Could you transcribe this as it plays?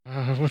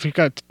we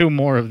got 2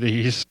 more of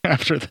these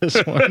after this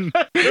one.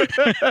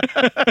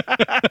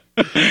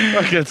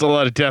 That's a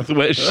lot of Death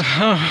Wish.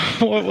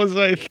 What was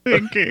I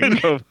thinking? I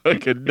don't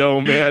fucking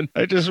know, man.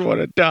 I just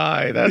want to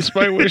die. That's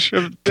my wish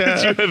of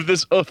death. You have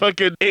this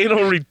fucking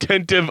anal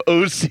retentive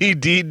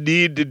OCD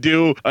need to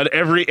do on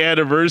every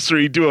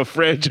anniversary, do a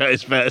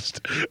franchise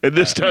fest. And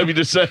this time you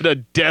decided a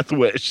Death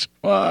Wish.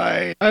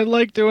 Why? I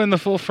like doing the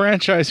full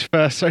franchise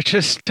fest. I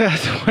just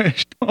death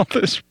wished all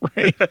this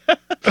rain.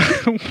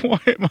 Why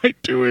am I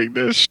doing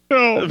this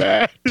show,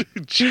 man?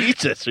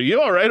 Jesus, are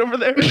you all right over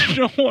there?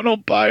 No one will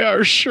buy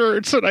our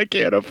shirts and I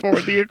can't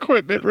afford the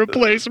equipment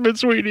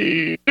replacements we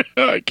need.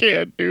 I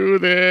can't do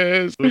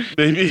this.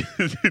 Maybe,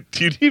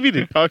 do you need me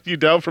to talk you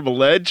down from a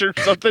ledge or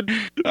something?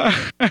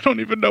 I don't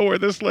even know where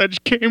this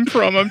ledge came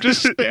from. I'm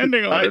just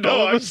standing on it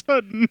all of a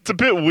sudden. It's a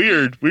bit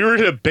weird. We were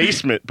in a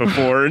basement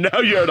before, and now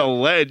you're on a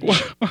ledge.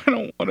 I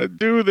don't want to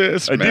do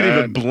this, I didn't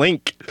even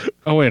blink.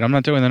 Oh, wait, I'm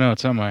not doing the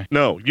notes, am I?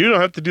 No, you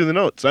don't have to do the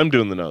notes. I'm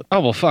doing the notes. Oh,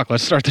 well, fuck.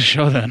 Let's start the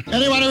show then.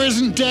 Anyone who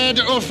isn't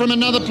dead or from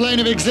another plane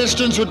of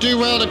existence would do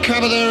well to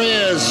cover their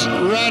ears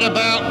right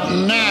about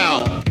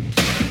now.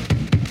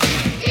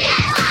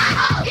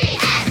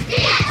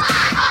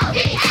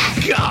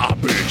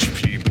 Garbage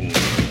people.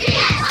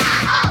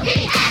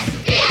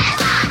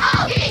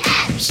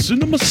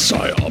 Cinema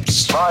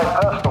psyops. My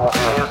personal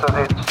view is that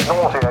it's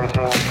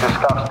nauseating,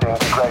 disgusting,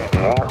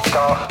 degrading,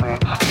 ghastly,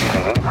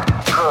 steely,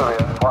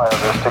 prurient,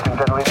 voyeuristic, and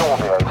generally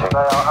nauseating. They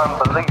are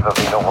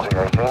unbelievably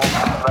nauseating.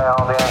 They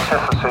are the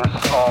antithesis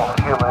of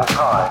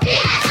humankind.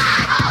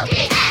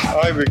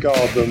 I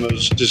regard them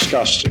as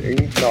disgusting,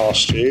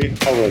 nasty,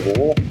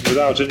 horrible,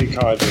 without any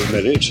kind of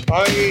merit.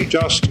 I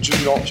just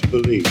do not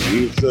believe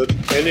that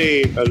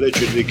any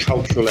allegedly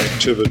cultural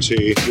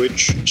activity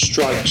which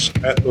strikes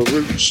at the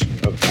roots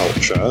of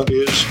culture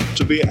is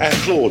to be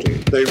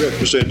applauded. They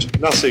represent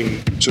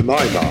nothing, to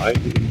my mind,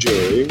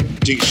 enduring,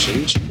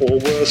 decent, or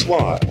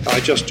worthwhile.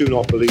 I just do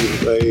not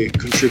believe that they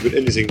contribute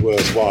anything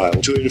worthwhile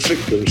to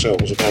inflict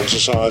themselves upon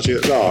society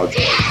at large.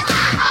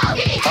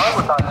 I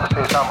would like to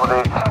see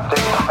somebody dig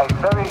a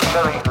very,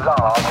 very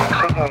large,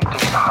 exceedingly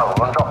deep hole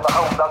and drop the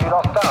whole bloody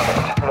lot down it.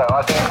 You know,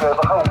 I think the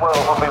whole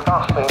world would be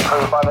vastly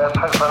improved by their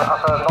total and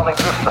utter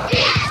non-existence.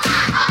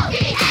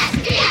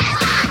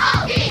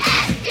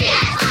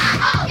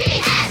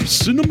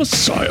 Cinema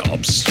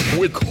psyops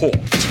with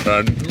Hort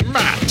and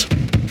Matt.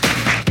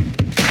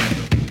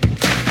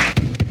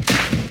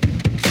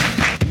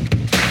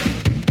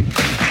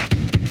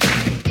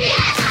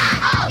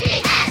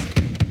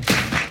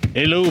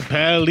 Hello,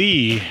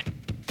 Pally.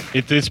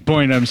 At this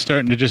point, I'm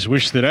starting to just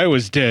wish that I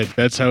was dead.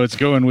 That's how it's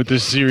going with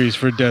this series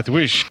for Death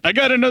Wish. I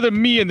got another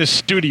me in the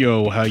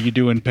studio. How you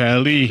doing,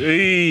 Pally?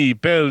 Hey,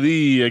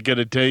 Pally, I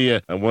gotta tell you,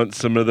 I want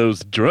some of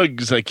those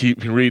drugs I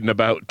keep reading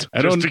about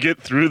just to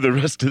get through the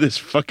rest of this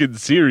fucking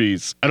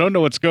series. I don't know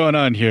what's going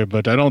on here,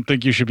 but I don't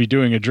think you should be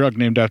doing a drug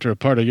named after a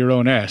part of your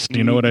own ass. Do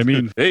you know what I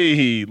mean?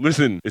 Hey,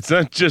 listen,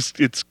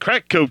 it's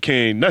crack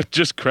cocaine, not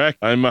just crack.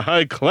 I'm a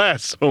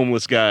high-class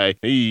homeless guy.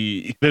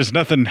 Hey. There's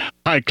nothing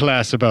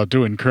high-class about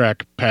doing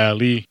crack, Pally.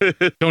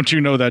 Don't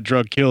you know that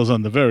drug kills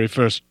on the very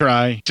first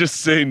try? Just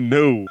say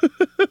no.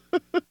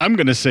 I'm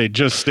going to say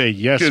just say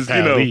yes, Pally. Because,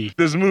 you know,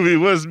 this movie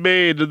was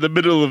made in the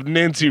middle of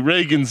Nancy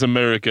Reagan's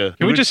America.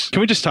 Can we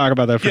just talk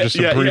about that for just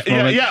a brief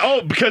moment? Yeah,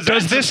 oh, because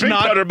does that's this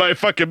not part of my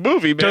fucking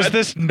movie, man. Does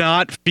this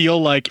not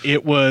feel like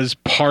it was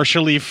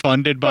partially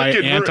funded by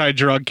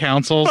anti-drug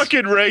councils?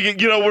 Fucking Reagan,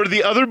 you know, where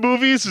the other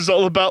movies is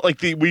all about,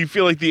 like, we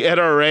feel like the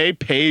NRA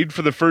paid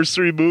for the first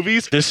 3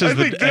 movies. This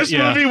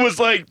movie was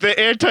like the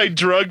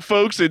anti-drug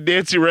folks and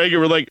Nancy Reagan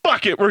were like,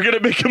 fuck it, we're gonna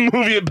make a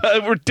movie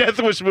we're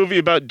Death Wish movie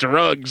about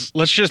drugs.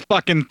 Let's just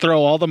fucking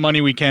throw all the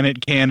money we can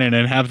at Canon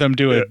and have them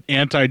do an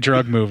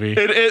anti-drug movie.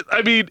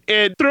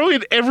 And throw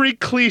in every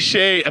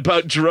cliche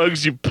about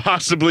drugs you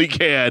possibly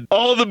can.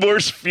 All the more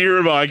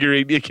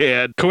fear-mongering you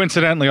can.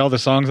 Coincidentally, all the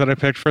songs that I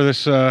picked for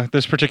this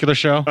particular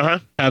show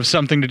have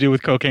something to do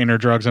with cocaine or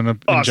drugs in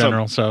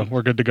general, so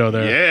we're good to go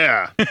there.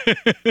 Yeah.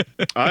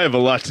 I have a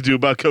lot to do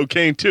about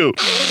cocaine, too.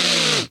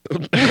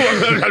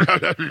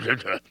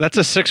 That's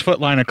a 6-foot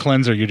line of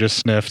cleanser you just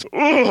sniffed.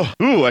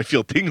 Ooh, I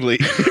feel tingly.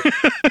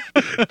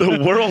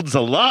 The world's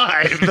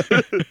alive.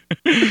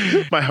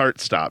 My heart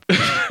stopped.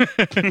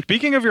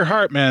 Speaking of your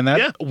heart, man,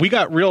 we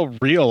got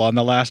real on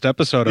the last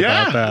episode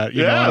about that.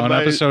 You know, on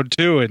episode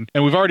 2, and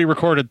we've already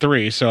recorded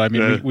 3. So I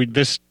mean, we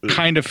this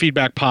kind of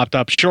feedback popped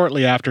up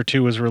shortly after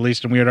 2 was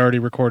released, and we had already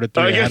recorded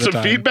 3. I got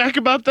some feedback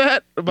about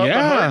that, about the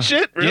heart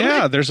shit. Really?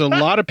 Yeah, there's a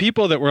lot of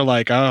people that were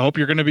like, "I hope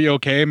you're going to be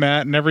okay,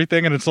 Matt," and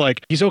everything. And it's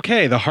like, he's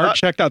okay. The heart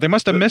checked out. They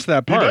must have missed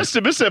that part. They must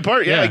have missed that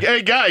part. Yeah.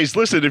 Hey guys,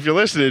 listen, if you're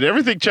listening,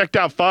 everything checked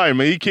out fine.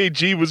 My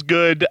EKG was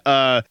good.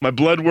 My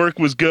blood work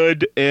was good.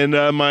 blood,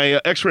 and my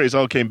X-rays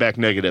all came back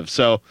negative.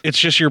 So it's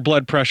just your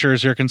blood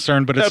pressures you're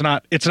concerned, but it's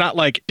not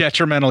like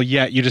detrimental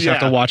yet. You just have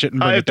to watch it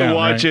and bring it down. I have to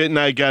watch right? it, and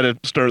I got to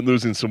start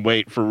losing some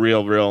weight for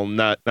real,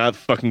 not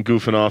fucking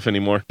goofing off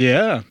anymore.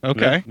 Yeah.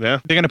 Okay. Yeah.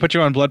 They're gonna put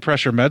you on blood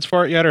pressure meds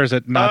for it yet, or is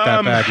it not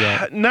that bad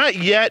yet? Not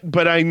yet,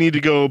 but I need to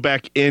go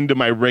back into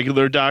my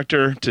regular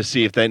doctor to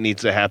see if that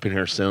needs to happen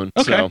here soon.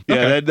 Okay. So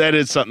yeah, that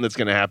is something that's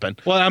going to happen.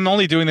 Well, I'm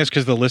only doing this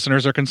because the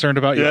listeners are concerned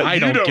about you. I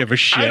don't give a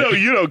shit. I know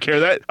you don't care.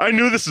 That I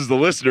knew this is the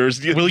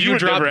listeners. Will you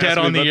drop dead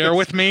on the air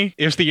with me?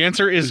 If the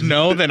answer is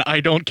no, then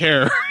I don't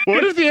care.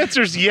 What if the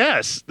answer is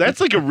yes? That's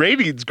like a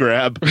ratings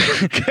grab.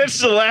 Catch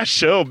the last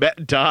show.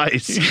 Matt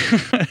dies.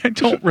 I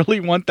don't really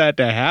want that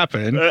to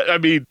happen. I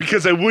mean,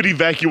 because I would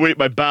evacuate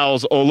my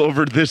bowels all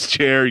over this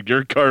chair,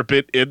 your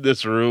carpet, in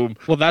this room.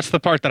 Well, that's the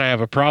part that I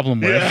have a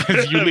problem with,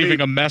 is you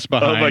leaving a mess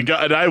behind. Oh my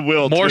God, and I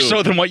will More too.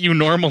 so than what you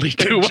normally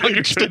do while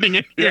you're sitting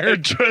in here. Yeah,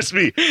 trust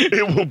me,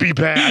 it will be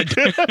bad.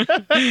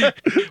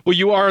 Well,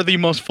 you are the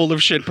most full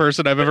of shit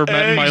person I've ever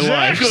met in my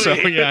life, so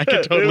yeah, I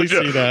can totally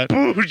see that.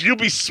 You'll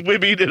be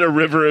swimming in a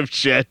river of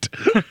shit.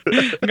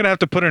 I'm gonna have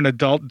to put an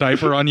adult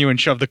diaper on you and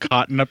shove the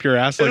cotton up your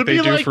ass like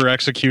they do for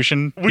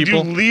execution people. When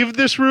you leave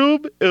this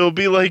room, it'll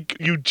be like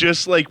you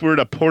just like were in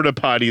a porta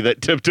potty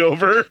that tipped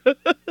over.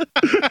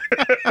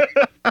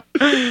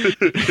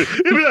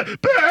 You'll be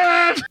like,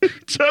 bad!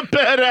 Something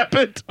bad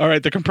happened. All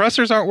right, the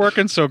compressors aren't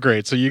working so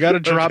great, so you got to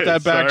drop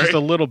that back just a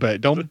little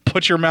bit. Don't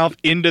put your mouth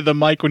into the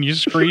mic when you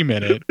scream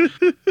in it.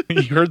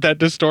 You heard that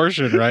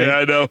distortion, right? Yeah,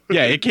 I know.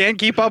 Yeah, it can't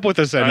keep up with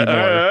us anymore.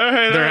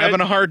 They're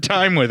having a hard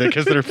time with it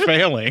because they're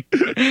failing.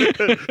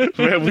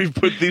 Man, we've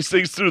put these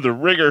things through the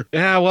ringer.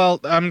 Yeah, well,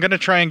 I'm gonna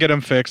try and get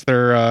them fixed.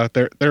 They're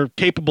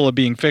capable of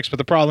being fixed, but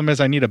the problem is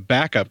I need a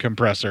backup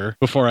compressor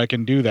before I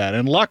can do that.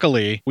 And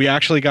luckily, we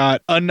actually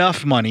got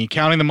enough money,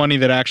 counting the money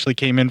that actually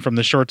came in from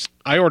the shorts.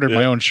 I ordered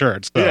my own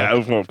shirts. So yeah,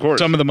 of course.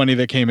 Some of the money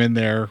that came in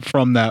there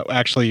from that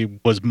actually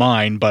was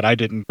mine, but I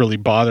didn't really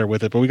bother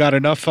with it. But we got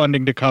enough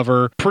funding to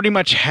cover pretty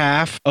much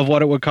half of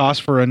what it would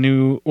cost for a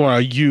new or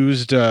a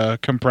used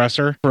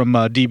compressor from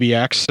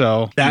DBX.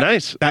 So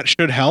that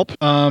should help.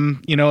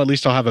 At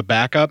least I'll have a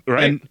backup.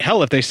 Right. And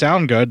hell, if they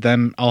sound good,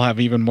 then I'll have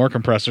even more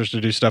compressors to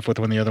do stuff with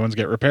when the other ones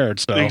get repaired.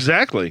 So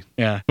exactly.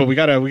 Yeah. But we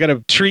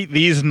gotta treat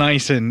these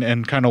nice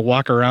and kind of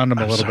walk around them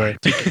a little bit.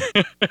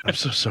 I'm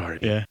so sorry.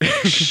 Yeah.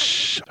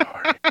 Sorry.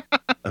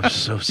 I'm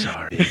so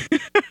sorry.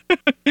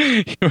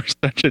 You're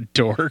such a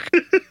dork.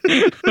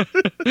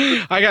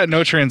 I got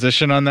no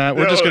transition on that.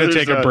 We're just going to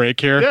take a break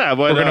here. Yeah,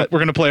 we're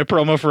gonna play a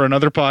promo for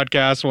another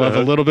podcast. We'll have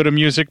a little bit of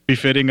music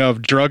befitting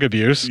of drug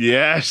abuse.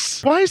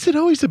 Yes. Why is it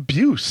always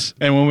abuse?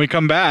 And when we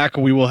come back,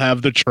 we will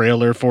have the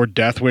trailer for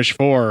Death Wish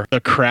 4,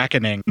 The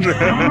Krakening.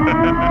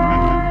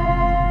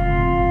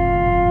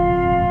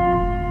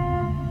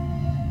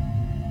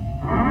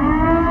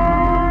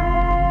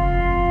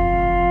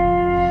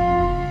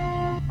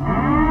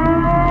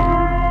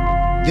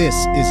 This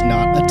is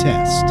not a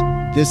test.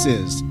 This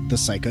is the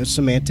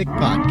Psychosemantic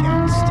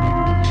Podcast.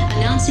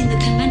 Announcing the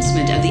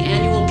commencement of the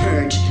annual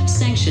purge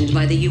sanctioned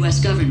by the U.S.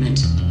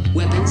 government.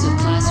 Weapons of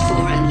Class 4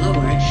 and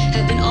lower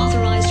have been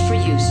authorized for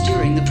use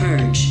during the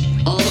purge.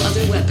 All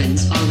other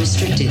weapons are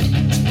restricted.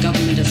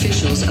 Government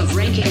officials of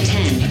ranking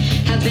 10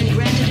 have been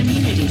granted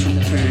immunity from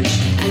the purge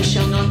and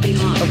shall not be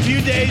harmed. A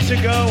few days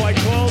ago, I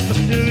called the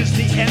news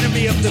the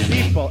enemy of the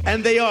people,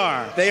 and they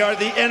are. They are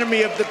the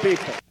enemy of the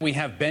people. We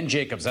have Ben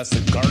Jacobs, that's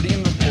the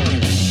Guardian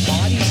reporting,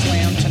 body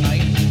slammed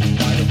tonight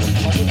by the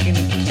Republican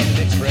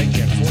candidate Greg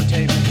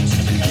Gianforte.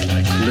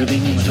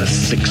 Living with a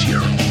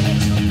 6-year-old.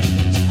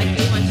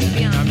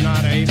 I'm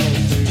not able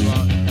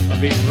to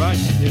be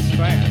rushed this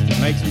fast. It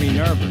makes me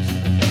nervous.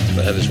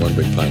 The head is one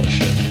big pile of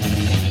shit.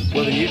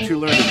 Well, then you two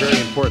learned a very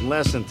important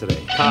lesson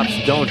today. Cops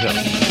don't help.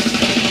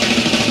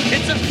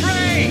 It's a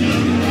frame!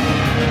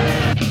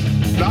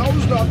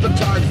 Now's not the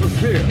time for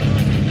fear.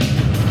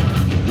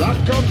 That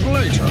comes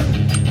later.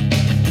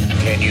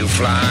 Can you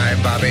fly,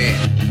 Bobby?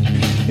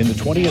 In the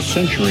 20th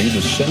century,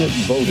 the Senate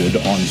voted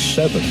on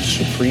 7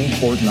 Supreme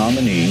Court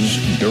nominees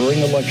during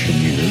election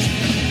years,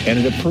 and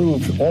it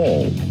approved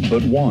all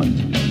but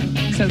one.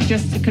 So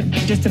just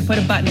to put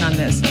a button on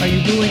this, are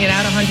you ruling it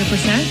out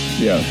 100%?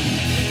 Yeah.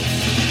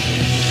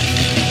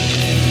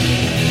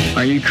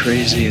 Are you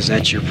crazy? Is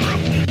that your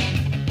problem?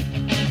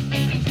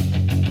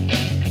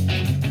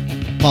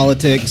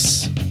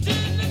 Politics,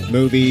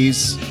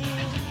 movies,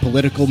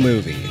 political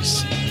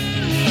movies.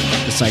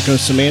 The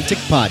Psychosemantic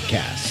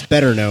Podcast,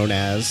 better known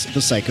as the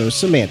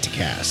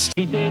Psychosemanticast.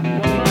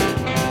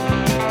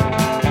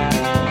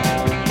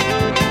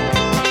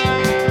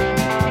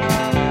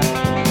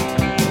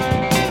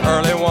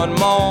 Early one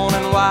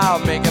morning while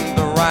making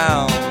the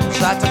rounds,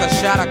 I took a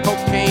shot of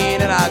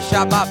cocaine and I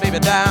shot my baby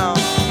down.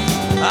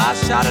 I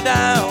shot her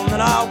down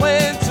and I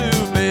went to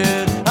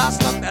bed. I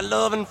stuck that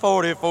loving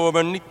 44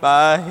 beneath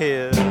my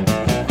head.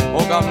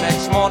 Woke up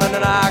next morning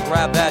and I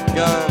grabbed that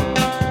gun.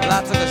 Well,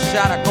 I took a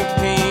shot of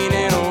cocaine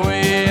and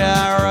away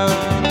I run.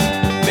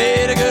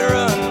 Made a good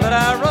run, but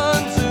I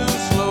run too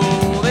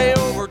slow. They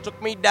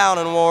overtook me down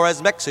in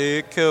Juarez,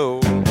 Mexico.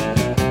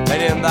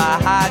 and in the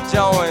high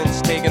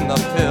joints taking the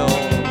pill,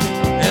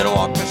 and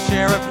walk the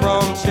sheriff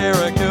from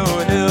Jericho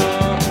Hill.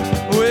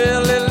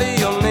 Well, Lily,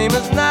 your name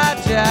is not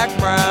Jack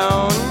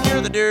Brown.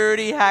 You're the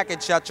dirty hack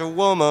that shot your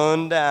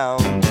woman down.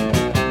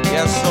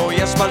 Yes, oh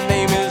yes, my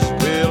name is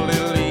Willie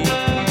Lee.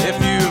 If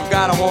you've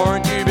got a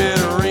warrant, you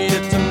better read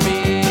it to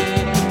me.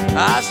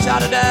 I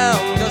shot her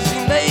down cause she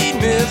made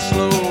me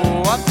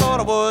slow. I thought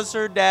I was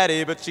her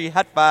daddy, but she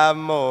had 5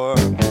 more.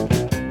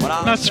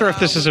 I'm not sure if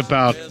this is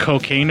about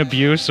cocaine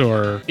abuse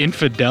or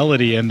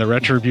infidelity and the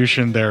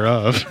retribution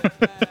thereof.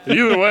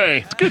 Either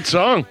way, it's a good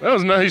song. That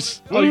was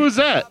nice. Who was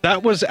that?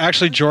 That was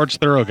actually George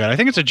Thorogood. I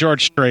think it's a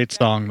George Strait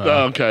song, though.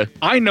 Oh, okay.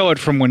 I know it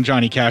from when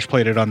Johnny Cash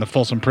played it on the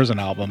Folsom Prison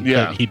album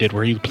that he did,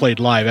 where he played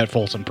live at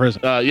Folsom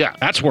Prison. Yeah.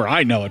 That's where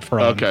I know it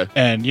from. Okay.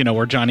 And, you know,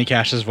 where Johnny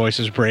Cash's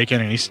voice is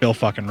breaking and he still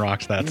fucking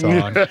rocks that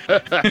song.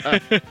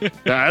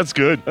 Yeah, that's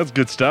good. That's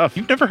good stuff.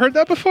 You've never heard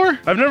that before?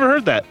 I've never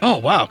heard that. Oh,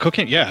 wow.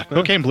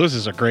 Cocaine Blues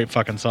is a great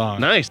fucking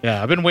song. Nice.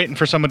 Yeah, I've been waiting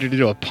for somebody to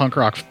do a punk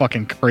rock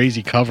fucking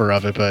crazy cover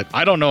of it, but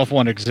I don't know if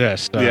one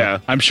exists. Yeah.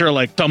 I'm sure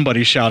like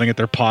somebody's shouting at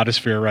their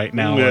podosphere right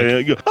now.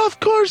 Yeah. Of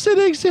course it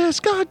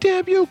exists. God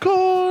damn you,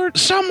 Cord.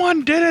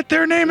 Someone did it.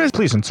 Their name is...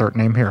 Please insert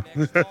name here.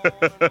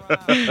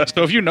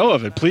 So if you know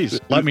of it, please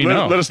let me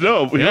know. Let us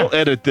know. We'll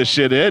edit this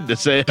shit in to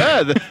say,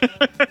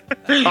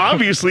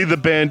 obviously the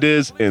band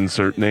is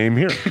insert name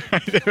here.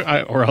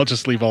 Or I'll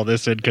just leave all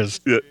this in because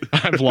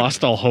I've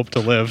lost all hope to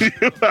live.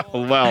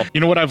 Wow. You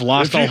know what I've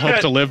lost all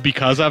hope to live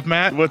because of,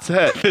 Matt? What's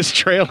that? This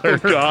trailer. Oh,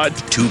 God.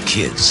 2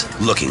 kids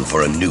looking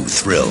for a new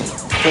thrill.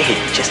 Hey,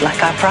 just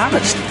like I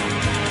promised.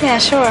 Yeah,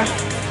 sure.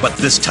 But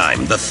this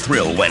time, the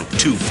thrill went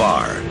too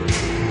far.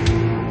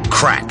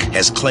 Crack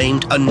has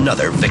claimed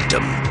another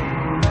victim.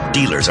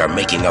 Dealers are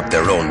making up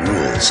their own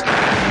rules,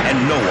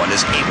 and no one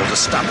is able to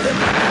stop them.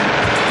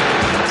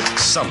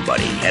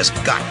 Somebody has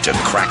got to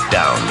crack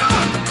down.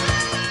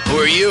 Who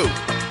are you?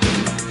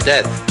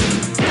 Death.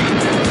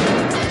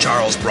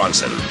 Charles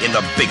Bronson in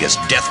the biggest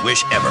death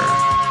wish ever.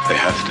 They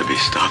have to be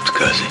stopped,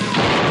 Cuzzy.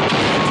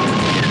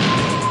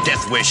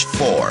 Death Wish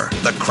 4,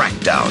 The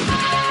Crackdown.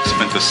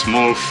 Spent a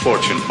small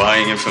fortune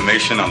buying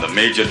information on the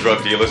major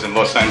drug dealers in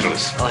Los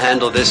Angeles. I'll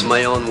handle this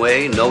my own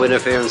way, no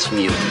interference from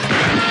you.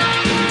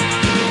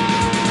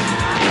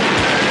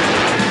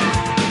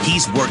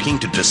 He's working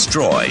to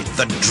destroy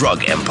the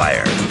drug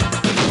empire.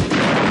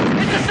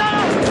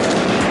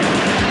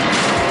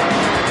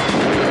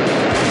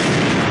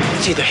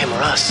 It's either him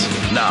or us.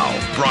 Now,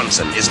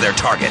 Bronson is their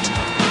target.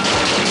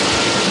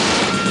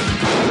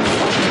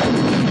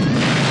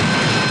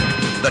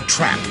 The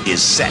trap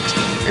is set.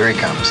 Here he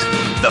comes.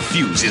 The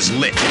fuse is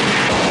lit.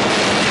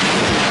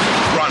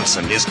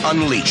 Bronson is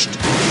unleashed.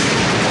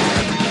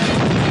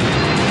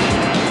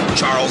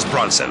 Charles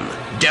Bronson,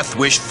 Death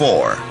Wish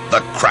 4, The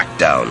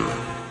Crackdown.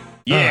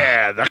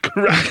 Yeah, The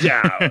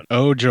Crackdown.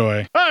 Oh,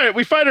 joy. All right,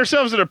 we find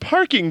ourselves in a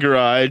parking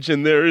garage,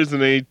 and there is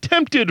an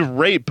attempted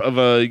rape of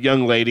a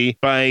young lady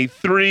by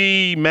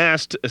 3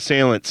 masked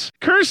assailants.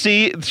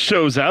 Kersey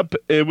shows up,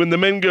 and when the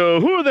men go,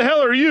 "Who the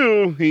hell are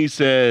you?" he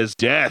says,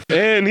 "Death."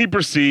 And he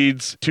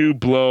proceeds to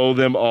blow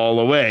them all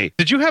away.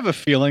 Did you have a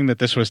feeling that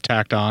this was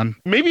tacked on?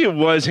 Maybe it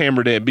was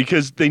hammered in,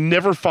 because they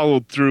never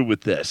followed through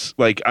with this,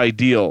 like,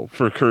 ideal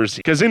for Kersey.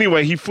 Because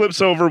anyway, he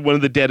flips over one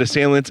of the dead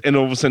assailants, and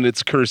all of a sudden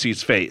it's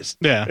Kersey's face.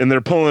 Yeah. And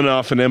they're pulling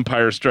off an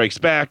Empire Strikes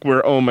Back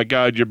where, oh my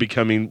God, you're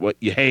becoming what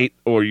you hate,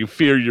 or you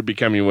fear you're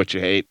becoming what you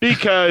hate,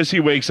 because he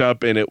wakes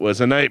up and it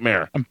was a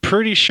nightmare. I'm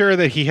pretty sure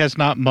that he has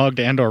not mugged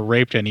and or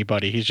raped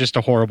anybody. He's just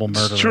a horrible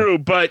murderer. It's true,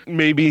 but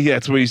maybe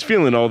that's what he's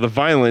feeling, all the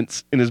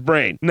violence in his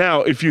brain.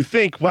 Now, if you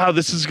think, wow,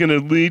 this is going to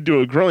lead to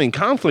a growing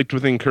conflict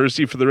within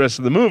Kersey for the rest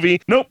of the movie,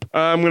 nope,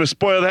 I'm going to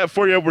spoil that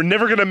for you. We're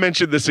never going to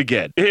mention this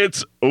again.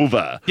 It's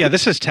over. Yeah,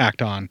 this is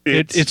tacked on.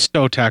 It's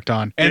so tacked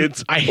on. And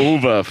it's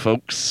over,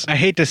 folks. I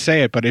hate to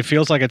say it, but it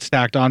feels like it's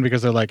stacked on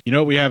because they're like, you know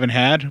what we haven't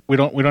had? We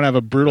don't have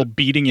a brutal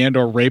beating and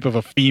or rape of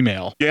a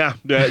female. Yeah,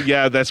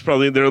 that's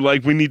probably, they're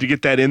like, we need to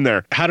get that in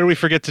there. How did we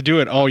forget to do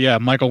it? Oh yeah,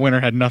 Michael Winter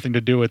had nothing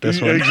to do with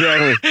this one.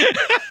 Exactly.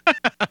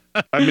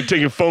 I've been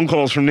taking phone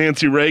calls from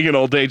Nancy Reagan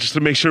all day just to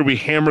make sure we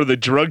hammer the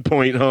drug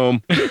point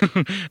home.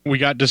 We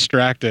got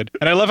distracted.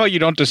 And I love how you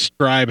don't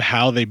describe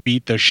how they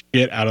beat the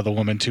shit out of the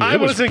woman, too. I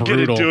wasn't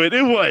going to do it.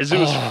 It was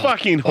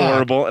fucking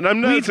horrible. And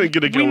I'm not going to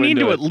go into it. We need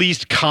to at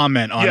least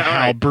comment on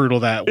how brutal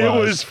that was. It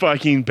was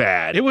fucking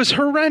bad. It was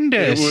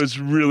horrendous. It was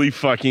really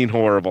fucking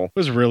horrible. It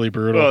was really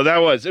brutal. Oh, that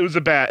was. It was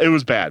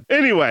bad.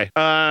 Anyway,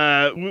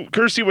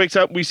 Kersey wakes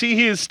up. We see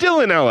he is still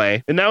in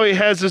L.A. And now he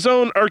has his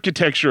own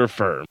architecture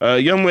firm. A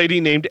young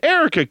lady named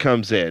Erica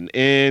comes in,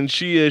 and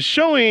she is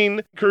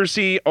showing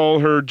Kersey all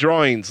her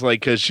drawings,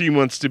 like, because she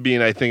wants to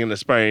be, I think, an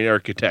aspiring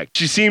architect.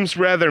 She seems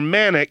rather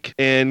manic,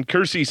 and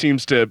Kersey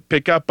seems to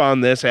pick up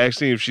on this,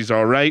 asking if she's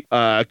all right.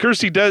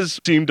 Kersey does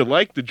seem to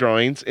like the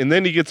drawings, and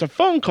then he gets a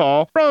phone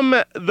call from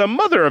the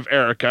mother of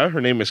Erica. Her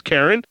name is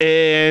Karen,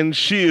 and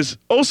she is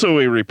also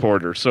a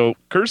reporter. So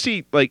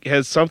Kersey, like,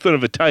 has something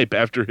of a type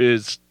after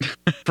his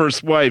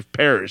first wife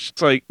perished.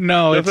 It's like,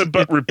 nothing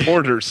but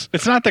reporters.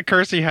 It's not that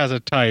Kersey has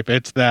a type.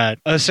 It's that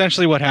essentially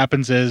essentially what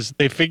happens is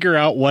they figure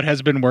out what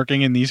has been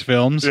working in these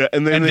films,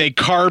 and they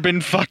carbon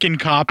fucking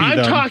copy them.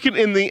 I'm talking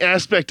in the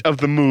aspect of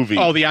the movie.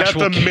 Oh, the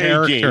actual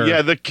character. Making.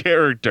 Yeah, the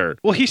character.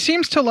 Well, he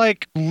seems to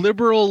like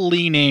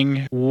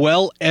liberal-leaning,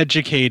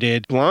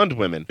 well-educated... blonde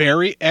women.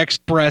 Very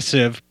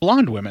expressive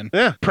blonde women.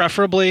 Yeah.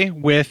 Preferably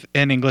with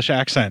an English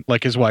accent,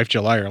 like his wife,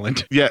 Jill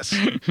Ireland. Yes.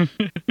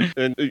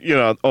 And, you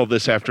know, all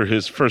this after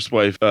his first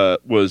wife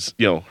was,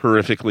 you know,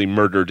 horrifically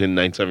murdered in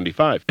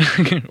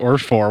 1975. Or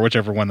 4,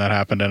 whichever one that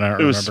happened in, I don't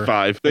remember. It was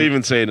 5. They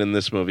even say it in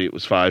this movie, it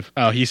was 5.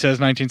 Oh, he says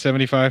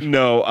 1975?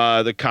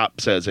 No, the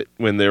cop says it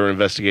when they were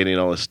investigating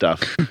all this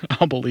stuff.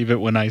 I'll believe it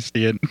when I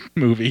see it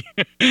movie.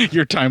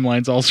 Your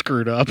timeline's all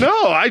screwed up.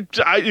 No,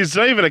 it's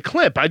not even a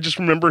clip. I just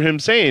remember him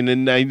saying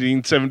in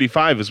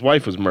 1975 his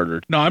wife was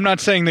murdered. No, I'm not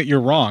saying that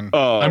you're wrong.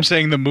 Oh. I'm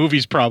saying the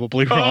movie's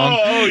probably wrong.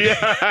 Oh,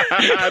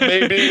 yeah.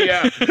 Maybe,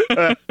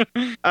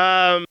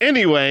 yeah.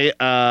 Anyway,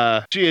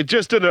 she had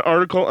just done an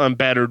article on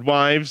battered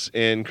wives,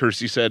 and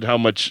Kersey said how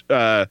much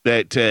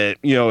that,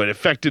 you know, it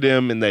affected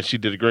him and that she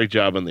did a great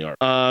job on the art.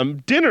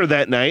 Dinner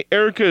that night,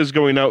 Erica is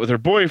going out with her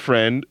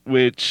boyfriend,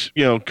 which,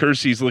 you know,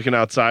 Kersey's looking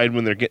outside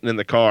when they're getting in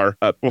the car.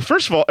 Well,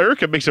 first of all,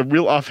 Erica makes a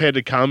real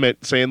offhanded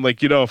comment saying,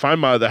 like, you know, if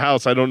I'm out of the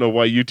house, I don't know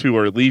why you two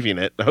are leaving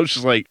it. And I was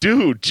just like,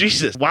 dude,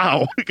 Jesus,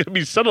 wow. I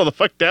mean, settle the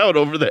fuck down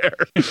over there.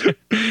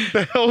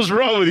 The hell's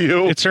wrong with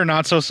you? It's her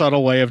not so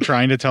subtle way of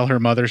trying to tell her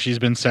mother she's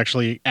been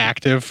sexually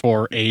active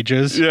for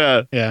ages.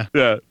 Yeah. Yeah.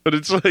 Yeah. But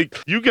it's like,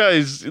 you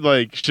guys,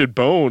 like, should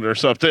bone or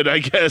something, I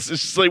guess.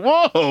 It's just like,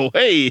 whoa,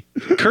 hey.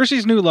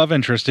 Kersey's new love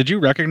interest, did you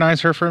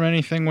recognize her from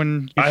anything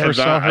when you first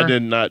saw her? I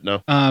did not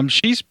know.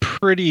 She's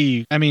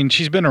pretty, I mean,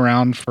 she's been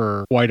around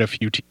for quite a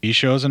few TV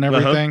shows and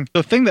everything.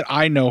 The thing that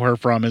I know her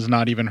from is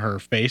not even her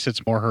face,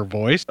 it's more her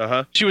voice.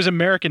 She was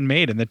American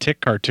Maid in the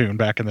Tick cartoon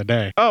back in the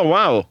day. Oh,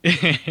 wow.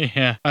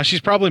 Yeah.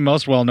 She's probably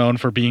most well known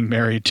for being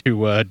married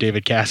to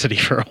David Cassidy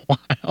for a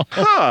while.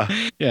 Huh.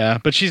 Yeah,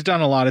 but she's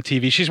done a lot of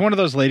TV. She's one of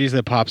those ladies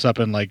that pops up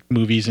in like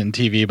movies and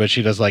TV, but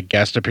she does like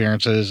guest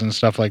appearances and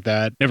stuff like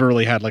that. Never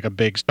really had like a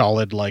big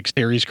solid like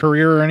series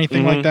career or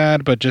anything like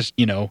that, but just,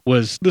 you know,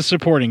 was the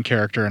supporting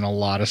character in a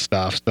lot of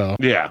stuff. So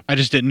yeah, I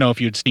just didn't know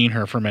if you'd seen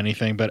her from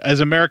anything, but as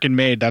American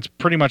Maid, that's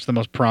pretty much the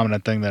most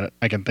prominent thing that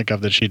I can think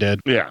of that she did.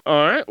 Yeah.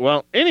 All right.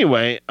 Well,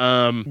 anyway,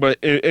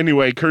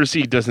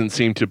 Kersey doesn't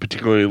seem to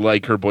particularly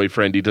like her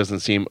boyfriend. He doesn't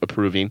seem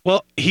approving.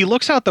 Well, he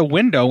looks out the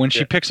window when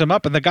she picks him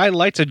up, and the guy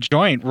lights a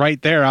joint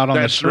right there out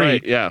on the street.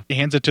 Right, yeah. He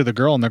hands it to the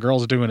girl, and the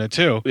girl's doing it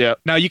too. Yeah.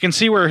 Now, you can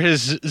see where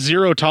his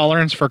zero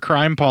tolerance for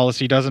crime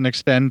policy doesn't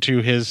extend to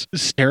his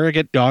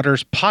surrogate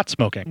daughter's pot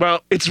smoking.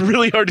 Well, it's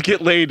really hard to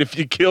get laid if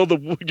you kill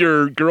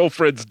your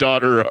girlfriend's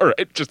daughter. All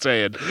right, just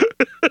saying.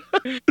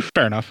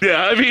 Fair enough.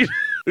 Yeah, I mean,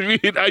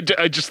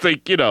 I just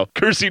think, you know,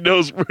 Kersey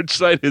knows which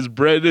side his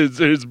bread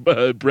is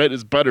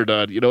buttered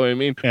on. You know what I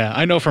mean? Yeah,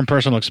 I know from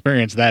personal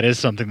experience that is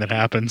something that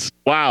happens.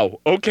 Wow.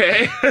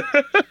 Okay.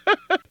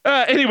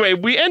 Anyway,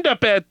 we end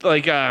up at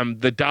like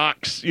the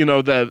docks. You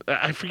know,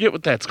 I forget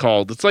what that's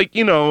called. It's like,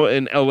 you know,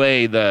 in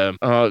LA,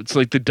 it's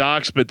like the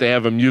docks, but they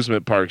have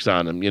amusement parks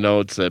on them. You know,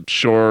 it's a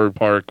shore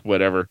park,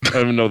 whatever. I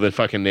don't even know the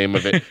fucking name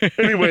of it.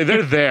 Anyway,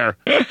 they're there.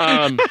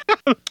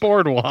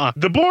 Boardwalk.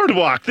 The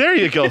boardwalk. There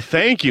you go.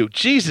 Thank you.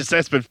 Jesus,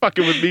 that's been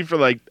fucking with me for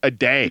like a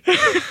day.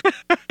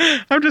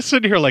 I'm just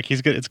sitting here like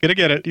it's gonna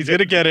get it. He's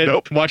gonna get it.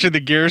 Nope. Watching the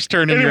gears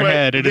turn in your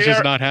head, and it's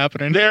just not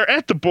happening. They're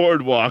at the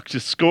boardwalk to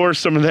score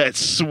some of that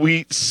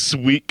sweet,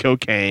 sweet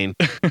cocaine.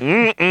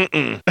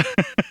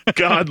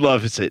 God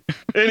loves it.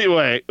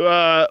 Anyway,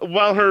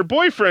 while her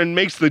boyfriend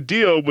makes the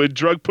deal with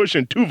drug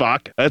pushing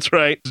Tuvok, that's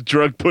right,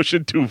 drug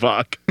pushing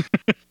Tuvok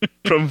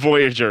from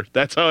Voyager.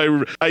 That's how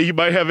you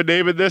might have a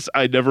name in this.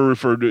 I never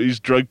referred to it. He's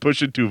drug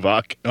pushing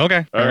Tuvok.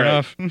 Okay, fair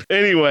enough.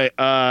 Anyway,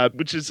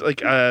 which is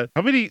like, how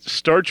many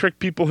Star Trek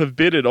people have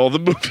been in all the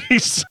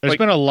movies? There's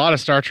been a lot of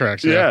Star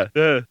Treks. Yeah.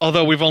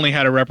 Although we've only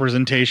had a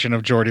representation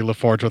of Geordie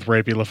LaForge with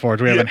Rapey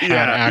LaForge. We haven't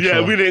had actual.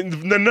 Yeah, we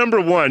didn't. The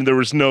number one, there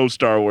was no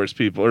Star Wars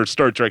people or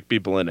Star Trek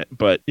people in it.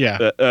 But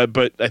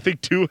but I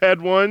think 2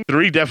 had one.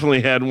 3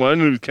 definitely had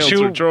one. It was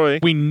Counselor 2, Troy.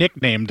 We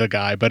nicknamed a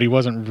guy, but he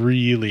wasn't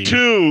really.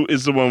 2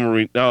 is the one where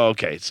we. Oh,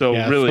 okay. So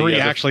really, 3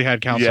 actually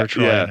had Counselor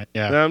Troy in it.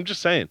 Yeah. No, I'm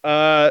just saying.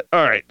 All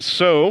right.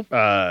 So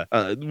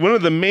one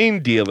of the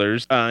main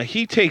dealers,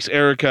 he takes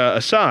Erica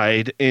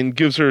aside and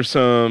gives her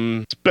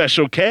some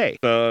special K.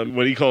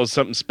 What he calls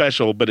something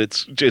special, but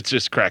it's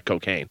just crack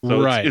cocaine.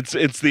 So right.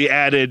 It's the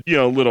added, you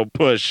know, little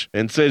push,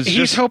 and says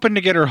he's hoping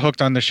to get her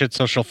hooked on the shit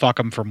so she'll fuck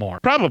him for more.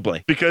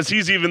 Probably, because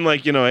he's even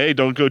like, you know, hey,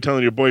 don't go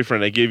telling your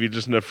boyfriend I gave you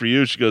just enough for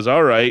you. She goes,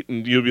 all right,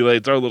 and you'll be like,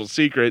 it's our little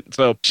secret.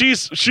 So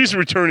she's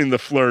returning the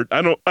flirt.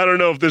 I don't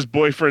know if this Erica's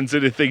boyfriend's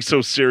anything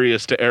so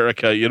serious to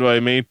Erica. You know what I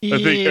mean?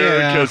 I think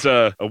Erica's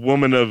a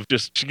woman of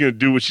just, she's going to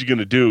do what she's going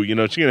to do. You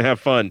know, she's going to have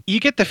fun. You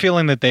get the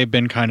feeling that they've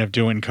been kind of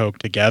doing coke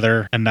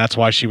together, and that's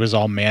why she was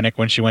all manic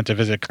when she went to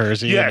visit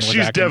Kersey. Yeah,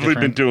 she's definitely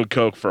been doing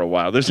coke for a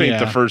while. This ain't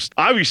the first.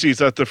 Obviously, it's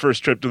not the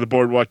first trip to the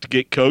boardwalk to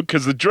get coke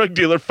because the drug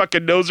dealer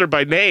fucking knows her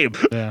by name.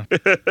 Yeah.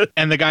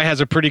 And the guy has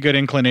a pretty good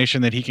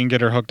inclination that he can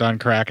get her hooked on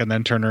crack and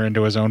then turn her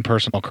into his own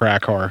personal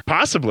crack whore.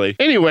 Possibly.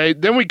 Anyway,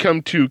 then we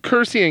come to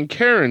Kersey and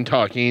Karen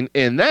talking,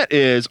 and that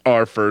is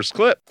our first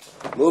clip.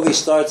 Movie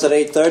starts at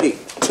 8:30.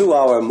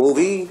 2-hour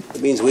movie.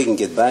 It means we can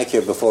get back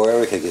here before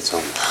Erica gets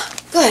home.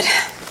 Good.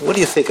 What do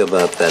you think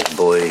about that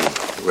boy,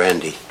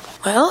 Randy?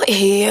 Well,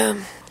 he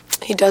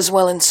does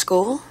well in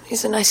school.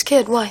 He's a nice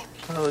kid. Why?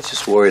 I was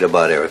just worried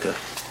about Erica.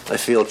 I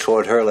feel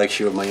toward her like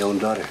she were my own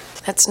daughter.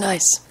 That's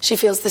nice. She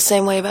feels the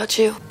same way about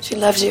you. She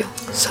loves you.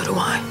 So do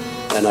I.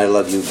 And I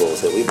love you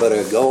both. And we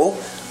better go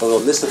or we'll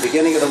miss the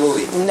beginning of the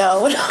movie.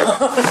 No.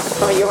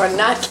 You are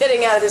not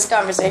getting out of this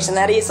conversation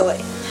that easily.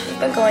 We've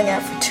been going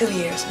out for 2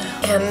 years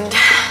now.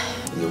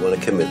 And you want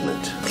a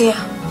commitment? Yeah,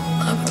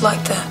 I would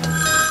like that.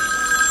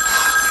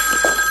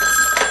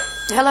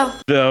 Hello.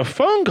 The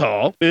phone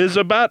call is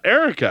about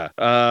Erica.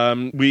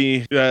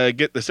 We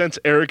get the sense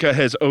Erica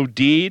has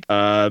OD'd.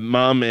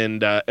 Mom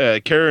and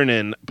Karen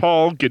and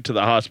Paul get to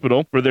the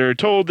hospital where they're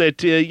told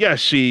that, yes,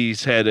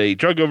 she's had a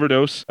drug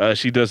overdose.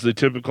 She does the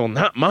typical,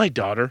 not my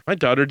daughter. My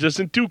daughter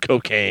doesn't do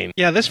cocaine.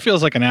 Yeah, this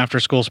feels like an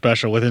after-school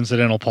special with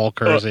incidental Paul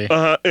Kersey.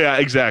 Yeah,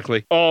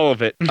 exactly. All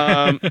of it.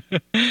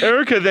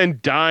 Erica then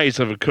dies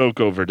of a coke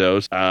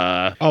overdose.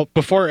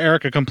 Before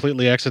Erica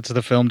completely exits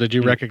the film, did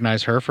you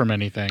recognize her from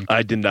anything?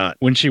 I did not.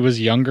 When she was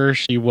younger,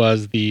 she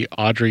was the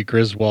Audrey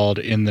Griswold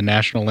in the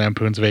National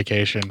Lampoon's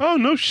Vacation. Oh,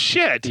 no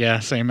shit. Yeah,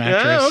 same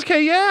actress. Yeah,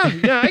 okay,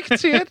 yeah, I can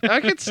see it. I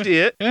can see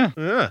it. Yeah.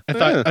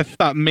 I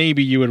thought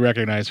maybe you would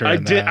recognize her. I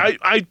did.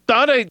 I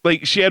thought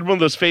she had one of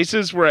those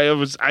faces where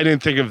I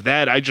didn't think of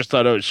that. I just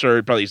thought I was sure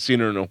I'd probably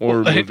seen her in a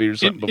horror movie or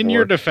something before. In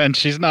your defense,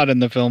 she's not in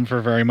the film for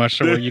very much,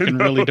 so where you can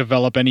really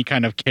develop any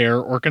kind of care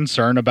or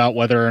concern about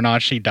whether or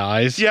not she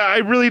dies. Yeah, I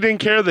really didn't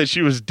care that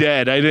she was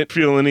dead. I didn't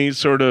feel any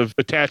sort of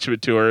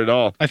attachment to her at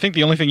all. I think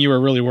the only thing you were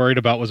really worried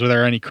about was whether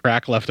there any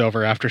crack left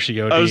over after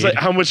she OD'd. I was like,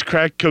 how much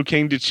crack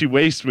cocaine did she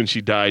waste when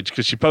she died?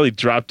 Because she probably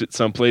dropped it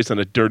someplace on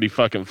a dirty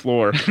fucking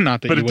floor.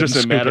 Not that but you it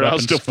doesn't matter. I'll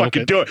still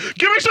fucking do it.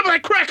 Give me some of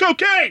that crack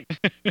cocaine!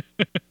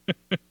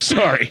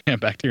 Sorry. Yeah,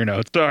 back to your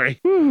notes. Sorry.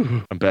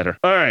 Whew, I'm better.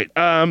 All right.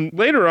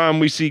 Later on,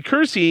 we see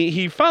Kersey.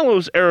 He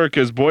follows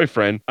Erica's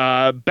boyfriend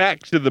back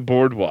to the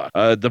boardwalk.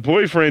 The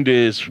boyfriend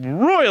is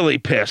royally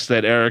pissed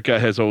that Erica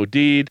has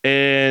OD'd,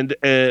 and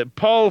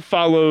Paul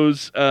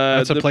follows...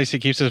 That's a place he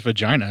keeps his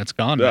vagina. It's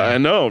gone. I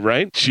know,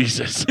 right?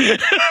 Jesus.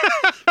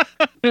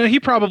 He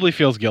probably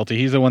feels guilty.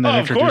 He's the one that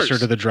introduced her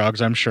to the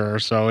drugs, I'm sure.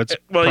 So it's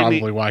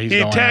probably why he's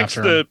going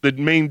after He attacks the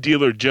main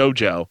dealer,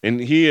 Jojo, and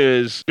he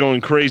is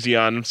going crazy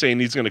on him, saying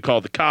he's going to call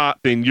the cop,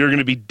 then you're going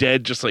to be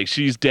dead just like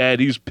she's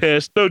dead. He's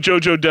pissed. So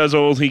Jojo does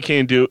all he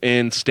can do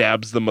and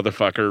stabs the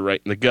motherfucker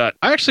right in the gut.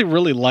 I actually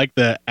really like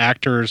the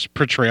actor's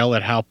portrayal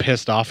at how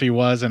pissed off he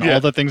was and all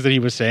the things that he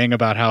was saying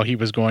about how he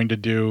was going to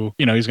do,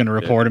 he's going to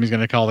report him, he's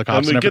going to call the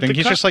cops and everything.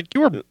 He's just like,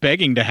 you were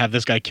begging to have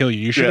this guy kill you.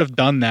 You should have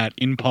done that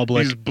in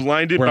public. He's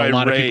blinded where by a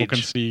lot rage. of people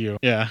can see you.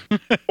 Yeah.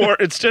 Or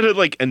instead of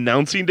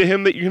announcing to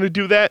him that you're going to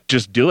do that,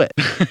 just do it.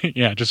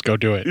 Yeah, just go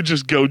do it. You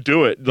just go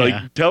do it.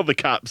 Tell the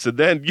cops and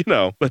then,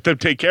 let them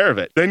take care of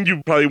it. Then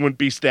you probably wouldn't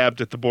be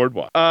stabbed at the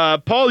boardwalk.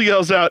 Paul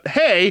yells out,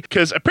 hey,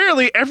 because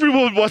apparently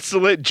everyone wants to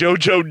let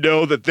Jojo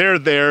know that they're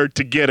there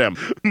to get him.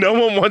 No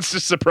one wants to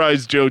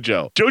surprise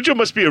Jojo. Jojo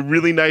must be a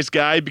really nice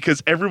guy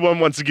because everyone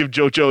wants to give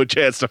Jojo a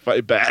chance to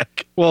fight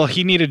back. Well,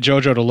 he needed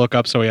Jojo to look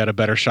up so he had a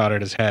better shot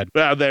at his head.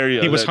 There you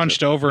go. He was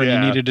hunched over and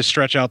he needed to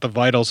stretch out the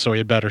vitals so he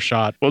had a better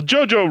shot. Well,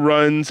 Jojo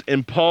runs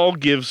and Paul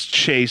gives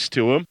chase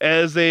to him.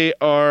 As they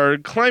are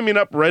climbing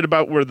up right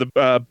about where the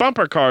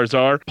bumper cars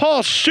are,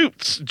 Paul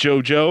shoots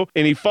Jojo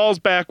and he falls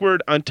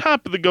backward on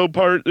top of the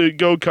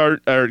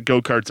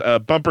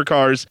bumper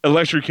cars,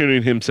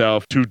 electrocuting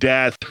himself to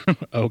death.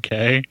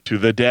 Okay. To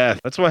the death.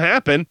 That's what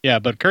happened. Yeah,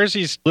 but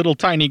Kersey's little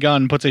tiny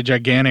gun puts a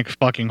gigantic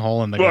fucking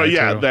hole in the guy. Well,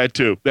 yeah, that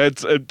too.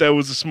 That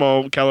was a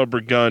small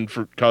caliber gun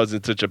for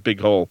causing such a big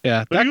hole.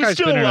 Yeah, but he was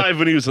still alive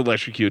when he was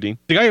electrocuting.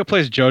 The guy who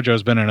plays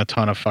Jojo's been in a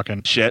ton of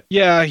fucking shit.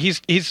 Yeah,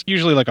 he's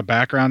usually like a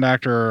background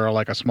actor or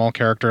like a small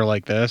character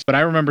like this. But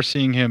I remember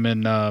seeing him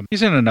in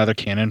he's in another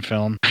Cannon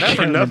film. Not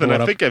for nothing.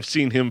 I think I've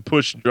seen him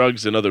push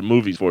drugs in other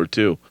movies before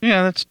too.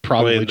 Yeah, that's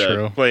probably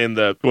true. Playing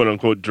the quote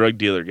unquote drug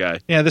dealer guy.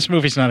 Yeah, this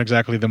movie's not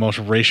exactly the most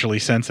racially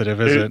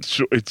sensitive, is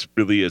it? It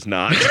really is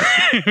not.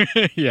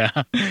 Yeah.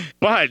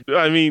 But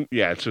I mean,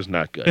 yeah, it's just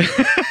not good.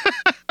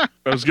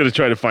 I was going to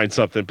try to find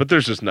something, but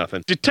there's just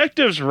nothing.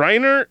 Detectives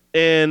Reiner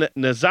and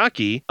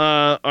Nazaki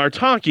are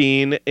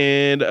talking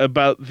and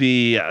about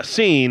the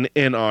scene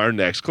in our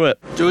next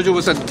clip. Jojo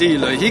was a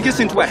dealer. He gets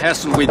into a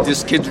hassle with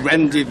this kid,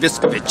 Randy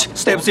Viskovich.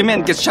 Stabs him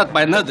and gets shot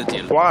by another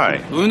dealer. Why?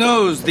 Who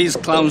knows? These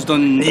clowns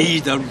don't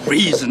need a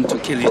reason to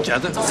kill each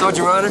other.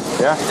 Sergeant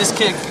Reiner? Yeah? This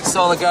kid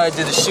saw the guy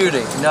do the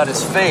shooting, not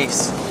his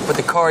face, but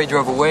the car he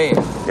drove away in.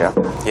 Yeah?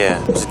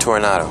 Yeah, it was a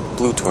Tornado.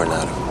 Blue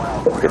Tornado.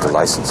 Get the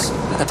license.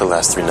 I got the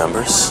last 3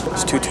 numbers.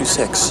 It's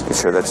 226. You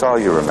sure that's all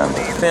you remember?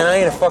 Man, I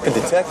ain't a fucking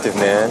detective,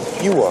 man.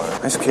 You are.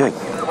 Nice kid.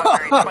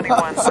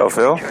 So,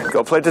 Phil,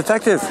 go play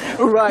detective.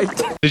 Right.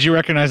 Did you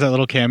recognize that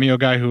little cameo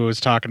guy who was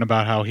talking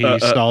about how he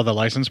stole the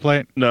license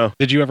plate? No.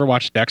 Did you ever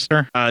watch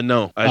Dexter?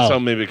 No. I saw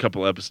maybe a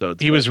couple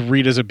episodes. He was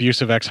Rita's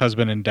abusive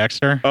ex-husband in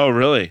Dexter. Oh,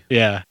 really?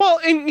 Yeah. Well,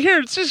 and here,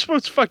 it's just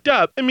what's fucked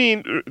up. I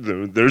mean,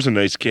 there's a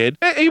nice kid.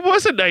 He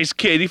was a nice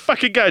kid. He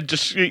fucking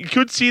you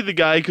could see the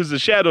guy because the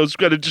shadows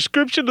got a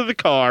description of the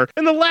car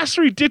and the last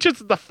 3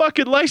 digits of the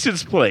fucking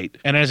license plate.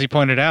 And as he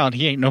pointed out,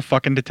 he ain't no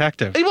fucking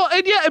detective. Well,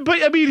 and yeah,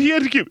 but I mean, he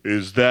had to give,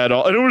 is that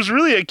all? And it was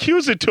really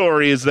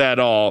accusatory, is that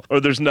all? Or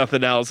there's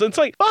nothing else. And it's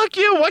like, fuck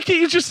you. Why can't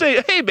you just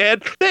say, hey,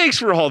 man, thanks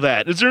for all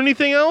that. Is there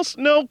anything else?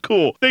 No?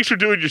 Cool. Thanks for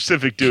doing your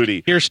civic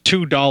duty. Here's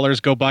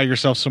 $2. Go buy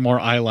yourself some more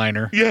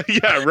eyeliner.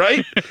 Yeah,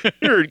 right?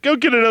 Here, go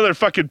get another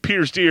fucking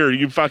pierced ear,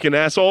 you fucking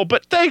asshole.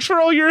 But thanks for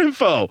all your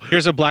info.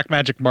 Here's a black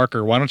magic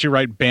marker. Why don't you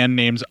write band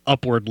names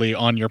upwardly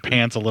on your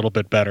pants a little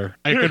bit better?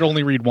 I could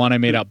only read one. I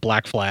made out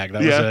Black Flag.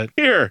 That was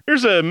it.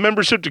 Here's a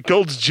membership to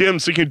Gold's Gym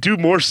so you can do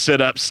more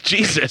sit-ups.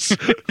 Jesus.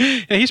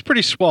 Yeah, he's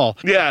pretty swole.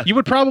 Yeah. You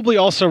would probably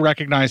also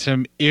recognize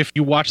him if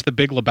you watch The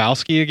Big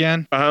Lebowski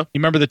again. Uh-huh. You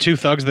remember the 2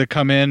 thugs that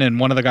come in and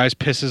one of the guys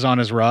pisses on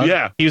his rug?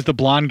 Yeah. He's the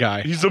blonde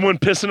guy. He's the one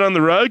pissing on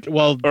the rug?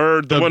 Well,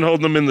 or the one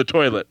holding him in the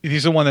toilet?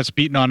 He's the one that's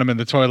beating on him in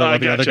the toilet while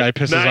the other guy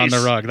pisses on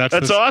the rug.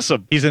 That's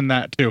awesome. He's in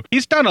that too.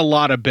 He's done a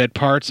lot of bit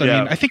parts. I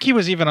mean, I think he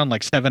was even on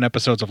like 7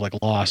 episodes of like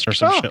Lost or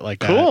some shit like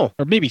that. Cool.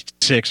 Or maybe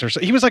 6 or so.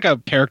 He was like a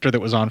character that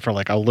was on for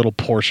like a little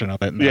portion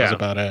of it, and that was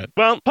about it.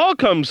 Well, Paul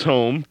comes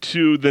home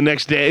to the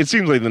next day. It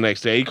seems like the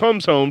next day. He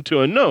comes home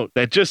to a note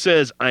that just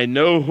says, I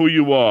know who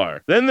you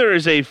are. Then there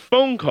is a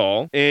phone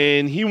call,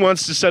 and he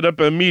wants to set up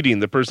a meeting.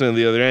 The person on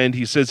the other end,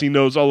 he says he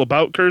knows all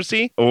about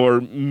Kersey,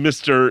 or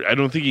Mr. I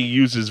don't think he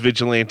uses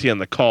vigilante on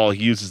the call.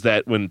 He uses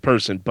that in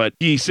person. But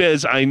he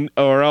says,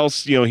 or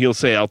else, he'll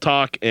say, I'll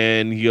talk,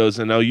 and he goes,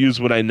 and I'll use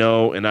what I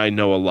know, and I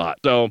know a lot.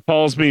 So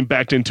Paul's being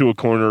backed into a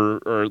corner,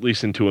 or at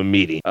least into a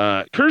meeting.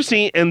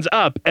 Kersey ends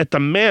up at the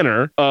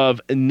manor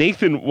of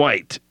Nathan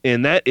White,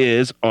 and that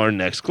is our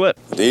next clip.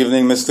 Good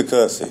evening, Mr.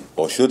 Kersey,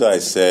 or should I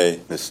say,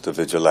 Mr.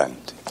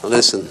 Vigilante.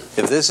 Listen,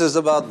 if this is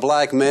about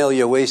blackmail,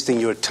 you're wasting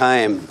your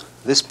time.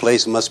 This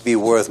place must be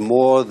worth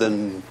more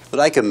than what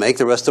I can make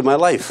the rest of my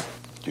life.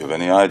 Do you have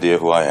any idea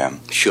who I am?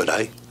 Should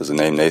I? Does the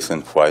name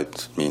Nathan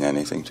White mean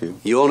anything to you?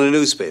 You own a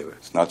newspaper.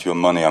 It's not your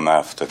money I'm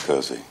after,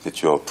 Kersey.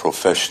 It's your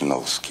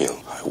professional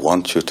skill. I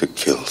want you to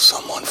kill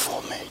someone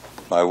for me.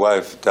 My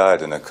wife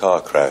died in a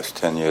car crash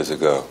 10 years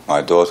ago.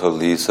 My daughter,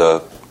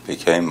 Lisa,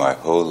 became my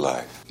whole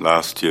life.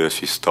 Last year,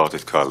 she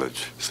started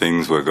college.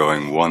 Things were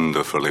going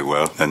wonderfully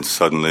well. Then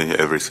suddenly,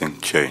 everything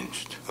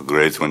changed. Her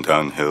grades went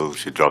downhill.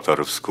 She dropped out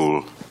of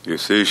school. You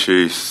see,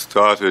 she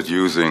started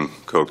using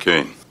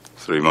cocaine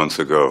 3 months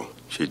ago.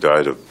 She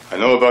died of... I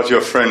know about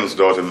your friend's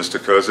daughter, Mr.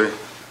 Kersey.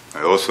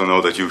 I also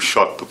know that you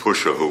shot the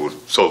pusher who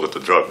sold her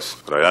the drugs.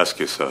 But I ask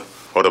you, sir,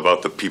 what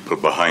about the people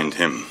behind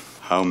him?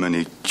 How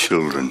many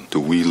children do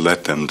we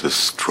let them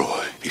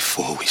destroy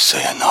before we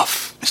say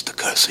enough, Mr.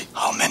 Kersey?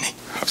 How many?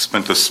 I've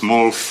spent a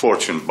small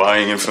fortune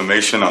buying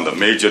information on the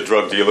major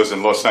drug dealers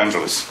in Los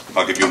Angeles.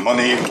 I'll give you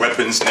money,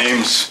 weapons,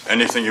 names,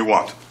 anything you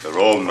want. They're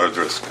all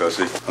murderers,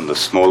 Kersey. From the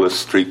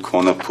smallest street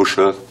corner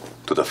pusher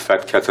to the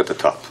fat cats at the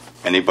top.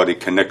 Anybody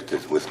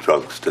connected with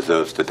drugs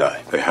deserves to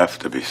die. They have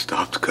to be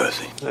stopped,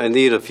 Kersey. I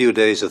need a few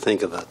days to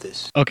think about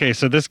this. Okay,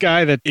 so this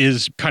guy that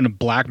is kind of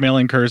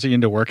blackmailing Kersey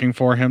into working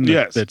for him,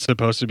 that's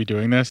supposed to be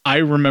doing this, I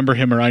remember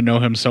him, or I know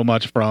him so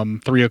much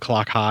from 3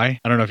 O'Clock High.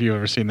 I don't know if you've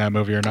ever seen that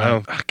movie or not.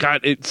 Oh, God,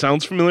 it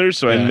sounds familiar,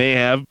 so I may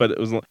have, but it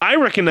was. I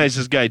recognize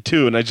this guy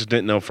too, and I just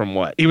didn't know from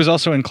what. He was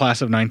also in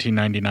Class of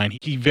 1999.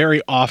 He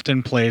very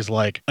often plays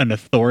like an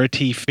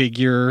authority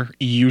figure,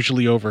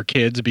 usually over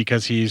kids,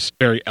 because he's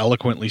very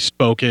eloquently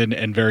spoken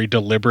and very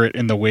deliberate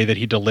in the way that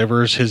he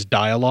delivers his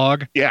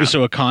dialogue. Yeah.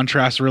 So it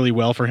contrasts really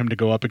well for him to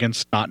go up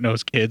against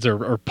snot-nosed kids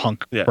or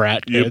punk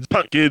brat kids.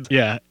 Punk kids.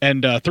 Yeah.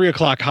 And 3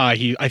 O'Clock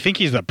High, I think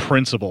he's the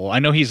principal. I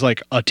know he's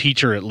like a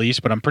teacher at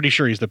least, but I'm pretty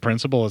sure he's the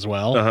principal as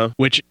well,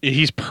 which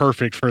he's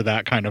perfect for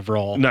that kind of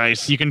role.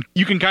 Nice. You can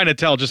kind of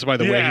tell just by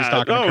the way he's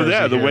talking to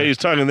Kersey the here. way he's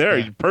talking there,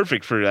 he's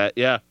perfect for that,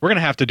 yeah. We're going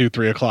to have to do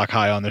 3 O'Clock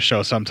High on the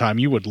show sometime.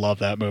 You would love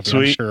that movie,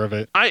 I'm sure of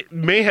it. I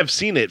may have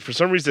seen it. For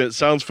some reason, it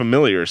sounds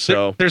familiar,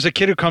 so. There's a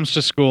kid who comes comes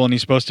to school and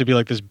he's supposed to be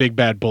like this big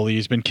bad bully.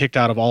 He's been kicked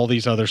out of all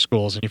these other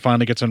schools and he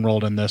finally gets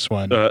enrolled in this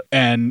one.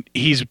 And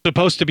he's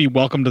supposed to be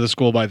welcomed to the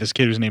school by this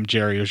kid who's named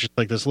Jerry, who's just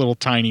like this little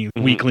tiny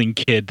weakling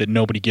kid that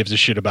nobody gives a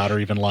shit about or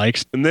even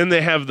likes. And then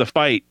they have the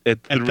fight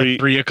at the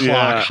 3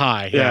 o'clock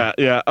high.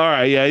 Yeah. All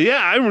right.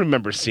 Yeah. I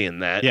remember seeing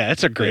that. Yeah,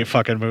 it's a great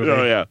fucking movie.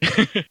 Oh,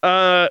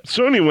 yeah.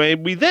 So anyway,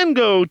 we then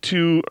go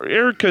to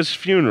Erica's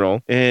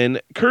funeral,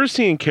 and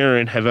Kersey and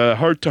Karen have a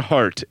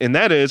heart-to-heart, and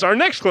that is our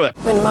next clip.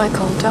 When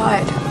Michael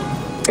died,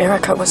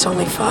 Erica was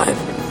only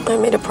 5. I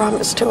made a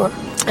promise to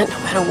her, and no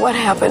matter what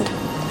happened,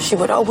 she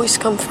would always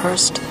come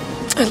first.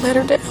 I let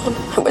her down.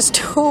 I was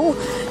too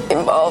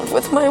involved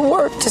with my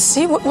work to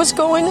see what was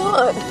going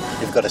on.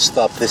 You've got to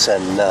stop this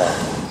and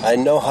now. I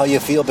know how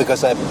you feel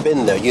because I've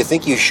been there. You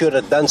think you should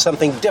have done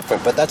something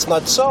different, but that's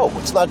not so.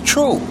 It's not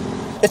true.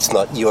 It's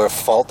not your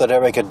fault that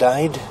Erica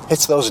died.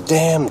 It's those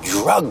damn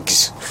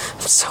drugs.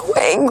 I'm so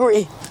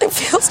angry. I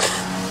feel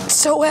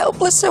so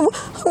helpless. I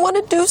want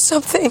to do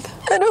something.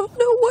 I don't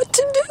know what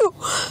to do.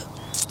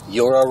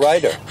 You're a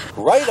writer.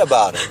 Write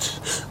about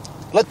it.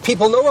 Let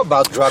people know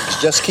about drugs.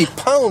 Just keep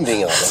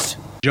pounding on it.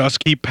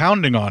 Just keep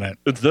pounding on it.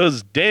 It's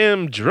those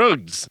damn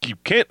drugs. You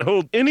can't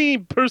hold any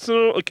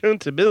personal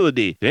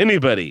accountability to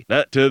anybody.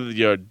 Not to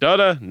your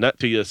daughter, not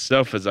to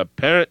yourself as a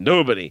parent,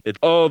 nobody. It's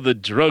all the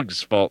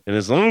drugs' fault. And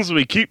as long as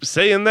we keep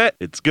saying that,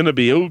 it's going to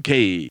be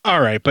okay.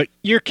 All right, but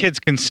your kids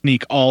can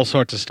sneak all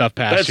sorts of stuff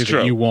past That's you true.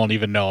 that you won't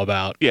even know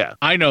about. Yeah.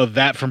 I know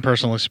that from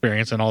personal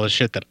experience and all the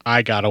shit that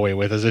I got away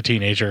with as a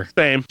teenager.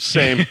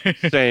 Same.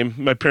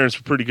 My parents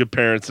were pretty good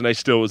parents, and I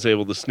still was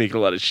able to sneak a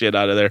lot of shit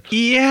out of there.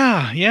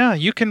 Yeah.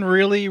 You can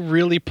really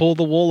pull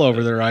the wool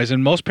over their eyes,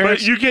 and most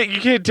parents. But you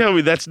can't tell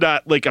me that's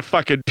not like a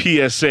fucking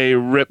PSA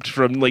ripped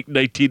from like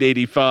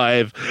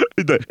 1985.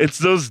 It's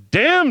those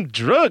damn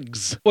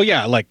drugs. Well,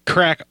 yeah, like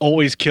crack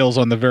always kills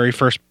on the very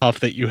first puff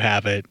that you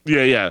have it.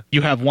 Yeah.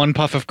 You have one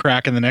puff of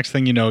crack, and the next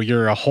thing you know,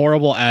 you're a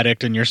horrible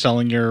addict, and you're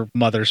selling your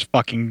mother's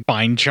fucking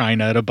fine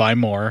china to buy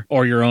more,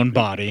 or your own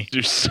body.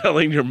 You're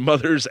selling your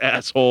mother's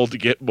asshole to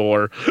get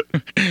more.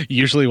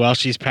 Usually while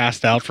she's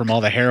passed out from all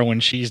the heroin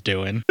she's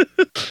doing.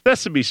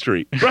 Sesame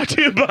Street, brought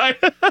to you by.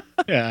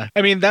 Yeah,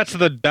 I mean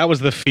that was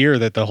the fear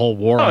that the whole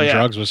war on yeah.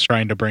 drugs was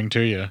trying to bring to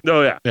you.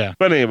 Oh yeah. Yeah.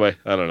 But anyway,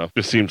 I don't know.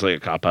 Just seems like a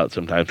cop out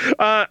sometimes.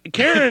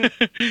 Karen,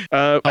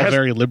 how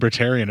very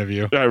libertarian of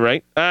you.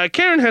 Right.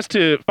 Karen has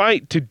to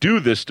fight to do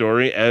this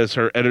story, as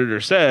her editor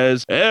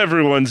says.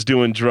 Everyone's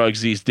doing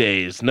drugs these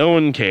days. No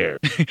one cares.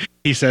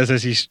 He says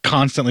as he's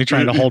constantly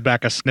trying to hold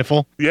back a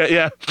sniffle.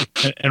 Yeah.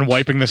 And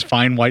wiping this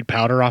fine white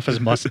powder off his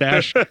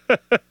mustache.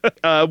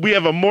 We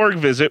have a morgue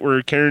visit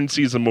where Karen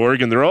sees a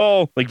morgue, and they're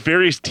all like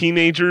various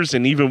teenagers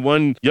and even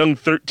one young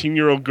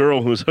 13-year-old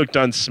girl who's hooked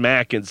on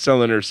smack and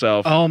selling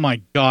herself. Oh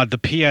my God, the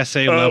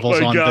PSA levels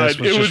on this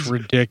was just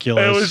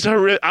ridiculous. It was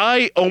horrific.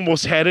 I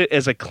almost had it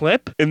as a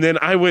clip, and then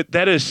I went,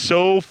 that is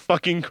so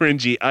fucking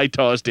cringy. I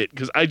tossed it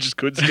because I just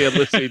couldn't stand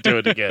listening to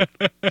it again.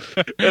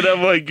 And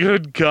I'm like,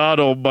 good God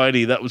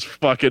almighty, that was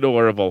fucking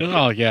horrible.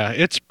 Oh yeah,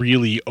 it's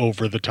really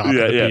over the top of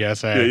the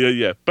PSA.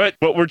 Yeah. But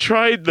what we're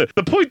trying, the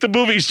point the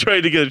movie's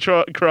trying to get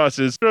across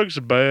is drugs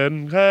are bad,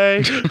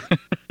 okay?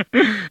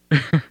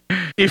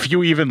 If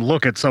you even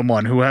look at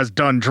someone who has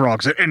done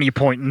drugs at any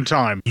point in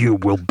time, you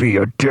will be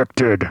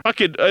addicted.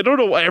 Fucking, I don't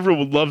know why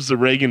everyone loves the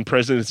Reagan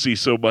presidency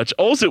so much.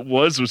 All it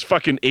was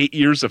fucking 8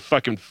 years of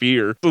fucking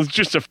fear. It was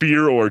just a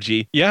fear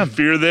orgy. Yeah.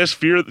 Fear this,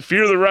 fear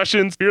the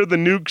Russians, fear the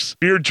nukes,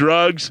 fear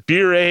drugs,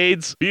 fear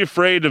AIDS, be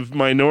afraid of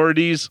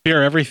minorities.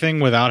 Fear everything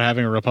without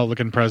having a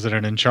Republican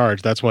president in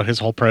charge. That's what his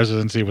whole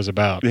presidency was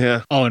about.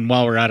 Yeah. Oh, and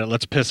while we're at it,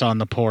 let's piss on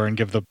the poor and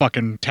give the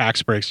fucking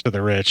tax breaks to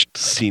the rich.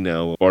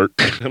 Senile Art.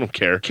 I don't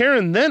care.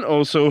 Karen then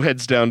also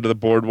heads down to the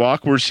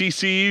boardwalk where she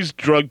sees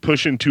drug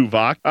pushing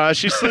Tuvok.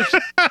 She slips.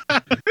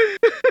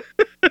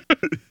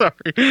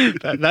 Sorry.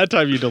 That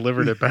time you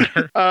delivered it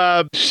better.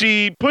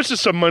 She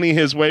pushes some money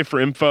his way for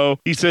info.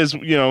 He says,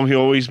 he'll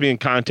always be in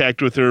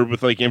contact with her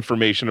with like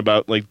information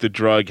about like the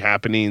drug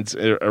happenings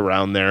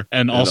around there.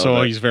 And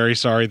also he's very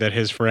sorry that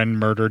his friend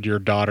murdered your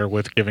daughter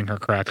with giving her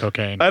crack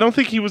cocaine. I don't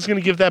think he was going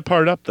to give that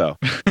part up though.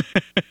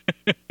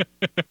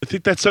 I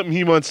think that's something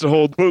he wants to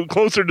hold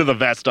closer to the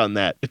vest on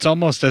that. It's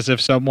almost as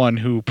if someone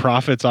who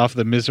profits off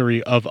the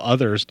misery of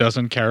others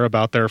doesn't care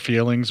about their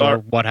feelings or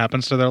what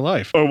happens to their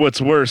life. Or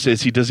what's worse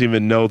is he doesn't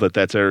even know that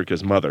that's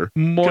Erica's mother.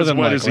 More than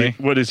likely.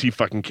 What does he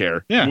fucking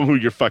care? Yeah. Who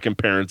your fucking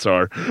parents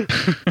are.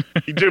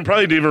 He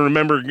probably didn't even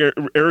remember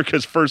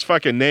Erica's first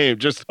fucking name.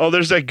 Just,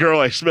 there's that girl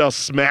I smell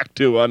smack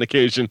to on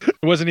occasion.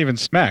 It wasn't even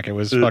smack. It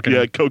was fucking...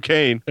 Yeah,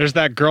 cocaine. There's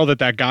that girl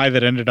that guy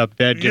that ended up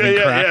dead giving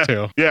crack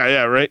to.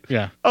 Yeah, right?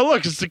 Yeah. Oh,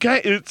 look, it's the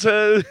guy...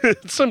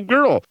 It's some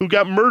girl who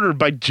got murdered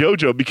by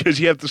JoJo because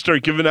you have to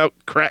start giving out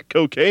crack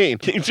cocaine.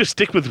 Can't you just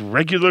stick with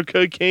regular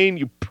cocaine,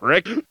 you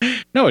prick?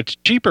 No, it's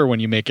cheaper when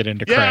you make it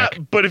into crack.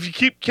 Yeah, but if you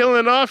keep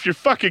killing off your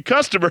fucking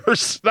customers,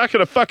 it's not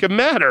going to fucking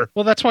matter.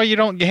 Well, that's why you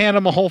don't hand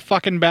them a whole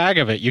fucking bag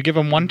of it. You give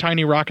them one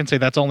tiny rock and say,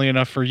 that's only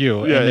enough for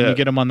you. And then you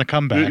get them on the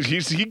comeback.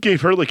 He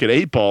gave her like an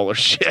 8-ball or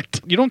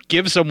shit. You don't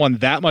give someone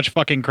that much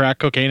fucking crack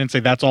cocaine and say,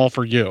 that's all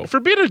for you. For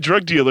being a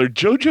drug dealer,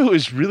 JoJo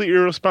is really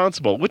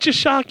irresponsible, which is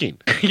shocking.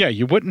 Yeah,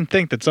 you wouldn't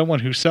think that someone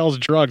who sells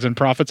drugs and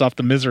profits off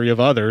the misery of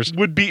others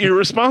would be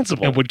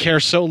irresponsible and would care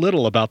so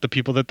little about the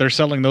people that they're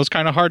selling those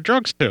kind of hard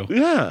drugs to.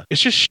 Yeah.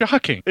 It's just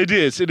shocking. It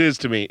is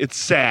to me. It's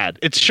sad.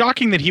 It's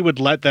shocking that he would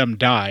let them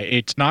die.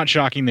 It's not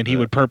shocking that he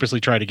would purposely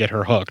try to get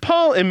her hooked.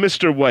 Paul and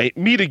Mr. White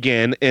meet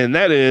again, and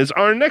that is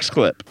our next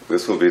clip.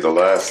 This will be the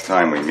last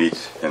time we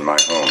meet in my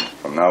home.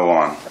 From now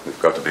on, we've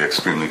got to be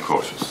extremely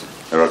cautious.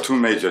 There are two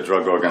major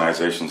drug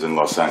organizations in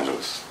Los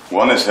Angeles.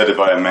 One is headed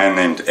by a man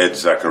named Ed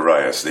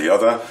Zacharias, the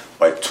other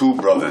by two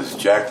brothers,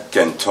 Jack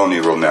and Tony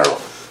Romero.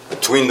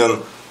 Between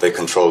them, they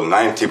control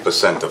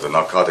 90% of the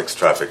narcotics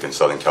traffic in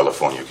Southern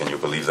California. Can you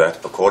believe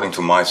that? According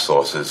to my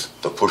sources,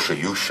 the pusher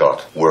you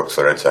shot works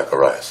for Ed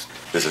Zacharias.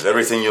 This is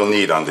everything you'll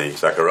need on the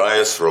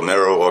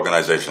Zacharias-Romero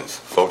organizations.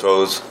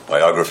 Photos,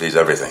 biographies,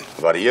 everything.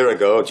 About a year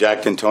ago,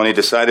 Jack and Tony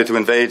decided to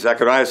invade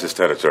Zacharias'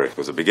 territory. It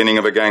was the beginning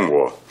of a gang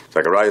war.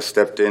 Zacharias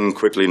stepped in,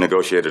 quickly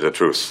negotiated a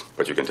truce.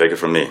 But you can take it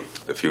from me.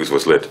 The fuse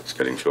was lit. It's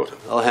getting shorter.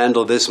 I'll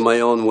handle this my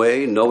own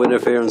way. No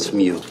interference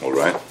from you. All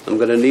right. I'm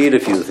going to need a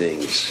few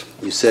things.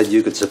 You said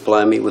you could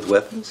supply me with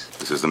weapons?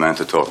 This is the man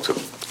to talk to.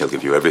 He'll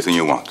give you everything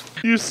you want.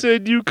 You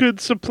said you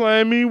could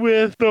supply me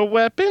with the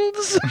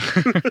weapons?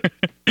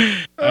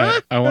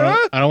 I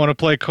don't want to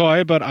play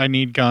coy, but I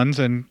need guns,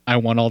 and I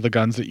want all the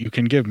guns that you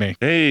can give me.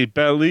 Hey,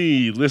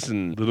 Pally,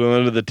 listen, a little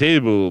under the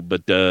table,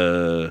 but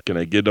can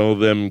I get all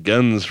them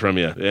guns from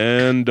you?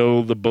 And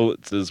all the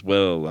bullets as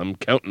well. I'm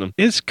counting them.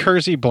 Is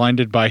Kersey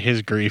blinded by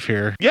his grief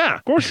here? Yeah,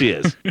 of course he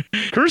is.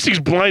 Kersey's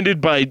blinded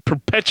by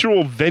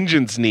perpetual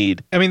vengeance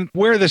need. I mean,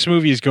 where this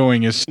movie is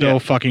going is still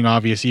fucking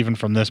obvious even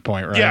from this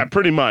point, right? Yeah,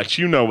 pretty much.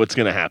 You know what's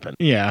going to happen.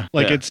 Yeah,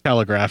 it's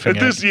telegraphing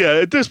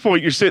at this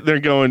point, you're sitting there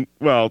going,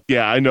 well,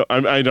 yeah, I know.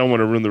 I don't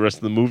want to ruin the rest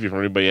of the movie for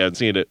anybody who hasn't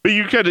seen it. But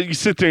you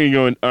sit there and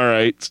going, all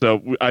right,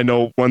 so I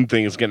know one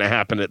thing is going to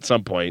happen at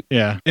some point.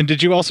 Yeah. And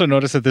did you also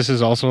notice that this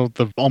is also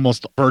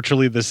almost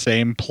virtually the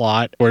same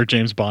plot where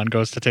James Bond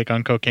goes to take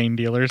on cocaine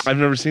dealers? I've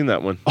never seen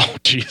that one. Oh,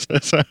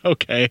 Jesus.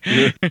 Okay.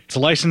 It's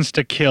License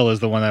to Kill is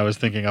the one I was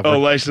thinking of. Oh,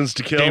 License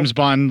to Kill? James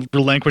Bond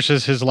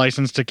relinquishes his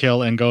license to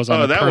kill and goes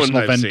on a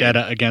personal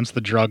vendetta against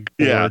the drug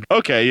lord.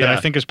 Okay, yeah. That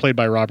I think is played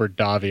by Robert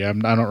Davi.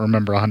 I don't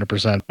remember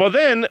 100%. Well,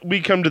 then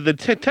we come to the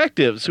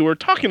detectives who are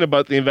talking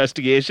about the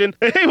investigation.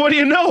 Hey, what do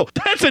you know?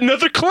 That's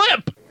another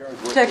clip.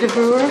 Detective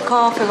Brewer,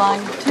 call for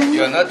line 2.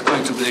 You're not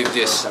going to believe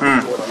this.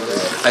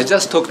 I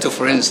just talked to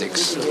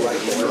forensics.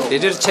 They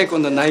did a check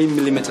on the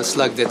 9mm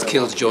slug that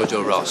killed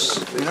Jojo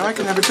Ross. You know, I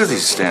can never do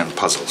these damn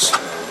puzzles.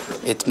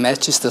 It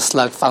matches the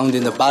slug found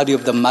in the body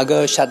of the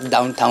mugger shot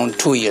downtown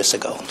 2 years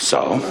ago.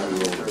 So?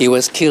 He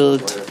was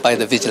killed by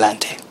the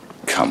vigilante.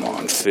 Come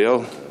on,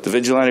 Phil. The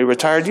vigilante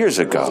retired years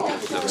ago.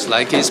 Looks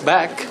like he's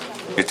back.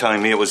 You're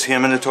telling me it was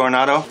him in the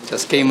tornado?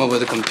 Just came over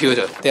the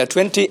computer. There are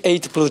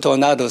 28 blue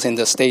tornadoes in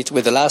the state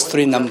with the last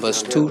three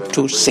numbers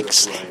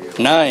 226.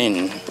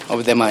 9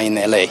 of them are in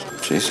L.A.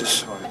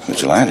 Jesus.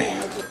 Vigilante.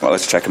 Well,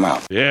 let's check him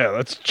out. Yeah,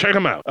 let's check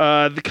him out.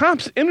 The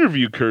cops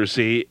interview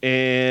Kersey,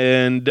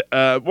 and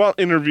while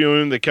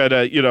interviewing, they kind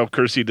of,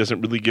 Kersey doesn't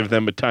really give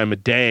them a time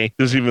of day.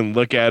 Doesn't even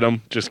look at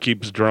him. Just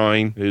keeps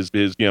drawing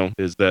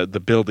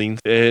the buildings,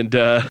 and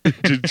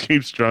just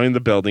keeps drawing the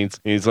buildings.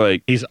 And he's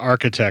like, he's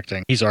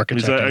architecting. He's like,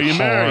 are you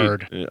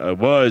hard. Married? I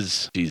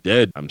was. She's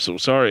dead. I'm so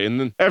sorry. And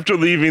then after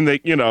leaving,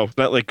 it's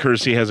not like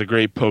Kersey has a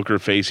great poker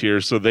face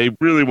here, so they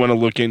really want to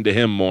look into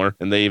him more,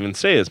 and they even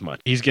say as much.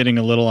 He's getting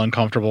a little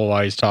uncomfortable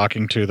while he's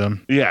talking to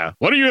them. Yeah.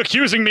 What are you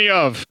accusing me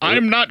of?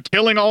 I'm not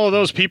killing all of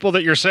those people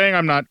that you're saying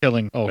I'm not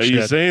killing. Oh, are shit.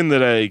 you saying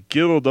that I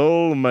killed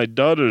all of my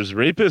daughter's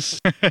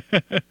rapists?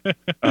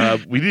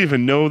 We didn't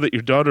even know that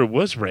your daughter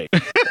was raped.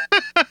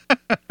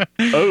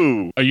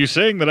 Oh. Are you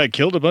saying that I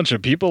killed a bunch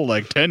of people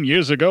like 10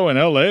 years ago in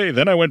L.A.,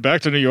 then I went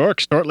back to New York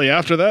shortly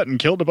after that and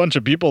killed a bunch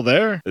of people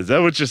there? Is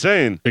that what you're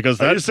saying? Because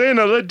Are you saying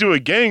I led to a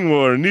gang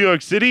war in New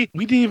York City?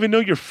 We didn't even know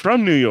you're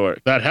from New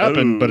York. That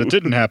happened, but it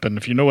didn't happen,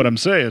 if you know what I'm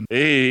saying.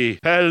 Hey,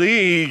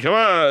 Pally, come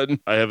on.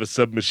 I have a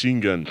submachine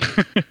gun.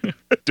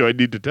 Do I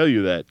need to tell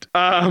you that?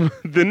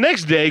 The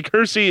next day,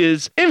 Kersey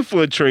is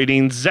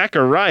infiltrating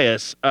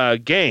Zacharias'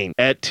 gang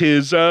at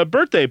his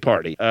birthday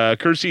party.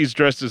 Kersey's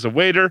dressed as a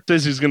waiter,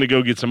 says he's going to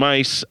go get some ice.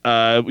 Rice,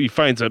 he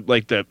finds a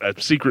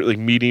secret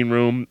meeting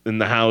room in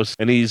the house,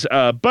 and he's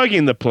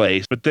bugging the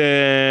place. But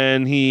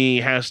then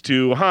he has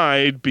to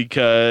hide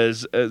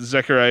because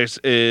Zacharias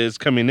is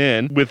coming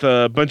in with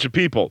a bunch of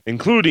people,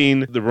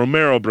 including the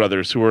Romero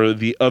brothers, who are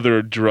the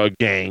other drug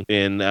gang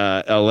in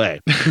L.A.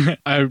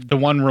 The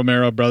one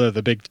Romero brother,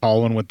 the big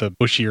tall one with the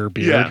bushier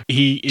beard. Yeah.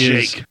 He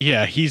is. Jake.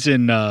 Yeah, he's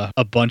in a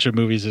bunch of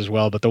movies as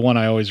well. But the one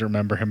I always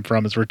remember him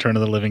from is Return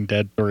of the Living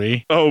Dead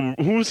 3. Oh,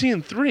 who was he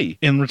in 3?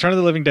 In Return of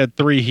the Living Dead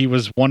 3, he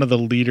was one of the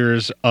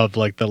leaders of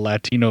the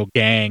Latino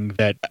gang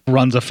that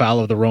runs afoul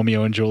of the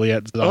Romeo and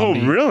Juliet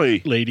zombie. Oh,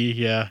 really? Lady,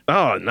 yeah.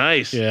 Oh,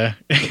 nice. Yeah.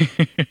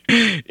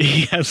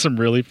 He has some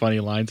really funny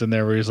lines in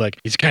there where he's like,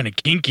 he's kind of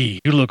kinky.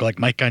 You look like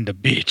my kind of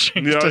bitch.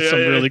 He does some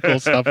really cool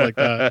stuff like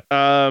that.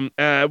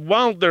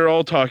 While they're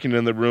all talking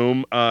in the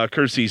room,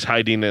 Kersey's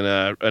hiding in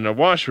a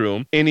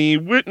washroom, and he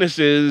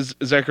witnesses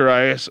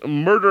Zacharias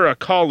murder a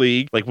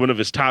colleague, one of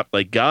his top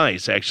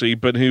guys actually,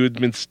 but who had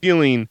been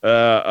stealing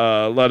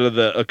a lot of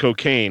the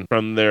cocaine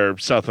from their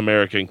South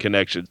American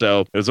connection.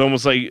 So it was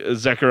almost like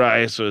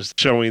Zacharias was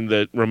showing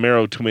the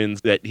Romero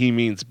twins that he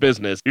means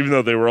business, even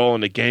though they were all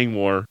in a gang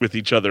war with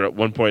each other at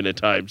one point in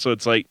time. So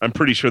it's I'm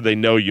pretty sure they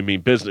know you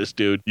mean business,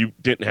 dude. You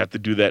didn't have to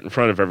do that in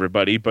front of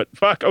everybody, but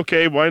fuck,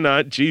 okay, why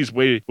not? Jeez,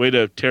 way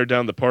to tear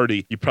down the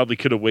party. You probably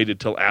could have waited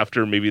till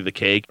after maybe the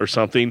cake or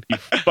something. You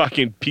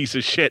fucking piece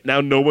of shit.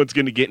 Now no one's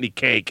going to get any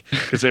cake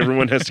because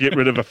everyone has to get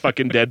rid of a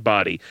fucking dead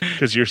body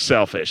because you're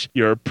selfish.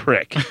 You're a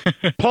prick.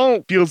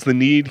 Paul feels the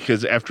need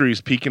because after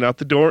he's peeking out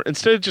the door,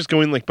 instead of just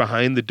going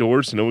behind the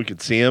door so no one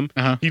could see him,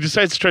 he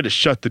decides to try to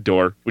shut the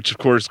door, which of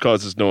course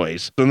causes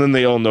noise. So then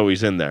they all know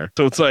he's in there.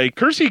 So it's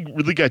Kersey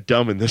really got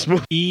dumb in this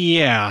movie.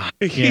 Yeah.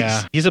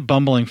 He's a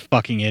bumbling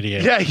fucking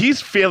idiot. Yeah,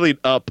 he's failing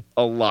up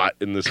a lot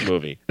in this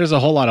movie. There's a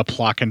whole lot of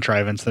plot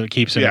contrivance that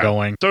keeps him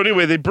going. So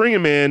anyway, they bring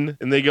him in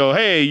and they go,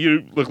 hey,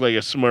 you look like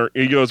a smart...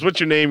 He goes, what's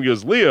your name? He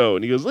goes, Leo.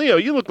 And he goes, Leo,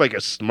 you look like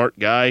a smart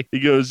guy. He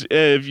goes,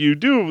 if you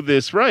do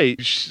this right,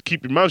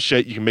 keep your mouth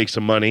shut, you can make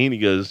some money. And he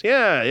goes,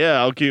 yeah,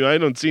 I'll keep... I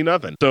don't see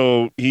nothing.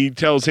 So he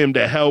tells him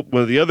to help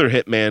one of the other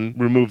hitmen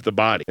remove the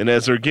body. And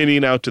as they're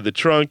getting out to the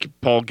trunk,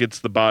 Paul gets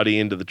the body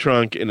into the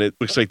trunk, and it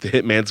looks like the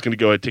hitman's going to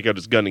go ahead and take out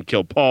his gun and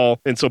kill Paul.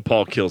 And so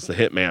Paul kills the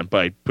hitman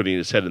by putting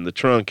his head in the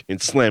trunk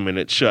and slamming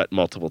it shut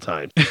multiple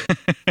times.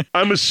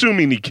 I'm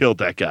assuming he killed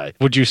that guy.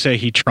 Would you say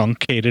he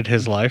truncated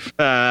his life?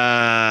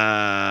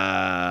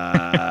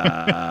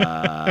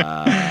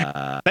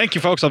 Thank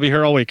you, folks. I'll be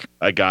here all week.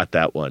 I got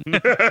that one.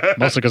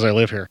 Mostly because I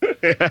live here.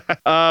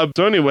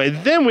 So anyway,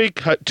 then we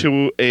cut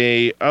to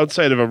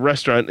outside of a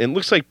restaurant, and it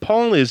looks like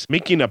Paul is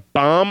making a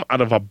bomb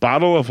out of a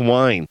bottle of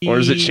wine. Or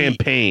is it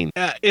champagne?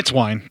 It's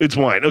wine. It's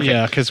wine. Okay.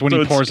 Yeah, because when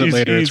he pours it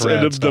later, it's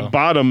red. The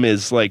bottom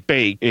is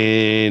baked,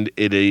 and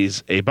it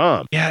is a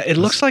bomb. Yeah, it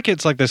looks like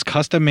it's this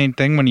custom-made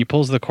thing. When he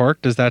pulls the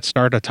cork, does that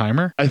start a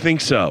timer? I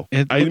think so.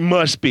 It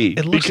must be.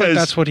 It looks like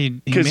that's what he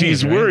because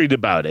he's worried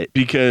about it,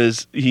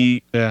 because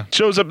he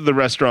shows up at the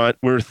restaurant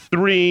where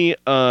 3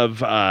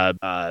 of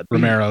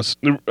Romero's.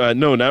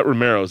 No, not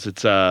Romero's.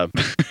 It's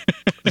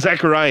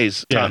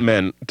Zacharias top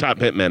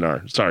hitmen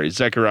are. Sorry,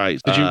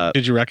 Zacharias.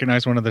 Did you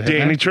recognize one of the hitmen?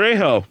 Danny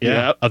Trejo.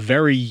 Yeah. A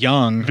very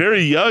young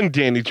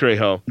Danny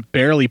Trejo.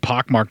 Barely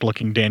pockmarked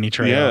looking Danny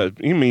Trejo.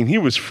 Yeah, he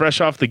was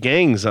fresh off the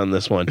gangs on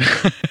this one.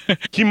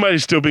 He might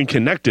have still been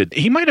connected.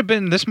 He might have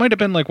been. This might have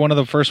been one of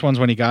the first ones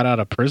when he got out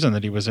of prison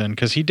that he was in,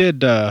 because he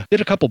did a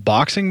couple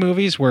boxing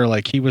movies where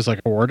he was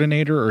a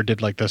coordinator or did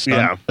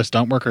the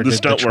stunt work or did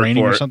the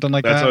training or something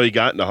like that. That's how he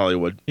got into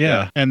Hollywood.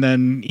 Yeah. And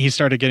then he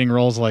started getting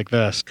roles like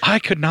this. I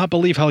could not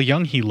believe how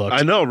young he looked.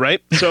 I know,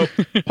 right? So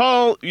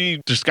Paul,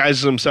 he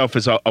disguises himself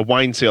as a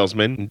wine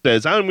salesman and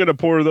says, I'm going to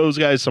pour those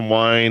guys some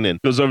wine, and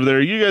goes over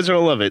there. You guys are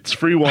going to love it. It's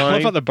free wine. I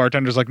love how the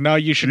bartender's like, no,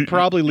 you should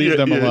probably leave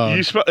them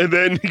alone. And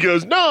then he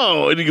goes,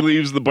 no. And he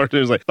leaves. The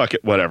bartender's like, fuck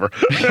it, whatever.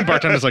 The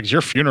bartender's like, it's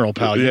your funeral,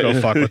 pal. You go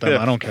fuck with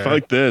them. I don't care.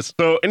 Fuck this.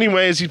 So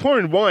anyway, as he's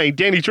pouring wine,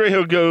 Danny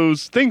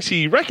Trejo thinks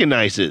he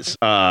recognizes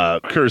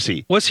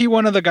Kersey. Was he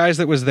one of the guys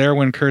that was there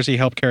when Kersey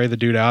helped carry the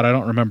dude out? I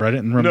don't remember. I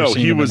didn't remember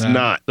seeing him. No, he was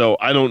not. So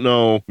I don't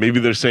know. Maybe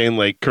they're saying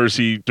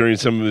Kersey during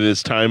some of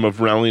his time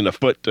of rallying a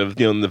foot of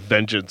the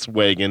vengeance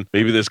wagon.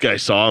 Maybe this guy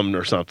saw him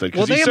or something,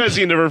 because he says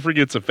he never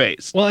forgets a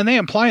face. Well, and they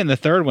imply in the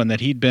third one that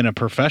he'd been a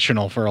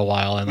professional for a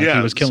while and he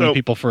was killing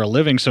people for a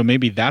living. So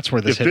maybe that's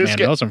where this hitman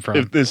knows him from.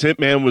 If this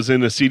hitman was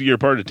in a seedier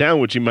part of town,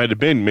 which he might have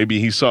been, maybe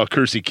he saw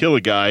Kersey kill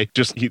a guy.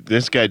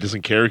 This guy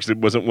doesn't care because it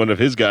wasn't one of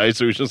his guys.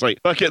 So he's just like,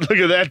 fuck it, look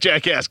at that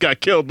jackass got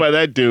killed by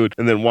that dude,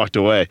 and then walked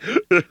away.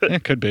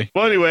 It could be.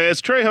 Well, anyway,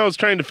 as Trejo's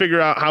trying to figure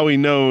out how he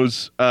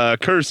knows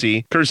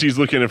Kersey's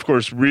looking, of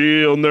course,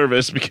 real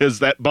nervous because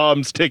that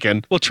bomb's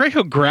ticking. Well,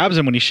 Trejo grabs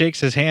him when he shakes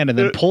his hand and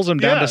then pulls him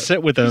down to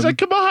sit with him. He's like,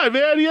 come on,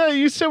 man. Yeah,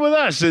 you sit with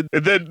us. And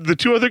then the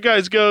 2 other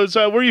guys goes,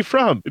 where are you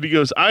from? And he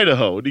goes,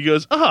 Idaho. And he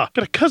goes, got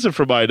a cousin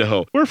from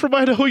Idaho. Where from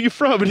Idaho are you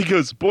from? And he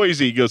goes,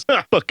 Boise. He goes,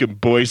 fucking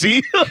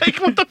Boise. Like,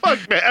 what the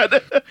fuck,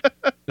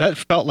 man? That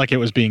felt like it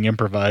was being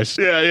improvised.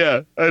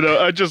 Yeah. I know.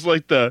 I just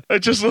love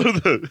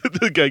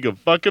the guy go,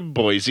 fucking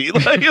Boise.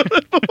 Like,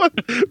 what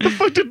the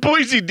fuck did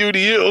Boise do to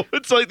you?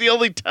 It's like the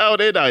only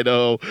town in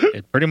Idaho.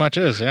 It pretty much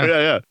is,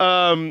 yeah.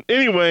 Yeah.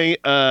 Anyway,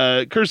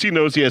 Kersey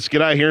knows he has to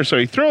get out of here, so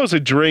he throws a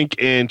drink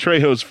in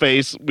Trejo's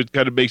face, which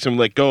kind of makes him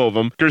let go of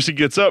him. Kersey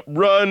gets up,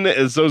 run,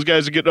 as those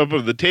guys are getting up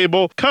on the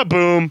table.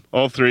 Kaboom!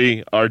 All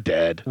three are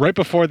dead. Right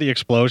before the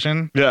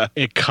explosion,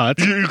 it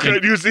cuts.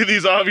 You see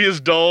these obvious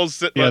dolls.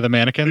 The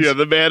mannequins. Yeah,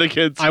 the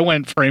mannequins. I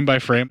went frame by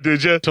frame.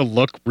 Did you? To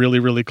look really,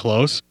 really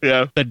close.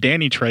 Yeah. The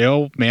Danny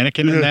Trejo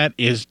mannequin in that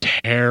is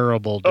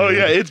terrible, dude. Oh,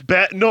 yeah, it's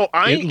bad. No,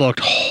 it looked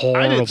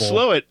horrible. I didn't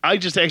slow it. I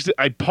just actually,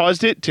 I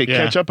paused it to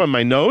catch up on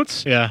my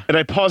notes. Yeah. And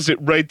I paused it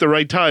right the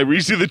right time. Where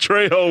you see the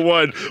Trejo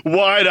one,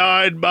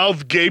 wide-eyed,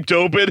 mouth gaped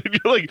open, and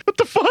you're like, what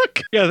the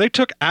fuck? Yeah, they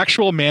took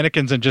actual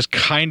mannequins and just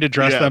kind of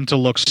dressed them to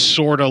look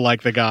sort of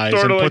like the guys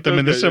and put them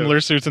in the similar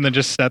suits and then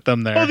just set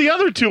them there. Well, the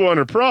other two aren't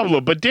a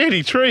problem, but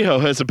Danny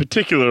Trejo has a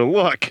particular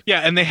look.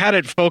 Yeah, and they had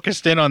it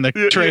focused in on the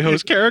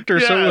Trejo's character,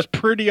 so it was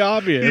pretty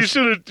obvious. You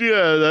should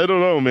have, I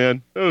don't know,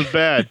 man. That was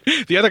bad.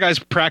 The other guys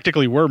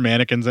practically were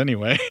mannequins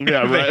anyway.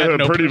 Yeah, They had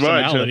no pretty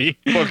personality.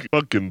 much.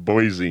 Fucking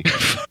Boise.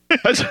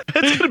 That's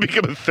going to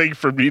become a thing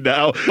for me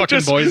now.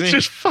 Fucking Boise?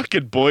 Just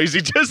fucking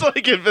Boise. Just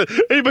like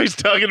if anybody's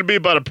talking to me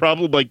about a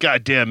problem, like,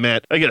 God damn,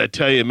 Matt, I got to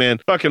tell you, man,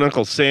 fucking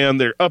Uncle Sam,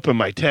 they're upping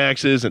my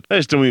taxes, and I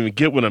just don't even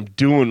get what I'm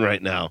doing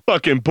right now.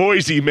 Fucking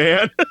Boise,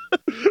 man.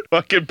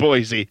 Fucking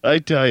Boise. I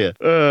tell you.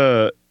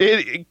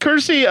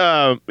 Kersey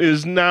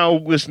is now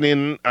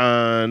listening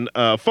on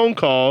a phone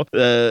call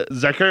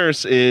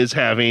Zacharias is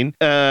having,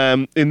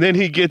 and then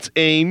he gets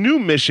a new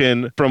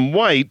mission from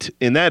White,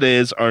 and that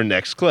is our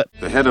next clip.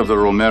 The head of the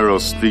Romero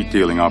street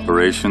dealing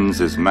operations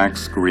is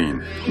Max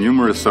Green.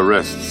 Numerous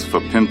arrests for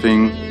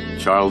pimping,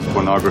 child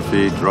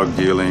pornography, drug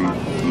dealing,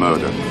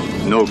 murder.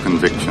 No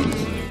convictions.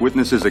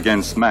 Witnesses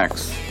against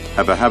Max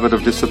have a habit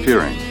of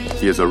disappearing.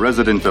 He is a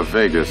resident of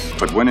Vegas,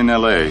 but when in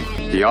L.A.,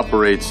 he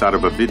operates out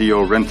of a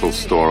video rental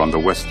store on the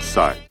west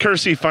side.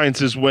 Kersey finds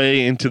his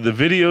way into the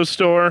video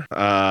store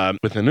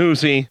with an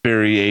Uzi,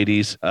 very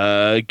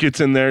 80s.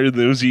 Gets in there,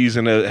 the Uzi's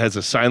and has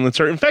a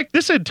silencer. In fact,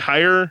 this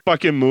entire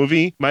fucking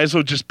movie might as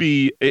well just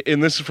be,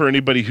 and this is for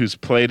anybody who's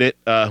played it,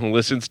 who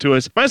listens to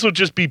us, might as well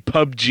just be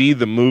PUBG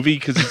the movie,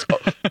 because it's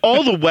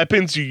all the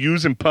weapons you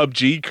use in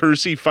PUBG,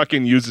 Kersey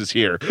fucking uses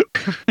here.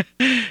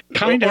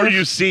 Kind of. Or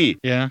you see.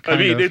 Yeah, I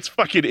mean, it's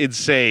fucking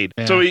insane.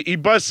 Yeah. So he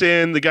busts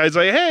in, the guy's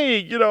like,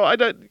 hey,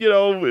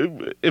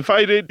 if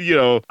I did,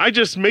 I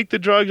just make the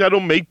drugs, I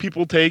don't make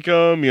people take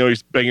them.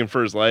 He's begging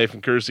for his life,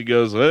 and Kersey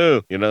goes,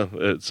 so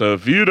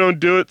if you don't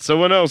do it,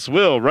 someone else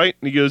will, right?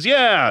 And he goes,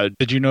 yeah.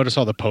 Did you notice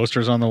all the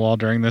posters on the wall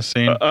during this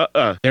scene?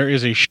 There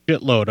is a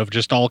shitload of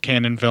just all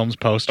Canon Films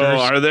posters. Oh,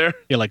 are there?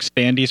 Yeah, like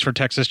standees for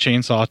Texas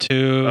Chainsaw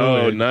 2.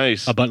 Oh,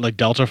 nice. A bunch like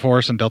Delta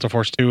Force and Delta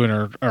Force 2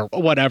 or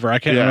whatever. I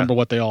can't remember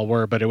what they all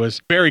were, but it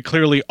was very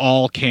clearly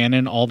all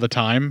Canon all the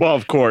time. Well,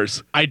 of course.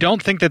 I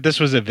don't think that this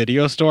was a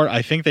video store.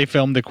 I think they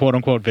filmed the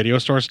quote-unquote video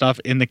store stuff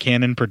in the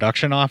Canon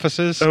production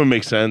offices. That would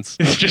make sense.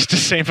 It's just to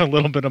save a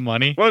little bit of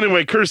money. Well,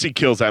 anyway, Kersey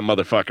kills that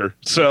motherfucker,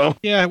 so...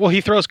 Yeah, well,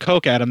 he throws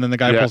coke at him, then the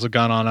guy pulls a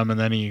gun on him, and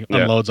then he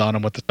unloads on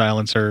him with the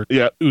silencer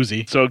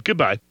Uzi. So,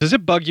 goodbye. Does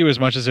it bug you as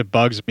much as it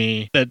bugs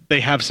me that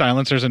they have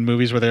silencers in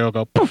movies where they all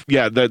go poof?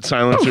 Yeah, that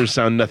silencers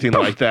sound nothing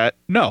like that.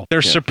 No, they're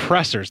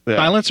suppressors.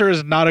 Silencer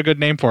is not a good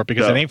name for it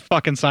because it ain't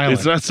fucking silent.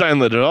 It's not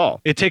silent at all.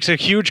 It takes a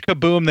huge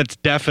kaboom that's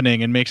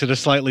deafening and makes it a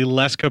slightly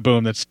less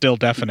kaboom that's still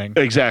deafening.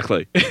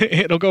 Exactly.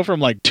 It'll go from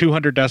like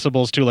 200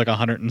 decibels to like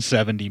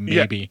 170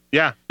 maybe.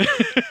 Yeah.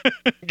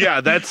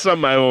 Yeah, that's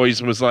something I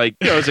always was like,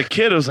 as a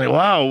kid, I was like,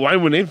 wow, why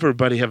would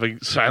everybody have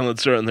a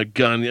silencer on their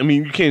gun? I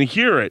mean, you can't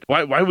hear it.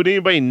 Why would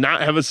anybody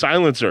not have a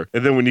silencer?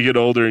 And then when you get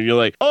older and you're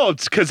like, oh,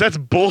 it's because that's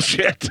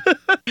bullshit.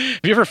 Have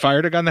you ever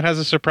fired a gun that has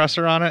a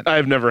suppressor on it?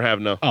 I've never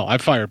have, no. Oh,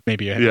 I've fired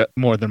maybe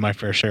more than my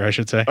fair share, I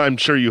should say. I'm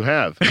sure you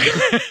have.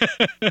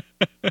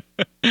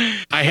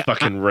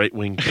 Fucking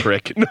right-wing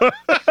prick.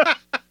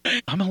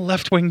 I'm a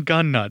left-wing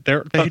gun nut.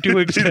 They do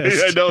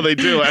exist. I know they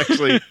do,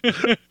 actually.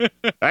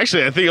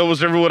 Actually, I think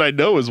almost everyone I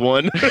know is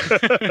one.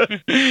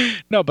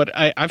 No, but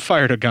I've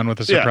fired a gun with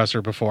a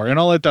suppressor before, and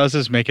all it does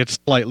is make it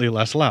slightly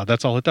less loud.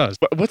 That's all it does.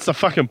 But what's the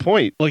fucking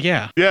point? Well,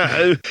 yeah.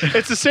 Yeah,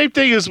 it's the same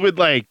thing as with,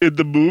 like, in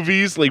the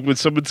movies, like, when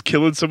someone's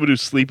killing someone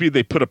who's sleepy,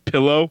 they put a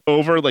pillow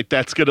over, like,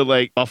 that's gonna,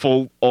 like,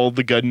 muffle all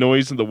the gun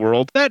noise in the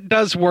world. That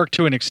does work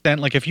to an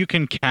extent. Like, if you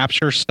can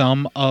capture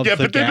some of the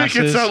but they gases...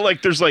 make it sound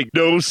like there's, like,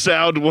 no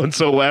sound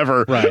whatsoever.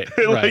 Right,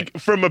 like,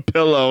 from a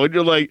pillow. And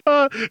you're like,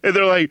 and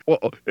they're like,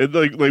 well, and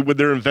like when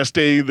they're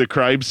investigating the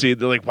crime scene,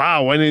 they're like,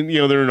 wow, why didn't,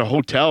 they're in a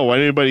hotel. Why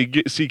didn't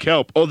anybody seek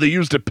help? Oh, they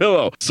used a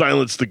pillow.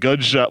 Silence the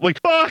gunshot. Like,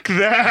 fuck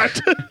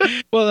that.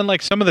 Well, and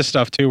like some of the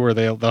stuff too, where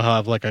they'll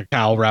have like a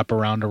cowl wrap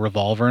around a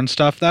revolver and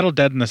stuff, that'll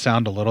deaden the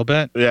sound a little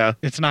bit. Yeah.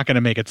 It's not going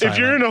to make it silent. If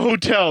you're in a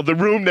hotel, the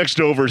room next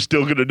over is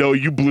still going to know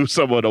you blew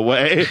someone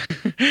away.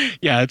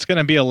 Yeah, it's going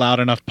to be a loud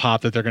enough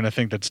pop that they're going to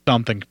think that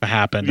something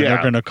happened, and Yeah.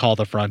 they're going to call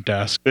the front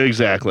desk.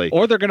 Exactly.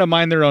 Or they're going to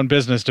mind their own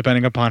business,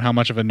 depending upon how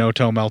much of a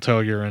no-toe-mel-toe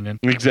you're in.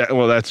 Exactly.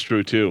 Well, that's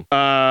true too.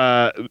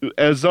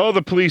 As all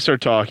the police are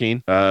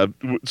talking, the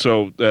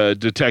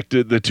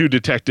two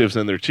detectives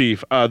and their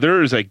chief,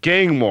 there is a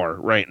gang war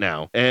right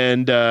now,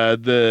 and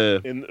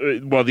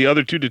the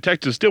other two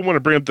detectives still want to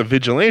bring up the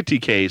vigilante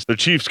case. The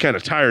chief's kind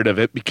of tired of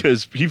it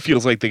because he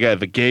feels like they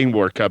got a gang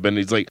war coming.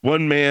 He's like,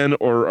 one man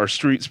or our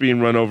streets being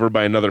run over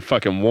by another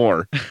fucking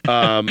war.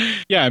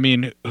 Yeah, I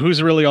mean,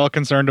 who's really all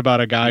concerned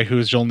about a guy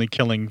who's only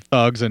killing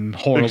thugs and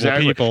horrible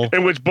people?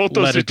 In which both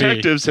those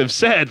detectives have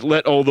said,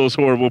 let all those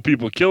horrible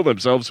people kill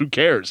themselves. Who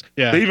cares?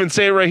 Yeah. They even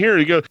say it right here.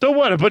 You go, so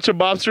what? A bunch of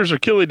mobsters are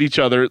killing each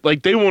other.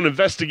 Like, they won't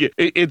investigate.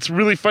 It's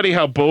really funny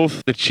how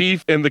both the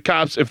chief and the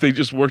cops, if they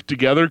just worked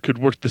together, could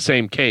work the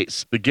same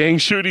case. The gang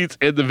shootings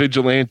and the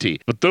vigilante.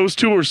 But those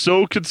two are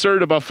so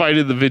concerned about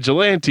fighting the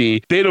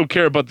vigilante, they don't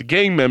care about the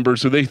gang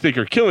members who they think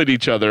are killing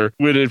each other,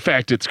 when in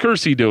fact it's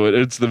Kersey doing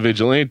it. It's the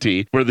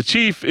vigilante. Where the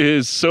chief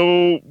is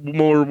so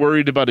more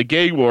worried about a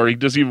gang war, he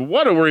doesn't even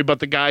want to worry about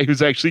the guy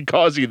who's actually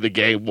causing the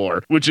gang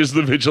war, which is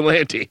the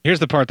vigilante. Here's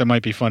the part that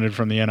might be funded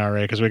from the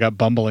NRA, because we got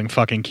bumbling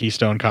fucking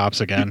Keystone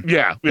cops again.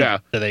 Yeah.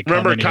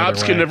 Remember,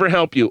 cops can never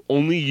help you.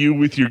 Only you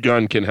with your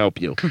gun can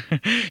help you.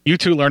 You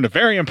two learned a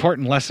very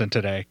important lesson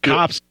today.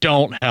 Cops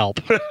don't help.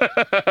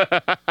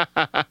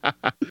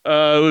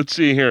 Let's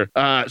see here.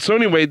 So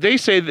anyway, they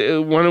say,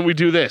 why don't we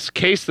do this?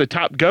 Case the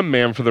top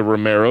gunman for the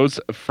Romeros,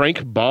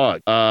 Frank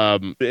Boggs.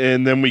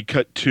 And then we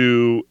cut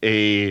to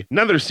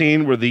another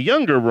scene where the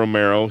younger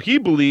Romero, he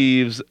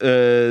believes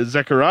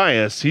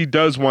Zacharias, he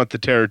does want the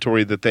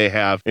territory that they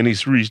have, and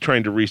he's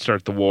trying to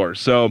restart the war.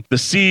 So the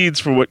seeds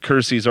for what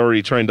Kersey's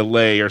already trying to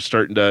lay are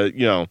starting to,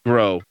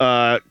 grow.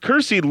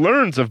 Kersey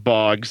learns of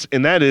Boggs,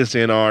 and that is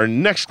in our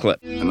next clip.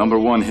 The number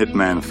one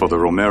hitman for the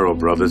Romero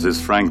brothers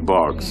is Frank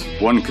Boggs.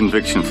 One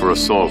conviction for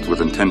assault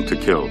with intent to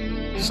kill.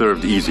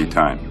 Served easy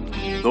time.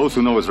 Those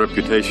who know his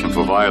reputation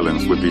for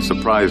violence would be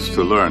surprised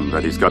to learn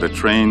that he's got a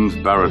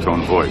trained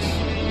baritone voice.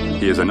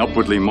 He is an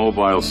upwardly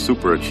mobile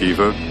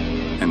superachiever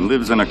and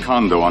lives in a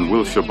condo on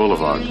Wilshire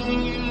Boulevard.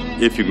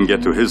 If you can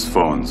get to his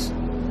phones,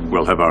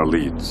 we'll have our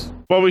leads.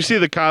 Well, we see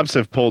the cops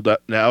have pulled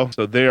up now,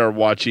 so they are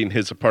watching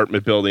his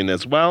apartment building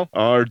as well.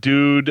 Our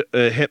dude,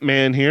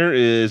 hitman here,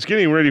 is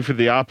getting ready for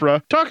the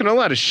opera, talking a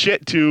lot of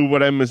shit to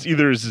what I'm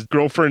either his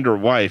girlfriend or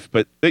wife,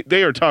 but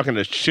they are talking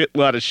a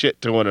lot of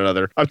shit to one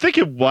another. I'm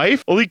thinking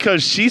wife, only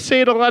because she's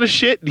saying a lot of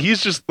shit, and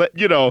he's just,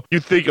 you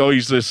think, oh,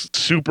 he's this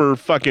super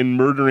fucking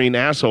murdering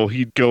asshole.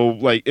 He'd go,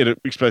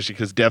 especially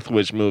because Death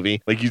Wish movie,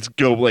 he'd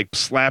go,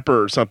 slap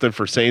her or something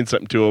for saying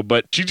something to him,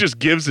 but she just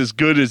gives as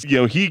good as,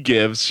 he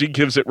gives. She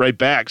gives it right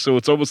back,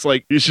 so it's almost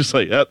like he's just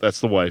like, yeah,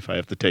 that's the wife. I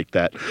have to take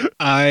that.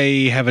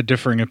 I have a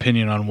differing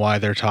opinion on why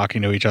they're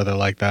talking to each other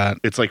like that.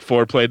 It's like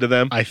foreplay to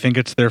them? I think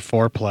it's their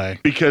foreplay.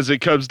 Because it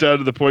comes down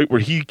to the point where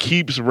he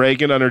keeps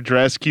ragging on her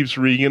dress,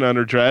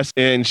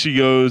 and she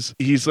goes,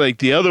 he's like,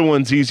 the other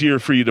one's easier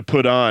for you to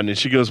put on. And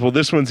she goes, well,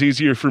 this one's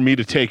easier for me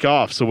to take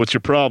off. So what's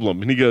your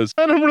problem? And he goes,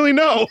 I don't really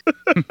know.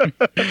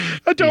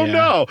 I don't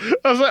know.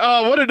 I was like,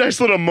 oh, what a nice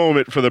little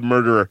moment for the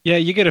murderer. Yeah,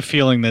 you get a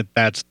feeling that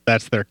that's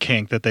their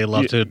kink, that they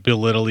love to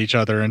belittle each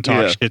other and talk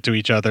shit to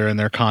each other, and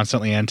they're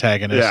constantly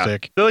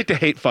antagonistic. Yeah. They like to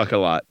hate fuck a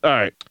lot. All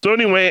right. So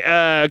anyway,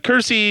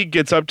 Kersey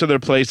gets up to their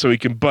place so he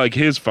can bug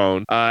his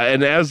phone.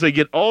 And as they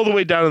get all the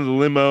way down in the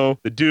limo,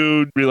 the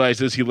dude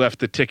realizes he left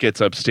the tickets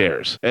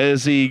upstairs.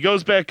 As he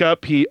goes back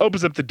up, he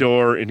opens up the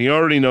door, and he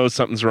already knows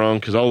something's wrong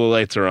because all the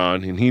lights are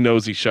on, and he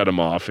knows he shut them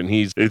off. And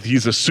he's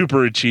a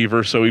super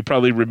achiever, so he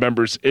probably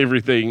remembers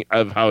everything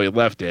of how he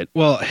left it.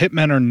 Well,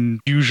 hitmen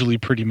are usually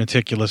pretty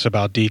meticulous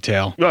about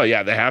detail. Well,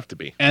 yeah, they have to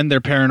be. And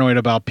they're paranoid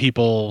about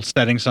people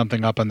setting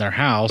something up in their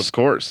house. Of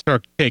course.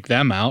 Or take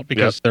them out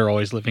because they're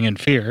always living in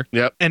fear.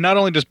 Yep. And not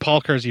only does Paul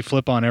Kersey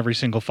flip on every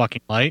single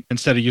fucking light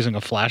instead of using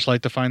a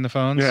flashlight to find the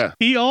phones,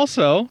 he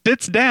also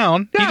sits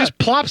down. He just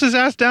plops his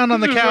ass down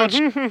on the couch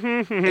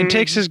and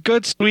takes his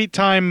good sweet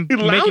time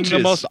making the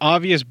most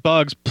obvious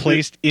bugs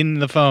placed in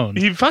the phone.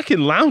 He fucking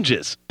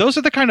lounges. Those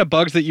are the kind of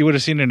bugs that you would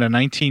have seen in a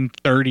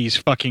 1930s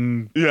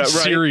fucking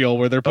serial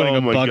where they're putting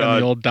a bug on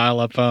the old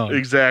dial-up phone.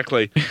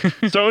 Exactly.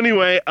 So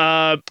anyway,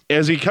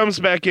 as he comes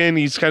back in,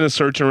 he's kind of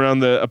searching around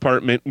the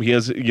apartment. He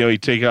has, he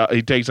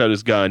takes out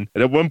his gun,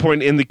 and at one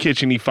point in the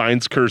kitchen, he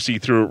finds Kersey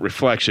through a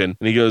reflection,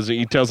 and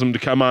he tells him to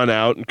come on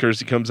out, and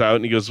Kersey comes out,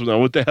 and he goes, well,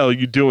 what the hell are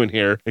you doing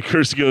here? And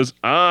Kersey goes,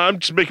 I'm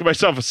just making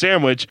myself a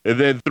sandwich, and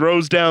then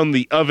throws down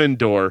the oven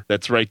door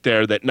that's right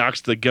there that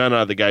knocks the gun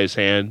out of the guy's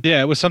hand.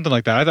 Yeah, it was something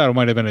like that. I thought it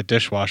might have been a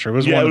dishwasher. It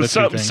was one of the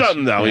two things.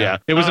 Something though,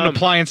 It was an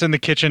appliance in the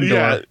kitchen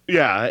door.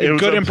 Yeah, it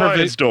was an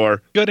appliance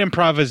door. Good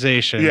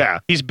improvisation. Yeah.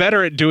 He's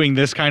better at doing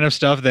this kind of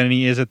stuff than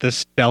he is at this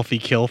stealthy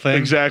kill thing.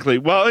 Exactly.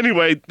 Well,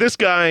 anyway, this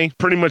guy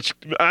pretty much,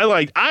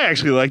 I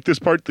actually like this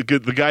part. The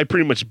guy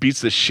pretty much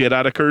beats the shit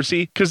out of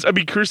Kersey. Because, I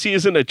mean, Kersey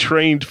isn't a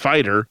trained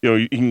fighter. You know,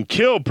 you can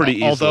kill pretty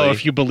easily. Although,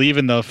 if you believe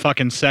in the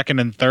fucking second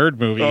and third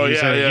movie,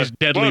 he's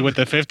deadly with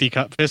the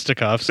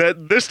fisticuffs.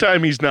 This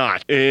time he's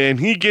not. And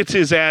he gets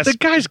his ass. The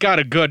guy's got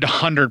a good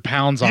 100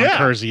 pounds on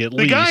Kersey at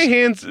least. The guy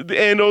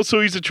and also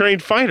he's a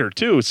trained fighter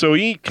too. So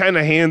he kind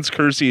of hands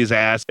Kersey his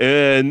ass.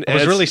 And I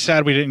was really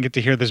sad we didn't get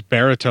to hear this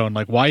baritone.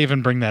 Like, why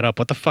even bring that up?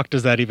 What the fuck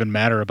does that even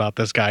matter about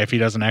this guy if he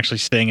doesn't actually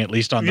sing, at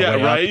least on the way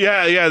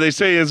up? Yeah, they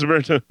say it's a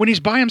baritone. When he's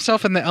by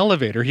himself in the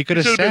elevator, he could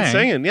have been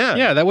singing, yeah.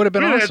 Yeah, that would have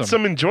been awesome. Had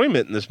some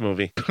enjoyment in this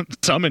movie.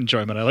 Some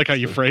enjoyment. I like how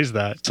you phrase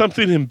that.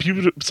 Something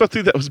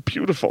that was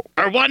beautiful.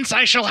 For once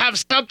I shall have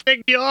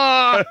something new.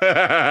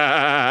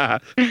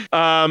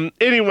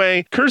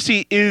 Anyway,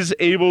 Kersey is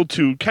able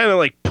to kind of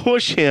like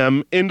push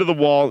him into the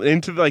wall,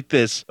 into like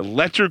this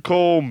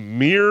electrical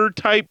mirror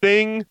type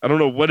thing. I don't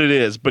know what it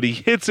is, but he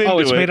hits into it. Oh,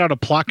 it's made out of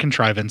plot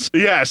contrivance.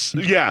 Yes,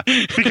 yeah.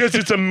 Because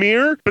it's a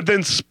mirror, but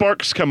then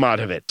sparks come out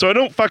of it. So I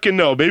don't fucking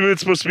know. Maybe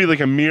it's supposed to be like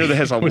a mirror that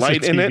has a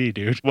light in it.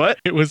 Dude. What?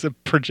 It was a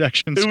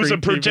projection screen. It was a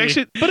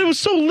projection, but it was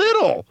so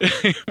little.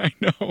 I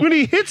know. When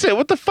he hits it,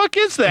 what the fuck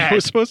is that? It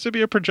was supposed to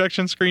be a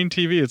projection screen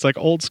TV. It's like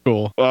old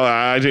school. Well,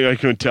 I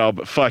couldn't tell,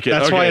 but fuck it.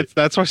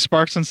 That's why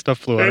sparks and stuff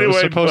flew out. Anyway, it was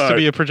supposed to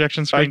be a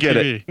projection screen TV. I get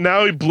it.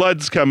 Now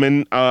blood's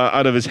coming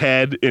out of his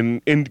head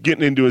and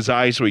getting into his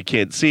eyes so he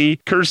can't see.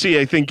 Kersey,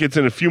 I think, gets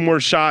in a few more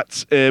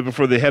shots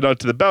before they head out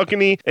to the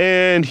balcony,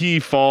 and he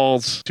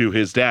falls to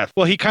his death.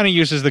 Well, he kind of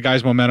uses the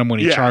guy's momentum when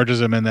he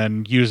charges him, and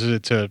then uses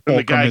it to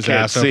fulcrum his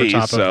ass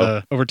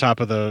over top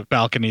of the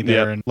balcony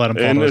there and let him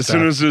fall to his death.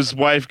 And as soon as his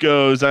wife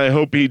goes, I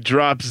hope he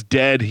drops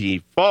dead,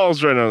 he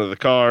falls right out of the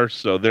car.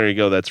 So there you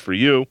go. That's for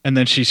you. And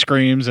then she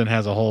screams and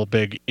has a whole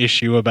big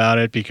issue about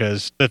it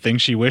because the thing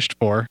she wished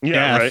for,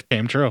 death,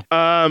 came true.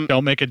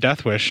 Don't make a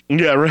death wish.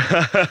 Yeah,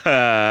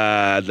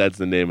 right. That's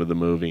the name of the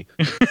movie.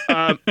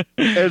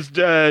 As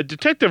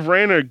Detective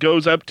Rayner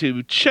goes up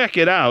to check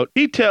it out,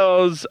 he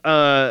tells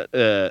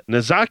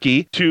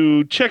Nazaki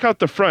to check out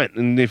the front,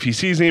 and if he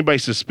sees anybody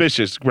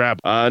suspicious, grab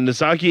him.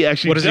 Nazaki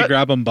actually... What does he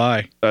grab him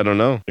by? I don't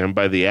know. Grab him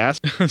by the ass?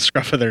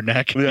 Scruff of their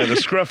neck. Yeah, the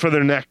scruff of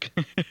their neck.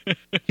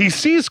 He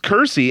sees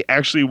Kersey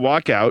actually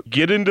walk out,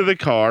 get into the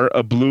car,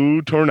 a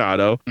blue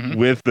Tornado,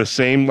 with the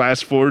same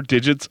last 4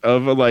 digits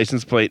of a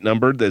license plate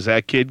number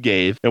that kid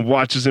gave, and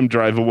watches him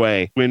drive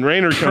away. When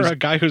Rayner comes... For a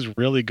guy who's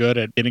really good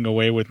at getting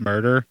away with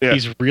murder,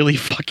 he's really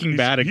fucking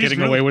bad at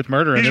getting away with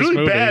murder in this movie. He's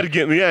really bad at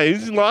getting... Yeah,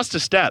 he's lost a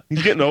step.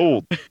 He's getting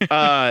old.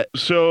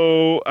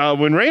 So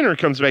when Rayner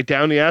comes back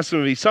down, he asks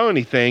him if he saw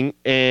anything,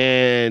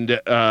 and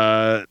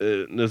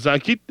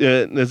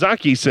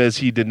Nazaki says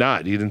he did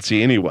not. He didn't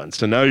see anyone.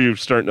 So now you're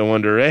starting to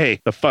wonder, hey,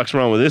 the fuck's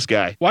wrong with this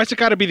guy? Why's it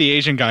got to be the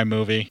Asian guy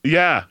movie?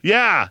 Yeah,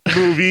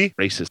 movie.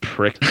 Racist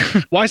prick.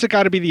 Why's it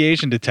got to be the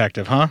Asian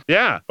detective, huh?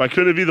 Yeah. Why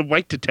couldn't it be the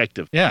white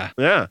detective? Yeah.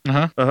 Yeah.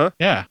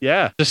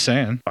 Yeah. Just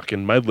saying.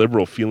 Fucking my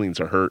liberal feelings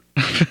are hurt.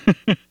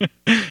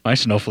 My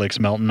snowflake's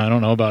melting. I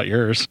don't know about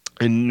yours.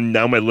 And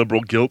now my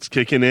liberal guilt's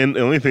kicking in.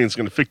 The only thing that's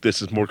going to fix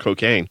this is more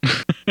cocaine.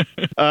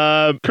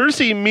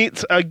 Kersey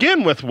meets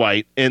again with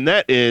White, and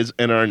that is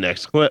in our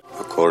next clip.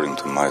 According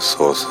to my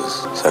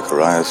sources,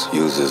 Zacharias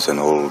uses an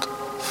old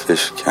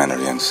fish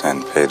cannery in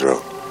San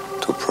Pedro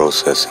to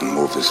process and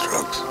move his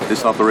drugs.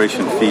 This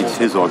operation feeds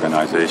his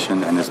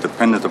organization and is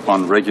dependent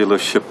upon regular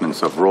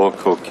shipments of raw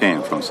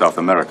cocaine from South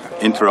America.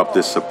 Interrupt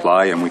this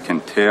supply and we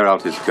can tear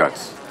out his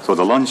guts. So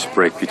the lunch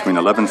break between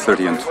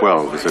 11:30 and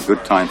 12 is a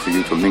good time for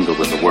you to mingle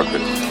with the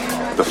workers.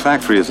 The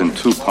factory is in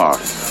 2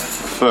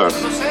 parts. The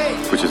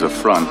first, which is a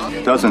front,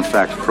 does in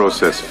fact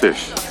process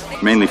fish,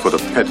 mainly for the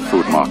pet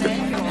food market.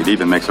 It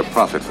even makes a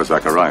profit for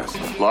Zacharias,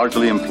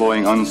 largely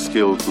employing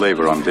unskilled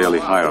labor on daily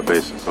hire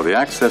basis. So the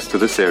access to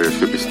this area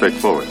should be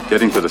straightforward.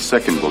 Getting to the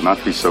second will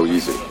not be so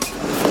easy.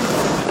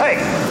 Hey,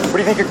 where do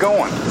you think you're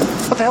going?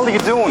 What the hell are you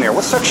doing here?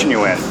 What section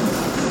you in?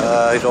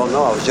 I don't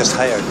know. I was just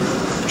hired.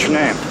 What's your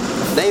name?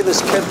 Name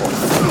is Kimball.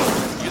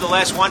 You the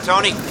last one,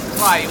 Tony?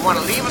 Why, you want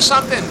to leave or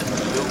something?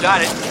 You got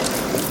it.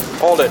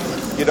 Hold it.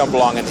 You don't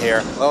belong in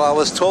here. Well, I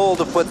was told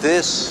to put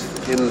this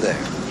in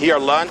there. Here,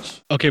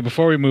 lunch? Okay,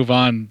 before we move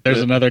on,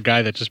 there's another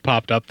guy that just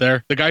popped up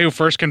there. The guy who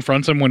first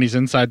confronts him when he's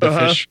inside the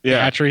fish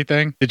hatchery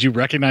thing. Did you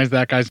recognize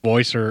that guy's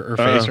voice or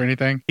face or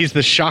anything? He's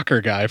the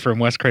Shocker guy from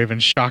Wes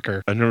Craven's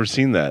Shocker. I've never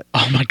seen that.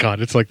 Oh my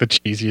God, it's like the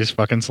cheesiest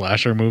fucking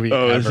slasher movie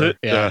ever. Is it?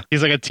 Yeah.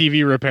 He's like a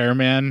TV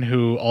repairman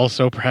who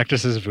also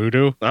practices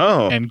voodoo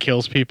and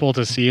kills people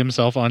to see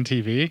himself on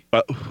TV.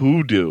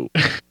 Hoodoo.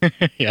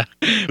 Yeah.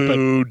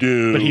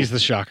 Voodoo. But he's the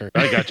Shocker.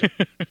 I got you.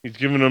 He's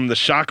giving him the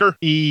shocker?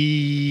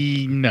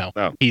 No.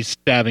 He's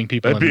stabbing people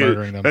people and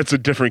murdering them. That's a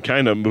different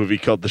kind of movie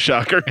called The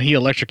Shocker. And he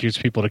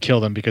electrocutes people to kill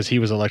them because he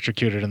was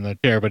electrocuted in the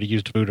chair, but he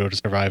used voodoo to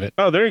survive it.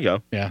 Oh, there you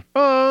go. Yeah.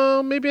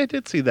 Oh, maybe I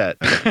did see that.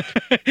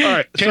 All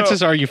right.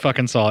 Chances are you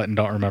fucking saw it and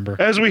don't remember.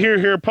 As we hear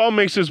here, Paul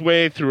makes his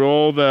way through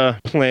all the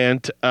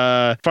plant.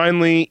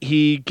 Finally,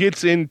 he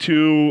gets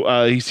into,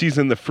 he sees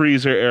in the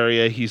freezer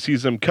area, he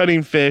sees them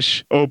cutting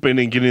fish open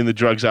and getting the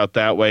drugs out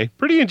that way.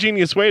 Pretty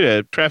ingenious way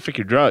to traffic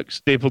your drugs,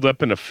 stapled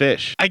up in a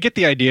fish. I get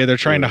the idea. They're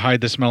trying to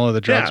hide the smell of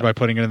the drugs by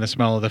putting it in the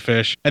smell of the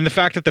fish. And the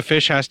fact that the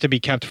fish has to be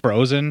kept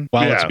frozen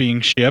while it's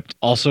being shipped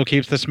also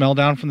keeps the smell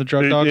down from the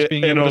drug dogs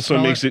being able to also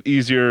smell makes it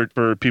easier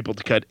for people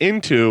to cut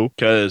into,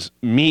 because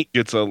meat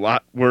gets a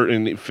lot worse,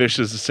 and fish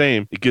is the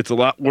same. It gets a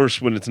lot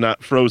worse when it's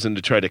not frozen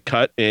to try to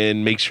cut,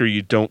 and make sure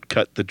you don't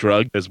cut the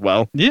drug as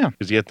well. Yeah.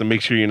 Because you have to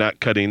make sure you're not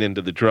cutting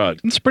into the drug.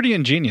 It's pretty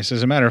ingenious.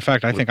 As a matter of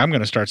fact, I think I'm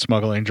going to start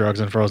smuggling drugs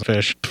and frozen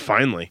fish.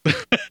 Finally.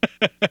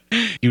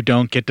 You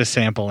don't get to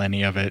sample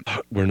any of it.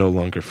 We're no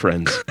longer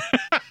friends.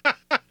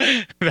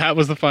 That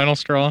was the final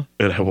straw.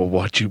 And I will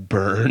watch you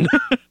burn.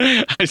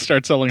 I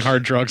start selling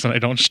hard drugs and I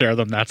don't share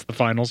them. That's the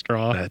final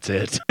straw. That's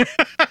it.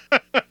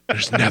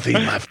 There's nothing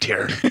left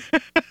here.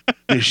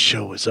 This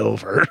show is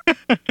over.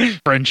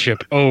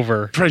 Friendship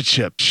over.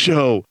 Friendship,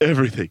 show,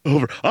 everything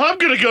over. I'm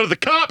going to go to the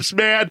cops,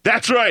 man.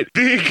 That's right.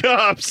 The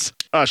cops.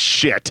 Oh,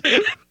 shit.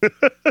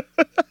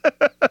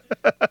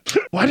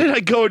 Why did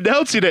I go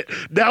announcing it?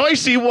 Now I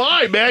see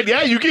why, man.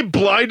 Yeah, you get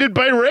blinded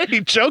by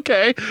rage.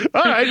 Okay.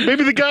 All right.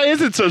 Maybe the guy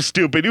isn't so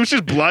stupid. He was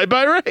just blind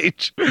by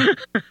rage.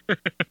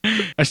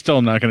 I still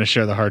am not going to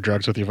share the hard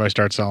drugs with you if I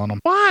start selling them.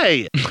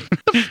 Why?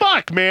 The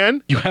fuck,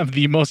 man? You have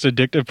the most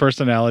addictive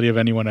personality of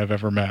anyone I've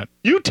ever met.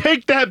 You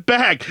take that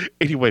back.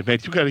 Anyway, man,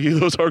 you got to use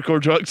those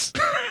hardcore drugs.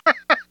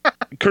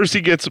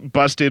 Kersey gets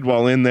busted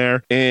while in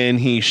there, and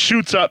he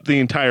shoots up the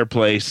entire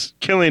place,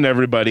 killing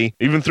everybody.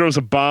 Even throws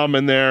a bomb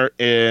in there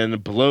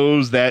and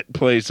blows that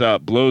place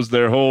up, blows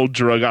their whole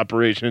drug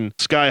operation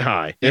sky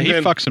high. Yeah, and he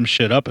then, fucked some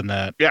shit up in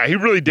that. Yeah, he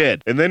really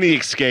did. And then he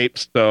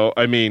escapes. So,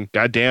 I mean,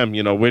 goddamn,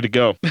 way to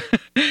go.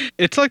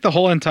 It's like the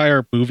whole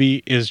entire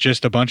movie is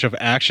just a bunch of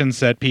action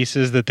set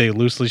pieces that they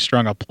loosely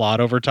strung a plot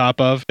over top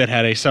of that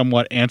had a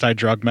somewhat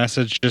anti-drug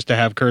message just to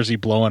have Kersey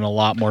blowing a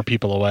lot more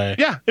people away.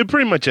 Yeah, it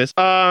pretty much is.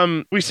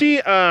 We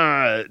see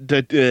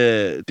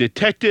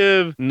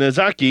Detective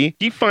Nazaki.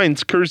 He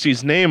finds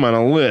Kersey's name on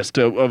a list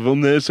of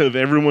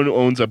everyone who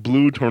owns a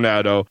blue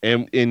Tornado,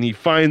 and he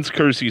finds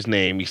Kersey's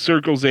name. He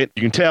circles it.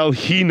 You can tell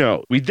he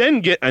knows. We then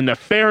get a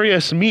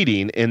nefarious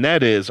meeting, and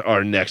that is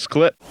our next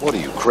clip. What are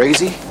you,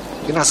 crazy?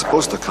 You're not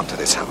supposed to come to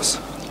this house.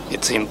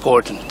 It's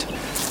important.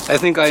 I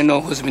think I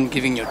know who's been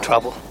giving you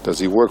trouble. Does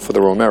he work for the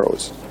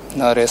Romeros?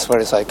 Not as far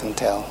as I can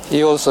tell.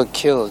 He also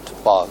killed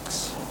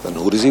Boggs. Then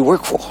who does he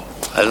work for?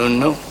 I don't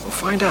know. We'll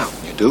find out.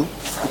 You do?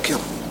 Who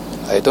killed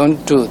him? I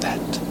don't do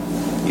that.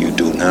 You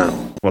do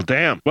now. Well,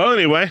 damn. Well,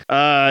 anyway,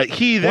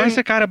 he then... Why's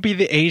it gotta be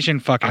the Asian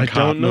fucking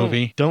cop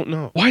movie? Don't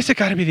know. Why's it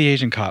gotta be the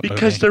Asian cop movie?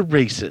 Because they're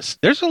racist.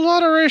 There's a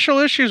lot of racial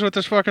issues with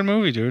this fucking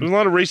movie, dude. There's a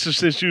lot of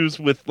racist issues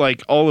with,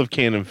 like, all of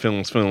Canon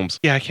films.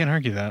 Yeah, I can't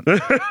argue that.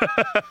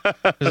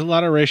 There's a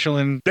lot of racial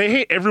in... They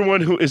hate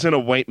everyone who isn't a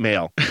white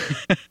male.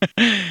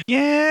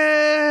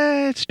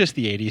 Yeah, it's just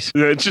the 80s.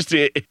 Yeah, it's just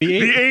the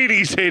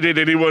 80s hated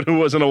anyone who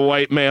wasn't a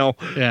white male.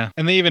 Yeah,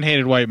 and they even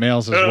hated white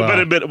males as well.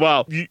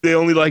 But they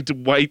only liked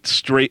white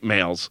straight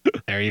males.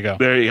 There you go.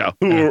 There you go.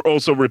 Who are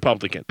also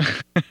Republican.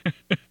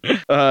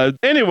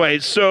 Anyway,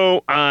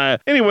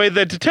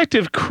 the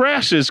detective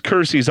crashes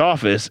Kersey's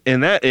office,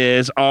 and that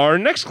is our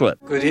next clip.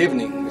 Good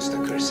evening,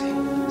 Mr. Kersey.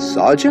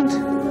 Sergeant?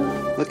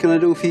 What can I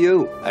do for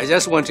you? I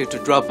just wanted to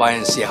drop by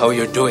and see how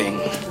you're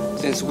doing.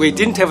 Since we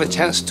didn't have a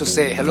chance to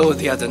say hello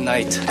the other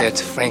night at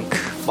Frank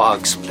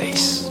Fogg's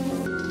place.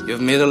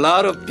 You've made a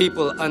lot of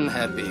people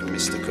unhappy,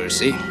 Mr.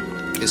 Kersey.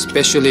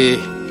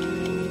 Especially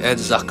Ed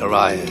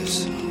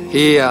Zacharias.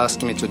 He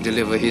asked me to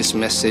deliver his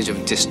message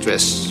of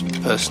distress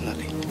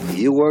personally.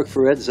 You work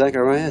for Ed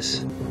Zacharias?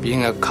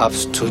 Being a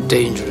cop's too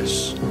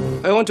dangerous.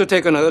 I want to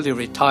take an early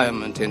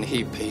retirement and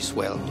he pays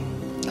well.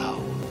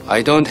 Now,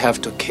 I don't have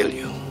to kill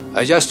you.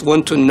 I just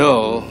want to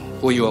know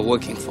who you are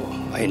working for.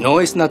 I know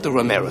it's not the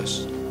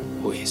Romeros.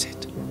 Who is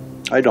it?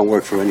 I don't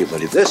work for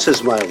anybody. This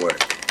is my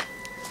work.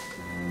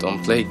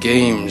 Don't play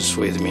games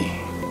with me.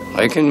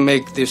 I can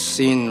make this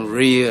scene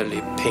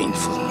really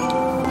painful.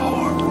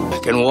 Or I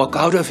can walk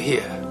out of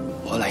here.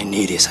 All I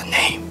need is a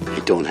name. I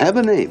don't have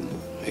a name.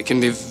 It can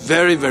be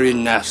very, very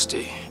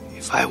nasty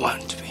if I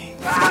want to be.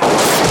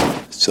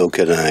 So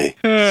can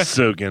I.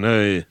 So can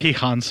I. He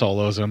Han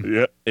Solos him.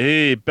 Yeah.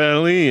 Hey,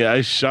 Belly,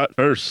 I shot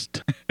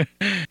first.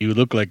 You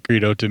look like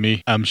Greedo to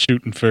me. I'm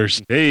shooting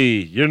first. Hey,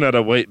 you're not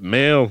a white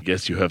male.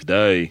 Guess you have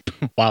died.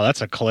 Wow,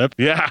 that's a clip.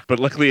 Yeah, but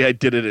luckily I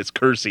did it as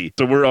Kersey,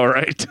 so we're all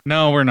right.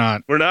 No, we're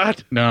not. We're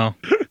not? No.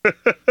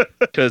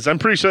 Because I'm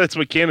pretty sure that's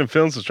what Cannon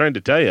Films was trying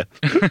to tell you.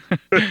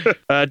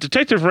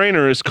 Detective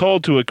Rayner is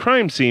called to a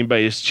crime scene by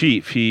his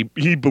chief. He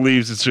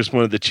believes it's just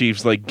one of the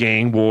chief's like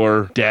gang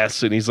war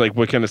deaths, and he's like,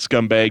 what kind of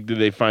scumbag did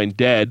they find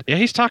dead? Yeah,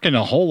 he's talking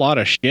a whole lot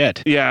of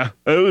shit. Yeah,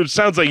 it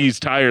sounds like he's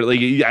tired. Like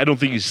I don't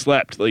think he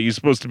slept. Like he's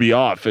supposed to be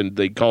off, and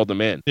they called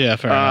him in. Yeah,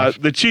 fair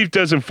enough. The chief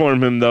does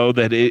inform him though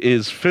that it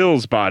is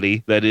Phil's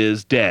body that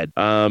is dead.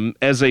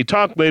 As they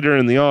talk later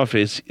in the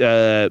office,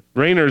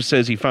 Rayner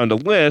says he found a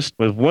list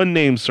with one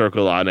name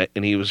circle on it,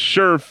 and he was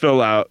sure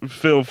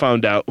Phil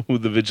found out who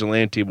the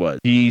vigilante was.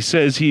 He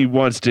says he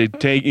wants to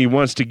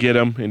get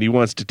him, and he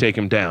wants to take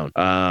him down.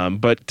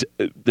 But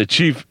the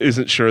chief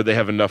isn't sure they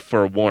have enough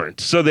for a warrant.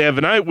 So they have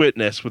an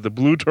eyewitness with a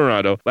blue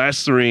Toronto,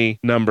 last 3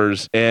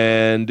 numbers,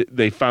 and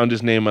they found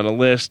his name on a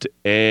list.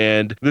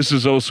 And this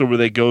is also where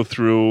they go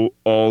through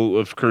all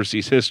of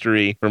Kersey's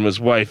history, from his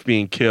wife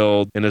being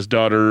killed and his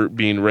daughter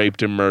being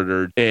raped and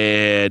murdered,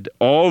 and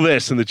all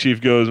this. And the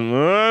chief goes,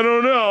 I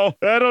don't know.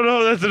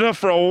 That's enough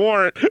for a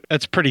warrant.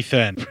 That's pretty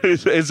thin.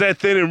 Is that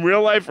thin in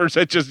real life, or is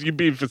that just you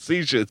being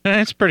facetious?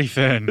 It's pretty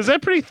thin. Is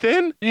that pretty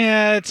thin?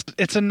 Yeah,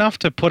 it's enough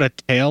to put a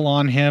tail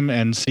on him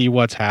and see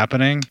what's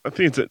happening. I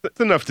think it's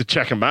enough to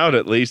check him out,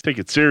 at least. Take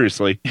it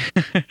seriously.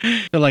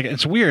 Like,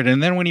 it's weird.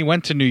 And then when he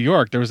went to New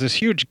York, there was this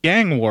huge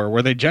gang war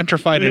where they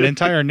gentrified an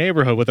entire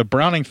neighborhood with a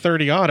Browning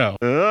 30 auto.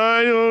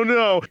 I don't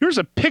know. Here's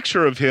a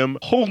picture of him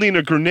holding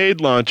a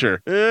grenade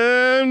launcher.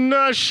 I'm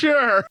not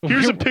sure.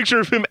 Here's a picture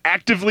of him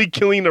actively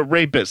killing a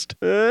rapist.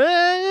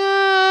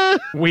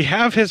 We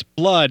have his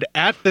blood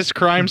at this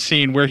crime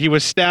scene where he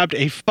was stabbed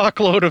a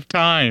fuckload of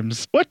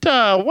times.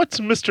 What's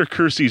Mr.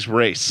 Kersey's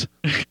race?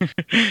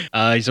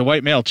 He's a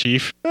white male,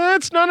 Chief.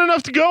 That's not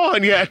enough to go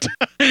on yet.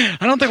 I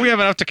don't think we have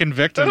enough to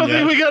convict him. I don't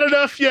think we got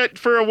enough yet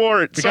for a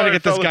warrant. We gotta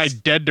get this guy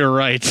dead to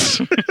rights.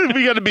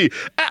 We gotta be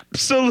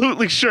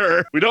absolutely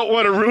sure. We don't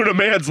want to ruin a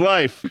man's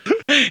life.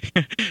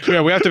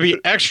 Yeah, we have to be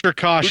extra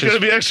cautious. We gotta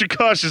be extra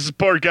cautious,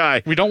 poor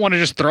guy. We don't want to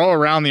just throw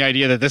around the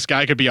idea that this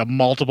guy could be a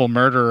multiple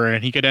murderer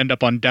and he could end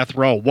up on death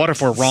row. What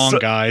if we're wrong,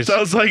 guys?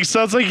 Sounds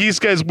like these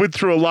guys went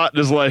through a lot in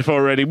his life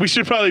already. We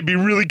should probably be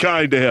really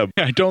kind to him.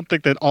 I don't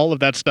think that all of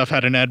that stuff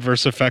had an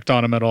adverse effect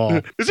on him at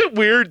all. Is it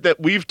weird that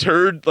we've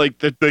turned like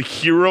the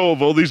hero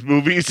of all these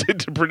movies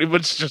into pretty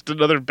much just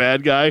another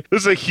bad guy?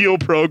 This is a heel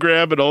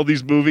program in all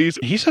these movies.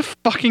 He's a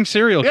fucking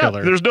serial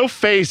killer. There's no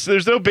face.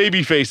 There's no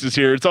baby faces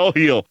here. It's all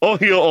heel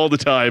all the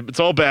time. It's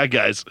all bad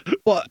guys.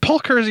 Well, Paul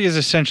Kersey is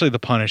essentially the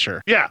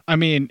Punisher. Yeah. I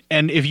mean,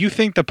 and if you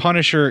think the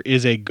Punisher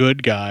is a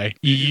good guy,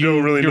 you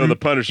don't really know the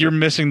Punisher. You're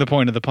missing the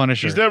point of the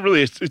Punisher. He's not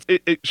really,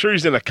 sure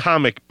he's in a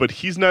comic, but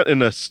he's not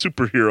in a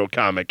superhero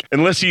comic,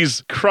 unless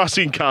he's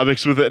crossing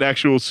comics with an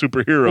actual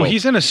superhero. Well,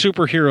 he's in a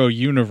superhero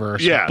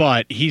universe,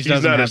 but he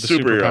doesn't have the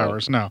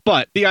superpowers. No.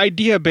 But the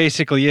idea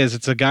basically is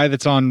it's a guy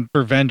that's on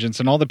for vengeance,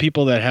 and all the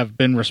people that have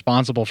been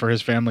responsible for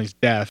his family's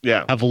death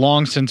have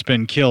long since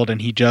been killed,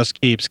 and he just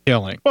keeps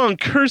killing. Well, in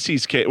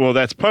Kersey's case, well,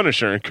 that's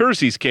Punisher. In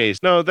Kersey's case,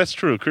 no, that's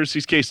true.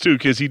 Kersey's case too,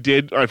 because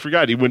I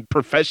forgot, he went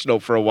professional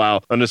for a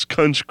while on this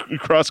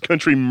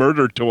cross-country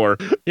murder tour.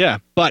 Yeah,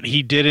 but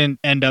he didn't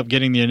end up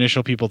getting the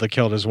initial people that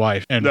killed his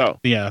wife. And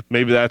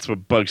maybe that's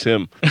what bugs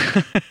him.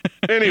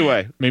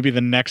 Anyway, maybe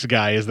the next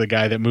guy is the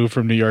guy that moved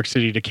from New York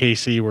City to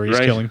KC where he's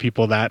killing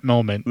people that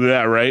moment.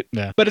 Yeah, right.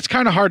 Yeah. But it's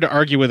kind of hard to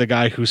argue with a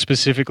guy who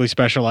specifically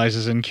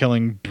specializes in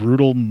killing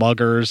brutal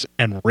muggers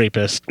and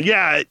rapists.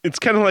 Yeah, it's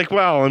kind of like,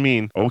 well, I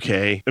mean,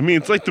 okay. I mean,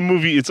 it's like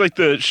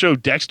the show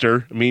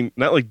Dexter. I mean,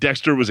 not like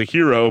Dexter was a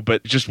hero,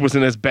 but just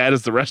wasn't as bad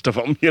as the rest of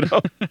them, you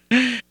know?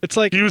 It's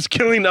like he was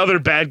killing other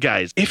bad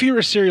guys. If you're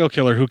a serial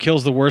killer who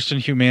kills the worst in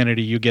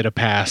humanity, you get a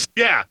pass.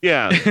 Yeah.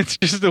 It's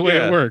just the way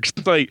it works.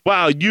 It's like,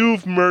 wow,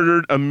 you've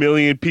murdered 1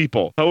 million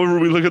people. However,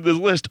 we look at this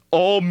list,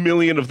 all 1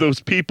 million of those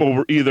people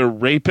were either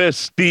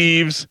rapists,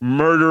 thieves,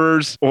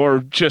 murderers, or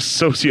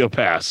just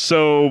sociopaths.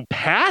 So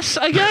pass,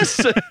 I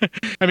guess?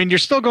 I mean, you're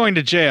still going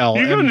to jail.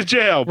 You're going to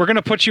jail. We're going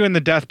to put you in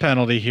the death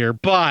penalty here,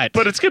 but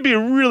it's going to be a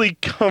really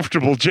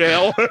comfortable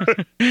jail.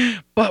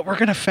 But we're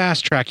going to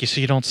fast track you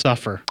so you don't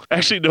suffer.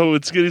 Actually, no,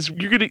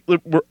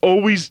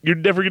 you're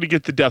never going to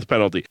get the death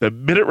penalty. The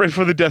minute right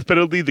before the death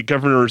penalty, the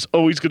governor is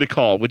always going to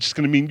call, which is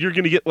going to mean you're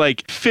going to get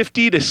like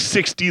 50 to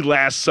 60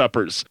 Last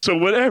Suppers. So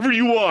whatever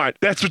you want,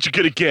 that's what you're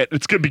going to get.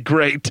 It's going to be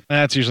great.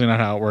 That's usually not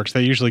how it works.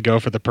 They usually go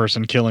for the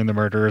person killing the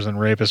murderers and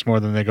rapists more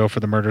than they go for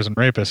the murderers and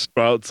rapists.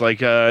 Well, it's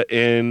like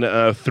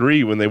in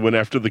 3 when they went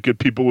after the good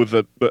people with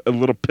a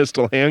little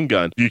pistol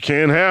handgun. You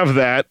can't have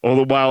that. All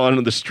the while out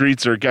on the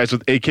streets are guys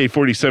with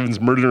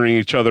AK-47s murdering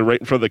each other right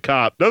in front of the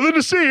cop. Nothing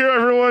to see here,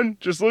 everyone.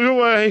 Just look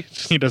away.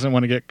 He doesn't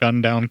want to get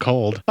gunned down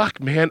cold. Fuck,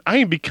 man. I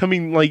am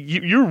becoming like,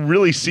 you're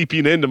really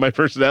seeping into my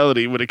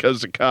personality when it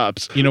comes to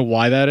cops. You know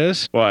why that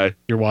is? Why? Why?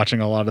 You're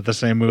watching a lot of the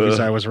same movies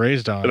I was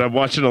raised on. And I'm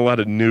watching a lot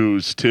of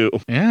news, too.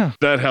 Yeah.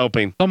 Not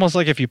helping. It's almost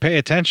like if you pay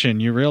attention,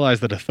 you realize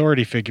that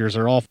authority figures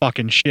are all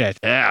fucking shit.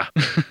 Yeah.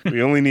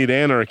 We only need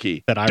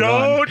anarchy. That I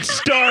Don't run.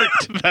 start.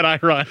 That I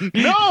run.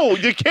 No,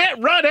 you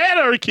can't run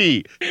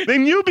anarchy.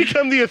 Then you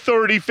become the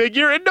authority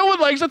figure, and no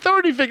one likes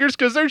authority figures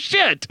because they're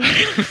shit.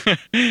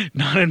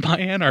 Not in my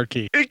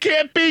anarchy. It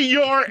can't be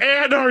your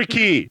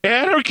anarchy.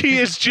 Anarchy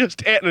is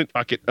just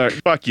fuck it. All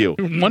right, fuck you.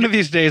 One of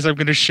these days, I'm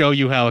going to show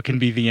you how it can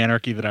be the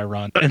anarchy that I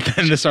run, and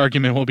then this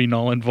argument will be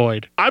null and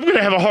void. I'm going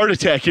to have a heart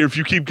attack here if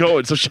you keep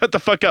going, so shut the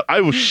fuck up.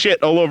 I will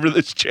shit all over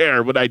this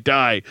chair when I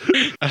die.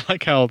 I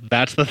like how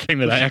that's the thing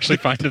that I actually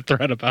find a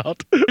threat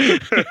about.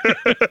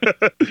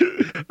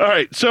 All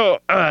right, so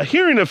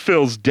hearing of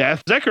Phil's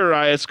death,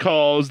 Zacharias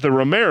calls the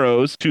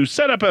Romeros to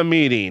set up a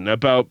meeting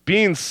about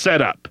being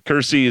set up.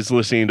 Kersey is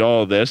listening to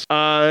all of this.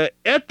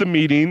 At the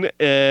meeting,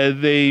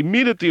 they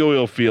meet at the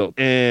oil field,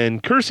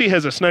 and Kersey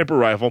has a sniper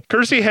rifle.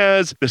 Kersey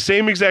has the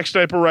same exact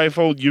sniper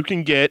rifle you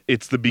can get.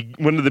 It's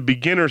one of the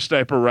beginner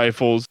sniper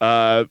rifles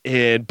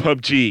in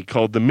PUBG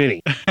called the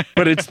Mini,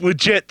 but it's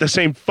legit the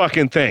same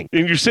fucking thing.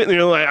 And you're sitting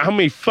there like, how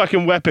many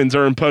fucking weapons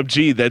are in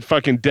PUBG that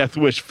fucking Death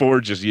Wish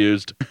Forge is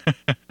used?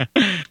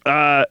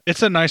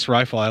 It's a nice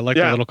rifle. I like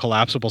the little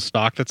collapsible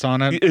stock that's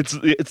on it. It's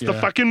the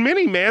fucking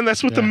Mini, man.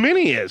 That's what the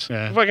Mini is.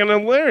 Yeah. Fucking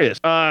hilarious.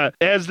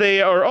 As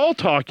they are all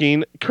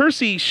talking,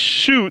 Kersey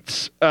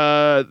shoots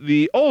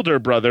the older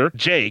brother,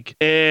 Jake,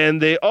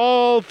 and they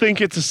all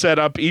think it's a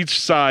setup. Each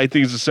side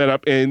thinks it's a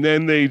setup, and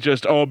then they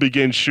just all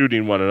begin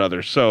shooting one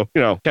another. So,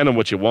 kind of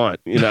what you want,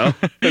 I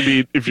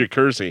mean, if you're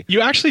Kersey.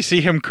 You actually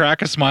see him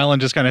crack a smile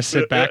and just kind of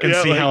sit back and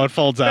see how it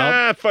folds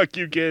out. Fuck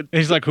you, kid. And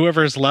he's like,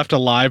 whoever's left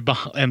alive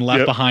and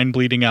left behind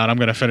bleeding out, I'm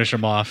going to finish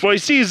him off. Well, he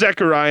sees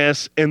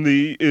Zacharias and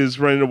is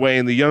running away,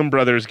 and the young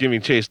brother is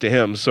giving chase to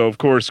him. So, of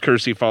course,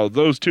 Kersey followed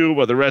those two,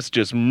 while the rest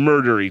just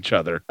murder each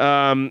other.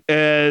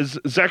 As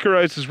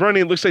Zacharias is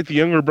running, it looks like the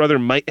younger brother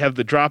might have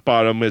the drop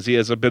on him as he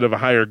has a bit of a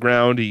higher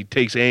ground. He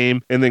takes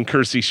aim, and then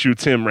Kersey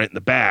shoots him right in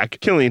the back,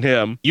 killing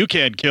him. You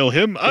can't kill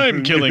him.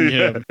 I'm killing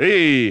him.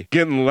 Hey,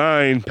 get in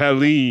line,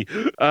 Pali.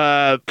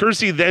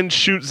 Kersey then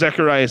shoots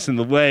Zacharias in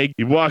the leg.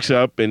 He walks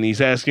up, and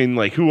he's asking,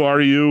 like, who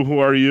are you? Who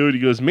are you? And he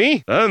goes,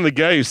 me? I'm the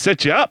guy who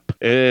set you up.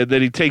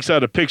 Then he takes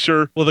out a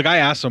picture. Well, the guy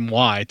asks him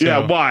why, too.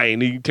 Yeah, why?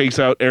 And he takes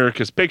out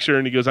Erica's picture,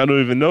 and he goes, I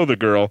don't even know the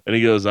girl. And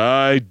he goes,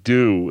 I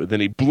do. And then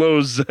he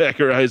blows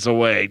Zacharias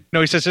away.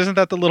 No, he says, isn't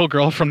that the little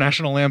girl from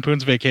National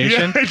Lampoon's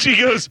Vacation? Yeah, and she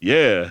goes,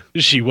 yeah.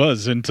 She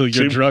was until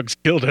your drugs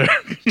killed her.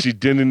 She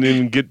didn't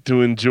even get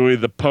to enjoy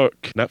the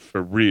park. Not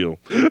for real.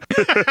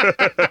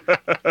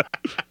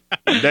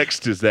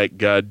 Next is that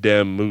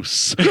goddamn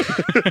moose.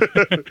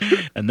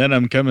 And then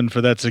I'm coming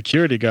for that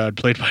security guard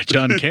played by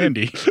John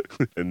Candy.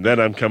 And then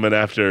I'm coming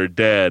after her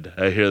dad.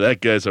 I hear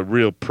that guy's a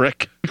real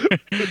prick.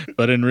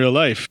 But in real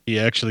life, he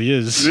actually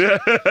is.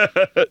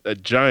 A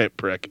giant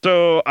prick.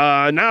 So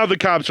now the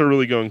cops are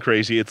really going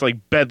crazy. It's like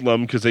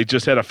bedlam because they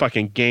just had a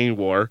fucking gang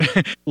war.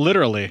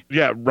 Literally.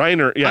 Yeah,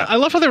 Reiner. Yeah. I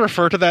love how they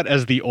refer to that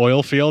as the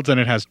oil fields and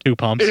it has two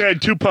pumps. It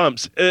had two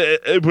pumps.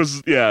 It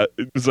was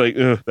like,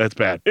 that's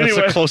bad. That's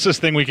anyway, the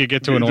closest thing we could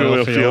get to an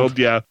oil field.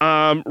 Yeah.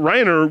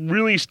 Reiner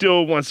really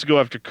still wants to go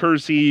after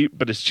Kersey,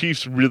 but his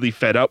chief's really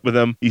fed up with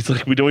him. He's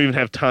like, we don't even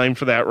have time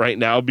for that right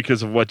now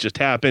because of what just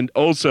happened.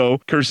 Also,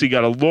 Kersey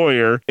got a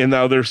lawyer, and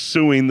now they're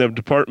suing the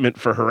department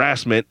for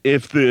harassment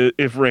if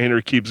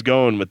Reiner keeps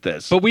going with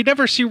this. But we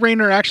never see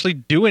Reiner actually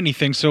do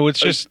anything, so it's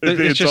just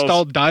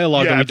all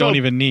dialogue that we don't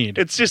even need.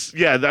 It's just,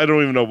 I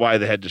don't even know why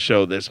they had to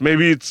show this.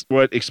 Maybe it's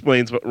what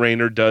explains what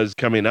Reiner does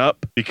coming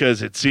up,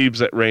 because it seems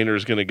that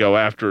Reiner's going to go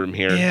after him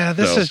here. Yeah,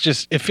 this is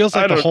just, it feels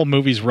like the whole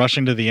movie's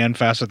rushing to the end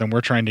faster than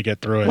we're trying to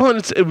get through it. Well,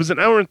 it was an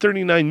hour and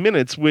 39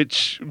 minutes,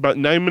 which about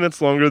 9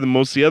 minutes longer than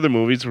most of the other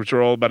movies, which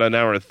are all about an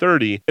hour and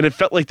 30. And it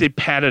felt like they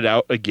padded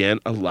out, again,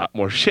 a lot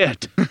more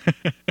shit.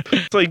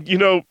 It's like, you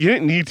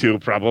didn't need to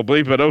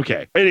probably, but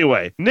okay.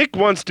 Anyway, Nate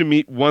wants to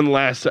meet one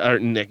last time.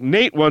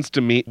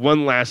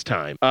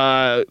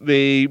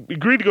 They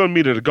agreed to go and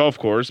meet at a golf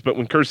course, but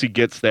when Kersey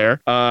gets there,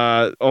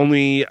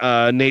 only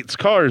Nate's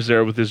car is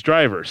there with his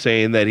driver,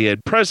 saying that he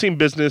had pressing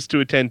business to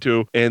attend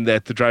to and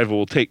that the driver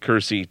will take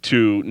Kersey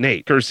to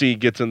Nate. Kersey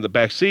gets in the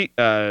back seat,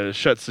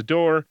 shuts the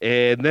door,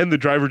 and then the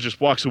driver just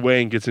walks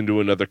away and gets into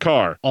another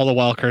car. All the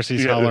while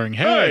Kersey's hollering,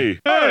 hey,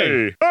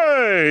 hey,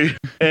 hey.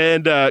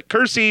 And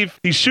Kersey,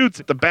 he shoots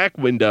at the back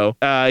window.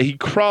 He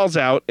crawls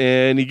out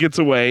and he gets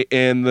away,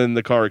 and then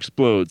the car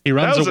explodes. He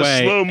runs away. That was away.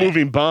 a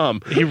slow-moving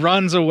bomb. He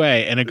runs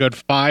away, and a good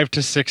 5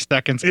 to 6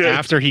 seconds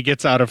after he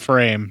gets out of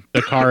frame,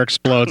 the car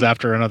explodes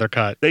after another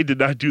cut. They did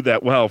not do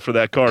that well for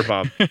that car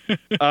bomb.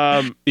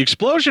 The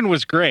explosion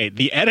was great.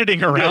 The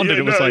editing around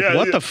it was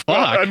what the fuck?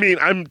 Well, I mean,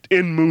 I'm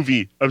in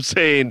movie. I'm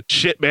saying,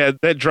 shit, man,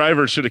 that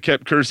driver should have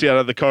kept Kersey out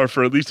of the car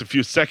for at least a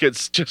few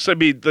seconds.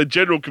 The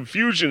general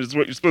confusion is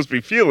what you're supposed to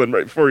be feeling. killing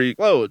right before you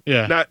explode.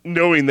 Yeah. Not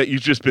knowing that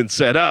you've just been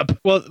set up.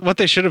 Well, what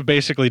they should have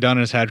basically done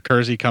is had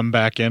Kersey come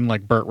back in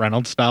like Burt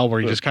Reynolds style,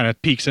 where he just kind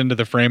of peeks into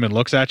the frame and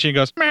looks at you and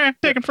goes, meh,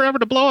 taking forever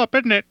to blow up,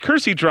 isn't it?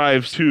 Kersey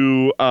drives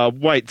to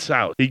White's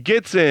house. He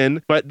gets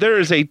in, but there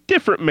is a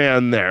different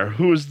man there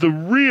who is the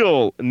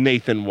real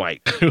Nathan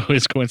White. Who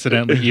is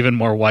coincidentally even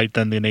more white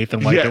than the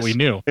Nathan White that we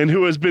knew. And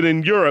who has been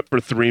in Europe for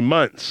 3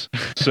 months.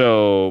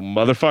 So,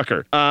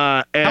 motherfucker.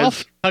 How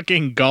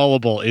fucking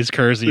gullible is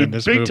Kersey in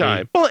this movie? Big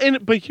time. Well,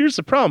 but here's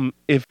the problem.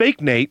 If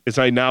Fake Nate, as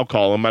I now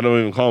call him, I don't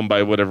even call him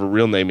by whatever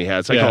real name he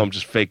has. I call him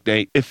just Fake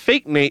Nate. If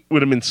Fake Nate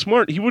would have been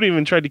smart, he would have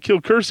even tried to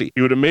kill Kersey.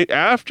 He would have made,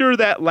 after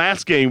that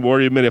last game where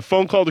he made a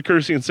phone call to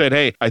Kersey and said,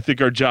 hey, I think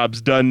our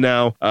job's done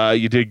now.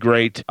 You did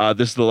great.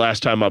 This is the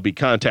last time I'll be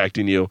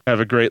contacting you. Have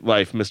a great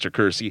life, Mr.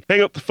 Kersey.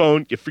 Hang up the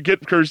phone. You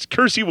forget Kersey.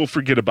 Kersey will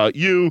forget about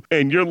you,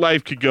 and your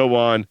life could go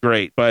on.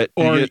 Great. But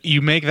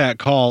you make that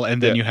call,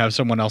 and then you have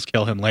someone else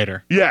kill him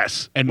later.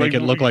 Yes. And make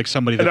it look like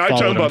somebody that followed him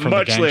from the gang. And I'm talking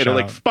about much later,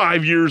 like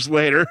 5 years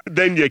later,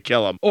 then you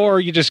kill him. Or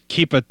you just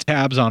keep a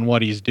tabs on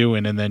what he's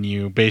doing, and then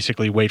you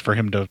basically wait for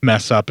him to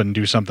mess up and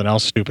do something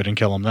else stupid and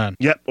kill him then.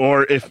 Yep.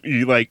 Or if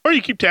you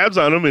you keep tabs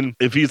on him, and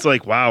if he's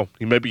like, wow,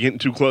 he might be getting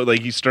too close,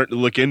 like he's starting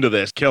to look into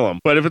this, kill him.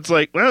 But if it's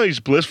like, well,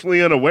 he's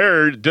blissfully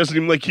unaware, it doesn't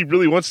seem like he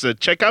really wants to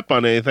check up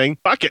on anything,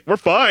 fuck it, we're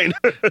fine.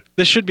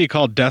 This should be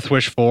called Death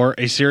Wish 4,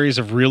 a series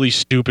of really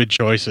stupid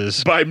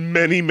choices. By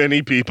many,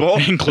 many people.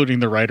 Including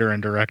the writer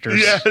and directors.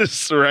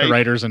 Yes, right. The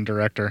writers and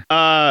director.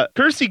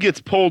 Kersey gets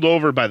pulled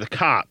over by the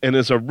cop and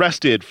is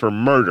arrested for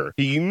murder.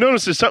 He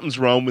notices something's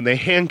wrong when they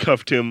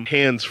handcuffed him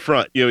hands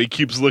front. He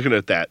keeps looking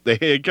at that. They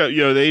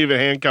even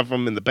handcuff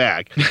him in the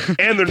back.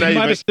 And they're they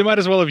might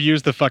as well have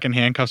used the fucking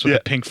handcuffs with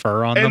the pink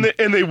fur on them.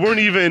 And they weren't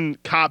even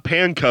cop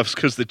handcuffs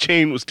because the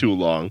chain was too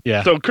long.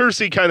 Yeah. So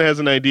Kersey kind of has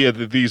an idea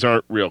that these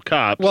aren't real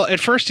cops. Well, at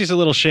first he's a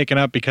little shaken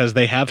up because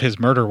they have his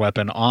murder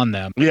weapon on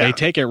them. Yeah. They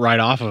take it right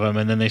off of him,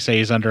 and then they say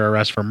he's under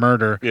arrest for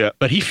murder. Yeah.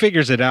 But he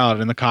figures it out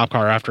in the cop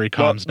car after he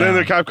calms down. Then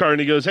the cop car, and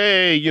he goes,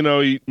 hey,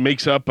 he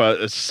makes up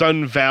a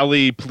Sun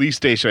Valley police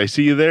station. I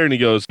see you there. And he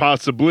goes,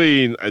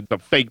 possibly a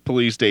fake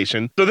police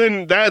station. So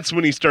then that's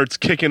when he starts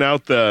kicking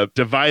out the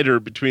divider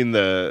between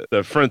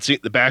the front seat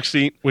and the back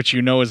seat. Which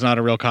is not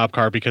a real cop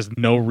car, because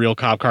no real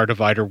cop car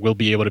divider will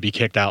be able to be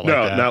kicked out like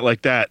that. No, not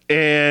like that.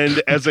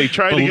 And as they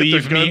try to get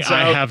their guns out,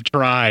 I have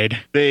tried.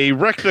 They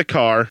wreck the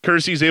car.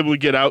 Kersey's able to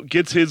get out,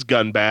 gets his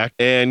gun back,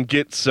 and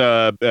gets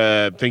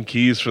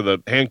keys for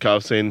the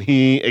handcuffs, and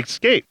he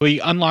escapes. Well, he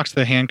unlocks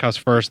the handcuffs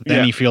first,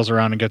 then he feels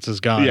around and gets his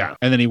gun. Yeah.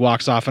 And then he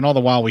walks off, and all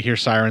the while we hear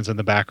sirens in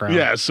the background.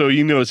 Yeah, so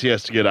he knows he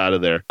has to get out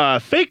of there.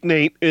 Fake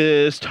Nate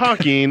is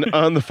talking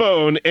on the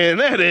phone, and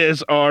that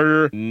is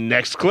our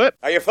next clip.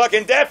 Are you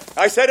fucking deaf?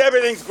 I said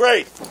everything's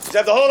great. Just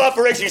have the whole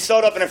operation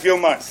sewed up in a few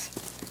months.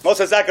 Most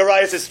of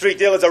Zacharias' street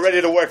dealers are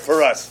ready to work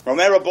for us.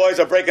 Romero boys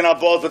are breaking our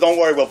balls, but don't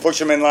worry, we'll push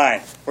them in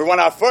line. We want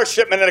our first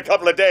shipment in a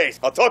couple of days.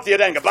 I'll talk to you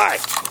then. Goodbye.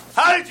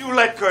 How did you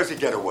let Kersey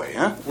get away,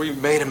 huh? We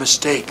made a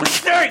mistake.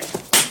 Mistake?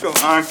 Come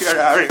on, get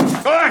out of here.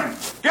 Come on,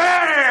 get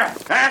out of here,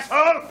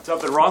 asshole!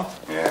 Something wrong?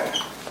 Yeah.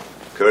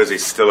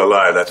 Kersey's still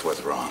alive, that's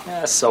what's wrong.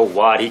 So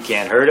what? He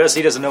can't hurt us.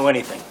 He doesn't know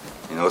anything.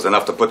 He knows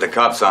enough to put the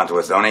cops onto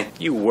us, don't he?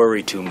 You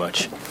worry too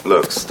much.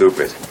 Look,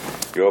 stupid.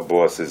 Your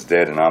boss is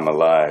dead and I'm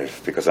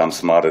alive because I'm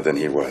smarter than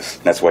he was.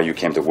 That's why you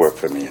came to work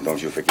for me, and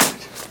don't you forget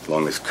it. As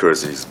long as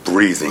Kersey's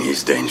breathing,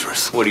 he's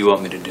dangerous. What do you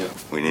want me to do?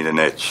 We need an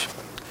edge.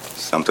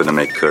 Something to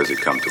make Kersey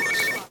come to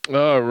us.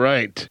 All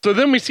right. So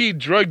then we see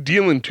drug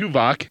dealing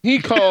Tuvok. He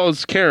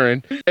calls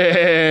Karen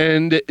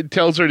and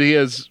tells her that he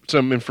has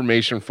some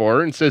information for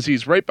her and says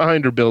he's right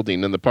behind her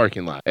building in the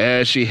parking lot.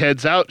 As she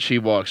heads out, she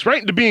walks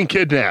right into being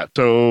kidnapped.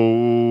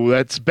 So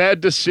that's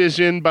bad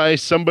decision by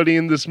somebody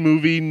in this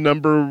movie,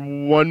 number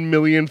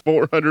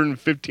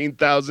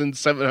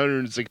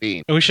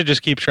 1,415,716. We should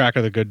just keep track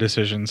of the good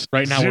decisions.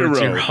 Right now we're at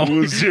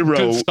zero.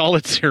 Zero.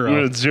 Solid zero.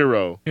 We're at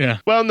zero. Yeah.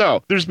 Well,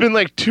 no. There's been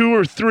like 2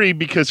 or 3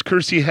 because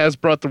Kersey has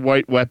brought the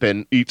white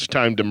weapon each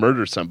time to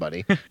murder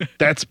somebody.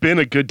 That's been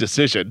a good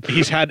decision.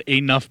 He's had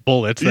enough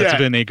bullets. That's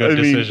been a good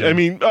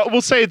decision.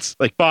 We'll say it's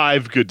like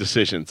 5 good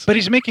decisions. But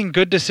he's making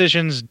good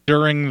decisions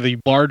during the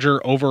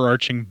larger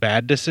overarching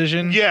bad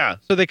decision. Yeah.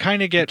 So they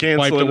kind of get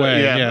wiped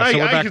away. Yeah. So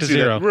we're back to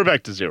zero. We're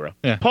back to zero.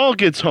 Yeah. Paul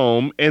gets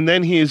home and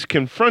then he is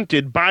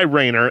confronted by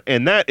Raynor,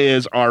 and that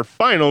is our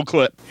final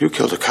clip. You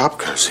killed a cop,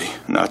 Kersey.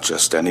 Not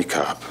just any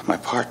cop. My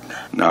partner.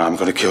 Now I'm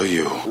going to kill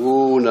you.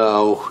 Ooh,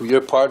 no. Your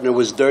partner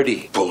was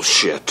dirty.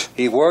 Bullshit.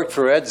 He worked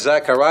for Ed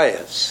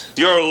Zacharias.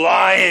 You're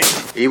lying.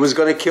 He was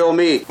going to kill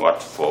me.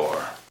 What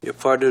for? Your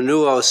partner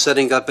knew I was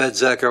setting up Ed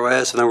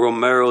Zacharias and the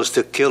Romeros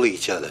to kill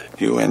each other.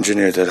 You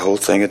engineered that whole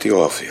thing at the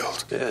oil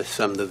field.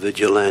 Yes, I'm the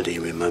vigilante,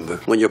 remember?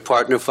 When your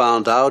partner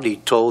found out, he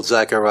told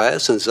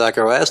Zacharias, and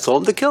Zacharias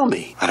told him to kill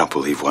me. I don't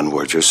believe one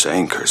word you're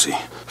saying, Kersey.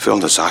 Phil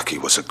Nozaki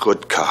was a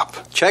good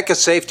cop. Check a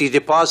safety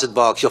deposit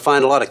box. You'll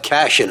find a lot of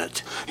cash in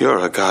it. You're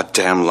a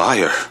goddamn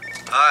liar.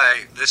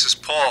 Hi, this is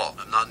Paul.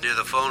 I'm not near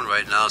the phone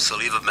right now, so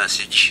leave a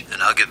message,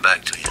 and I'll get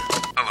back to you.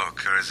 Hello,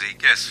 Kersey.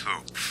 Guess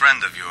who?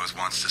 Friend of yours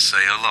wants to say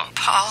hello.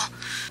 Paul?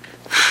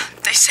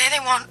 They say they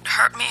won't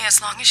hurt me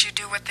as long as you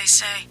do what they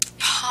say.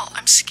 Paul,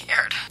 I'm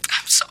scared.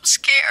 I'm so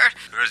scared.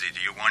 Kersey,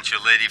 do you want your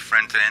lady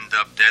friend to end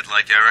up dead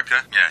like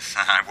Erica? Yes,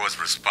 I was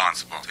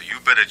responsible. So you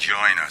better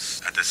join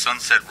us at the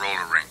Sunset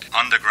Roller Rink,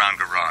 Underground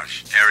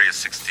Garage, Area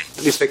 16.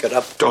 Let me pick it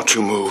up. Don't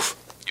you move.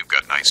 You've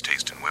got nice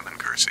taste in women,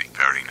 Kersey.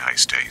 Very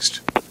nice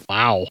taste.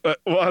 Wow.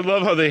 Well, I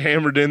love how they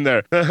hammered in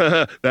there.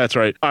 That's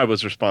right. I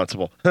was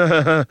responsible.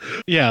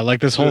 Yeah,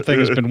 like this whole thing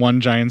has been one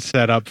giant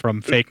setup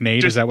from Fake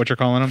Nate. Is that what you're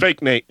calling him?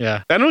 Fake Nate.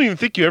 Yeah. I don't even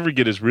think you ever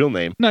get his real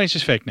name. No, he's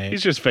just Fake Nate.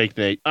 He's just Fake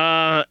Nate.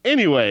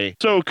 Anyway,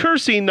 so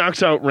Kersey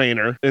knocks out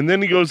Raynor, and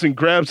then he goes and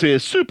grabs a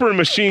super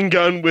machine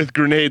gun with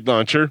grenade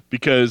launcher,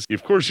 because,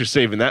 of course, you're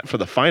saving that for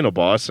the final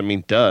boss. I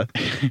mean, duh.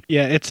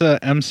 Yeah, it's a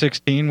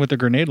M16 with a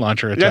grenade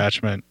launcher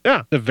attachment.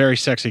 Yeah. It's a very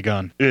sexy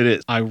gun. It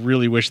is. I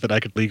really wish that I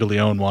could legally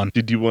own one.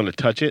 Did you want to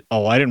touch it?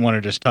 Oh, I didn't want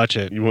to just touch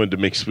it. You wanted to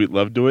make sweet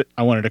love to it?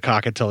 I wanted to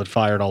cock it till it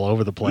fired all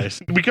over the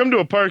place. We come to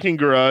a parking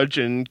garage,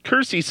 and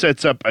Kersey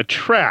sets up a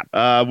trap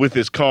with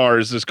his car.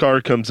 As this car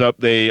comes up,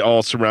 they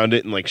all surround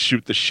it and like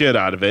shoot the shit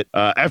out of it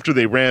after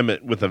they ram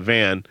it with a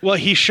van. Well,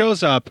 he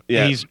shows up,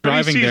 and he's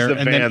driving sees there, the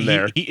and van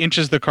then he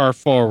inches the car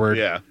forward,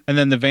 and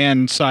then the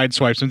van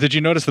sideswipes him. Did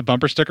you notice the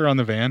bumper sticker on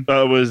the van?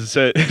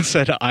 It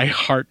said, "I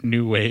heart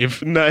New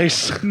Wave."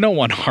 Nice. No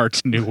one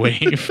hearts New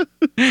Wave,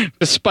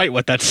 despite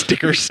what that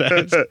sticker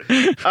says.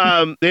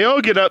 They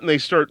all get up and they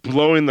start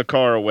blowing the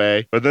car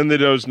away, but then they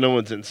notice no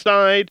one's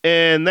inside,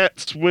 and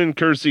that's when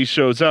Kersey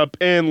shows up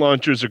and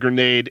launches a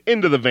grenade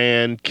into the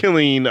van,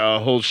 killing a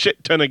whole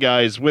shit ton of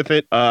guys with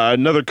it.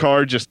 Another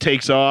car just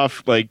takes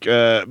off, like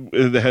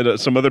they had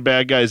some other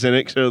bad guys in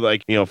it, so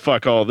like,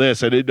 fuck all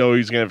this. I didn't know he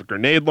was gonna have a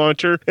grenade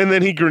launcher, and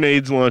then he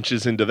grenades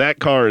launches into that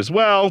car as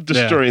well,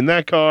 destroying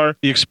that car.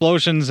 The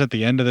explosions at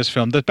the end of this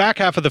film, the back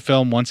half of the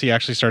film, once he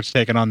actually starts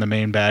taking on the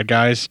main bad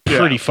guys,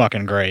 pretty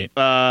fucking great.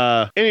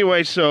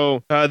 Anyway,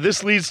 so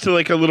this leads to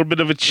like a little bit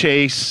of a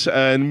chase,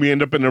 and we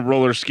end up in a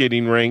roller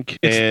skating rink.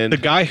 And the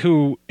guy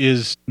who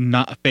is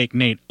not Fake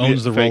Nate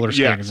owns the roller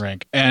skating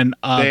rink, and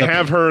they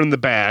have her in the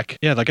back.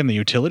 Yeah, like in the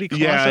utility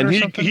closet. Yeah, and or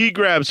something? he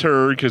grabs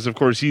her because of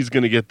course he's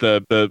going to get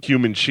the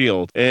human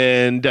shield.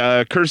 And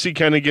Kersey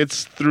kind of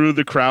gets through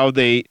the crowd.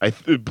 I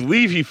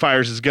believe he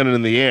fires his gun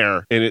in the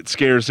air, and it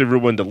scares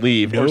everyone to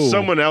leave. Or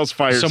someone else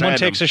fires. Someone at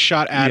takes him. a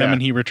shot at him,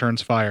 and he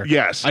returns fire.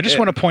 Yes. I just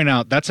want to point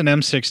out that's an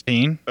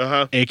M16,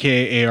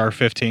 aka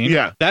AR-15.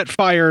 Yeah. That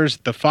fires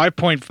the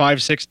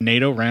 5.56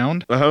 NATO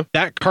round.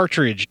 That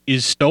cartridge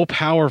is so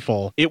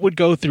powerful, it would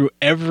go through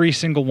every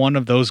single one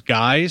of those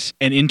guys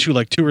and into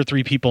like 2 or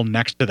 3 people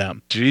next to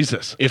them.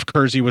 Jesus. If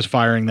Kersey was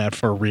firing that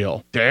for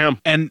real. Damn.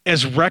 And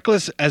as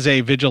reckless as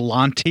a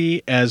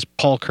vigilante as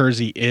Paul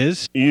Kersey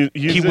is,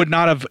 he would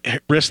not have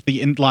risked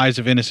the lives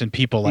of innocent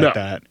people like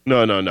that.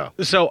 No.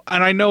 So,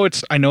 and I know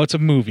it's a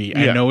movie.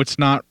 I know it's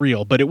not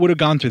real, but it would have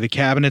gone through the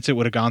cabinets. It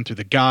would have gone through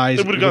the guys.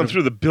 It would have gone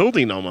through the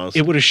building almost.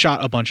 It would have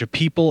shot a bunch of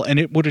people, and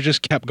it would have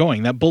just kept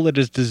going. That bullet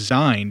is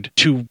designed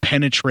to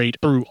penetrate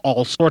through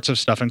all sorts of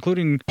stuff,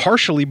 including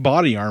partially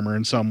body armor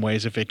in some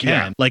ways, if it can.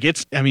 Yeah. Like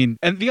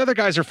and the other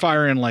guys are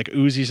firing like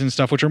Uzis and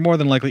stuff, which are more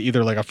than likely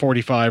either like a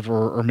 45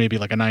 or maybe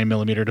like a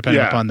 9mm,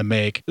 depending upon the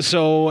make.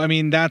 So, I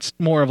mean, that's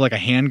more of like a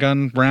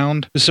handgun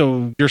round.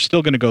 So you're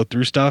still going to go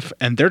through stuff,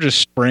 and they're just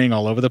spraying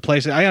all over the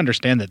place. I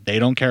understand that they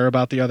don't care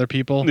about the other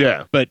people.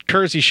 Yeah. But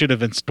Kersey should have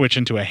been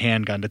switching to a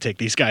handgun to take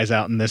these guys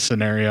out in this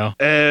scenario.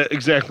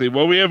 Exactly.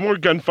 Well, we have more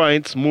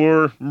gunfights,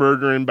 more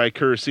murdering by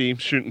Kersey,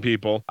 shooting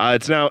people.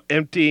 It's now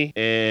empty,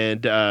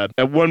 and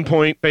at one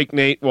point, Fake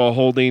Nate, while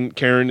holding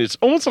Karen, it's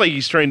almost like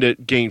he's trying to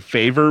gain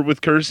favor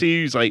with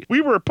Kersey. He's like,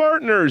 we were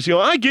partners.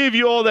 I gave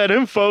you all that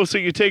info so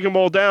you take them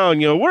all down.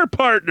 We're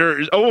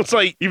partners. Almost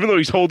like, even though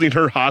he's holding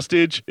her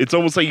hostage, it's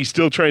almost like he's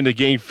still trying to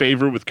gain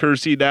favor with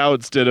Kersey now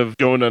instead of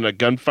going on a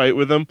gunfight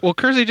with him. Well,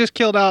 Kersey just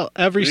killed out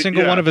every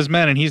single one of his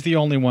men, and he's the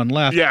only one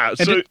left. Yeah.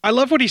 And I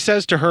love what he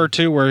says to her,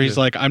 too, where he's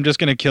like, I'm just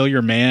going to kill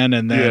your man,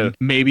 and then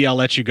maybe I'll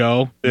let you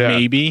go. Yeah.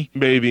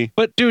 Maybe.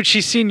 But, dude,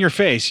 she's seen your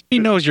face. She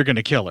knows you're going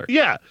to kill her.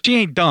 Yeah. She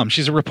ain't dumb.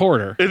 She's a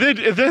reporter.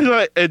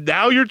 And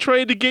now you're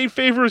trying to gain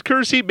favor with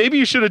Kersey? Maybe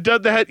you should have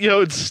done that,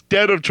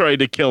 instead of trying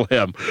to kill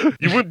him.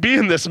 You wouldn't be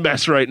in this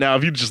mess right now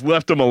if you just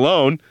left him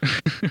alone.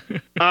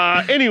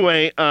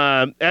 Anyway,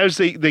 as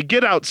they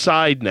get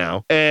outside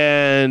now,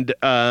 and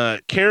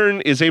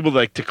Karen is able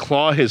to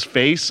claw his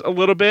face a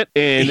little bit,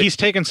 and he's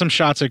taking some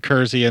shots at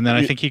Kersey, and then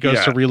I think he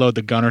goes to reload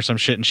the gun or some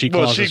shit, and she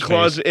claws his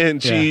face.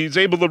 And she's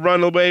able to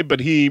run away, but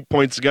he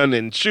points the gun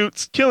and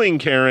shoots, killing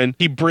Karen.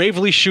 He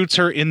bravely shoots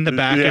her in the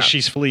back as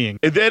she's fleeing.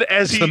 And then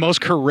it's the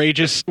most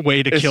courageous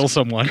way to kill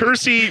someone.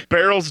 Kersey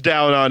barrels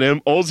down on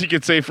him. All he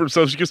can say for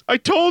himself, she goes, I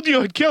told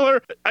you I'd kill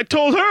her. I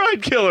told her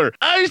I'd kill her.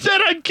 I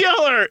said I'd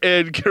kill her.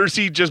 And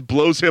Kersey just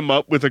blows him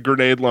up with a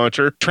grenade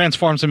launcher.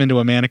 Transforms him into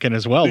a mannequin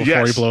as well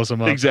before he blows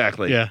him up.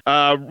 Exactly.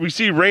 Yeah. We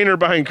see Raynor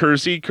behind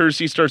Kersey.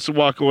 Kersey starts to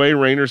walk away.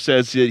 Raynor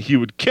says that he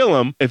would kill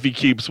him if he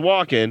keeps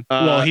walking.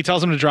 Well, he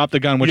tells him to drop the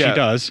gun, which he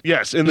does.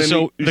 Yes. And then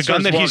so he the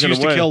gun starts that he's walking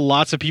used away. to kill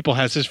lots of people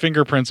has his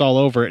fingerprints all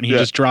over it, and he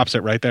just drops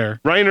it right there.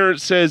 Raynor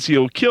says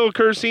he'll kill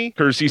Kersey.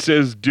 Kersey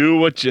says, do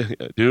what you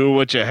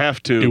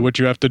have to. Do what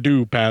you have to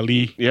do,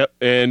 Pally. Yep.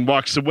 And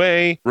walks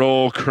away.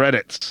 Roll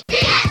credits.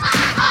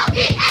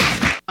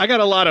 I got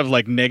a lot of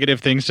like negative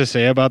things to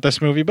say about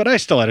this movie, but I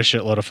still had a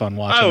shitload of fun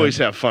watching I always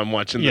it. have fun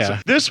watching this.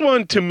 Yeah. This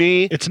one, to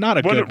me, it's not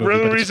a good movie, one of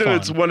the but reasons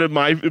it's one of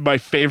my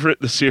favorite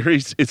the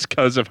series is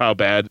because of how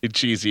bad and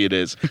cheesy it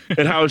is,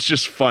 and how it's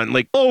just fun.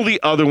 Like all the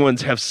other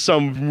ones have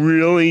some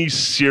really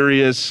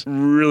serious,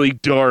 really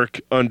dark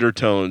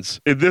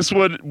undertones. And this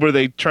one, where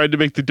they tried to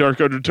make the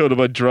dark undertone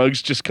about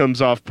drugs, just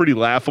comes off pretty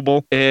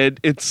laughable. And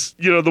it's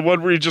the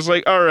one where you're just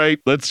like, all right,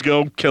 let's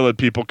go killing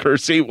people,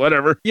 Kersey,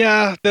 whatever.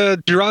 Yeah,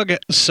 the drug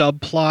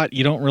subplot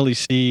you don't really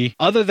see,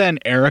 other than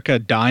Erica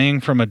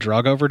dying from a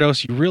drug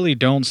overdose. You really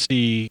don't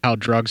see how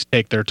drugs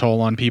take their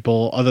toll on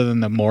people, other than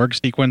the morgue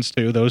sequence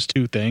too. Those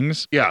two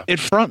things. Yeah, it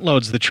front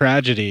loads the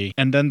tragedy,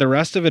 and then the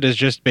rest of it is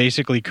just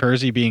basically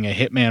Kersey being a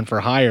hitman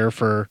for hire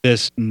for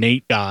this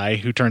Nate guy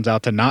who turns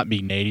out to not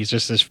be Nate. He's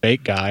just this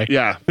fake guy.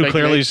 Yeah, who fake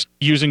clearly Nate. is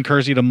using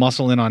Kersey to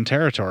muscle in on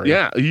territory.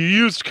 Yeah, you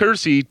used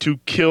Kersey to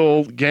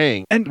kill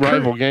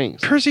rival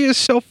gangs. Kersey is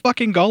so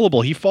fucking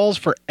gullible. He falls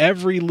for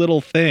every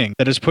little thing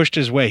that is pushed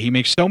his way. He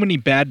makes so many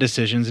bad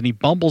decisions, and he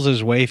bumbles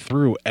his way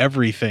through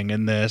everything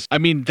in this. I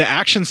mean, the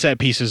action set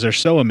pieces are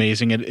so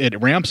amazing.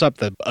 It ramps up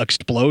the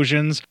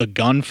explosions, the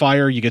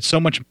gunfire. You get so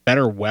much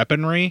better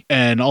weaponry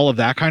and all of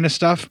that kind of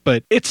stuff.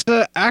 But it's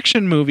the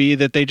action movie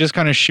that they just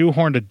kind of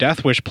shoehorned a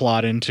Death Wish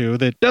plot into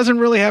that doesn't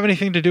really have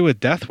anything to do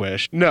with Death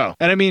Wish. No.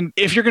 And I mean,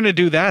 if you're going to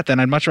do that, then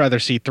I'd much rather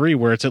see 3,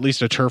 where it's at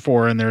least a turf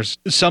war and there's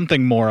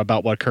something more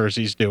about what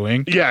Kersey's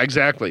doing. Yeah,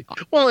 exactly.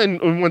 Well,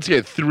 and once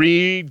again,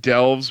 3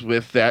 delves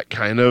with that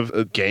kind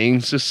of gang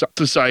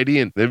society,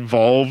 and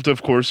involved,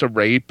 of course, a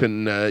rape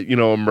and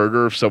a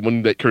murder of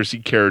someone that Kersey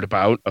cared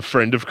about, a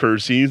friend of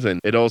Kersey's,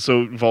 and it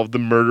also involved the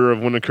murder of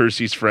one of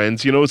Kersey's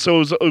friends. So it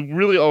was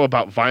really all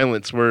about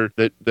violence, where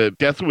the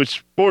Death Wish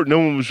sport, no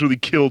one was really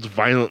killed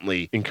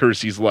violently in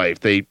Kersey's life.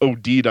 They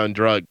OD'd on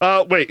drugs.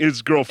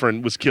 His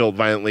girlfriend was killed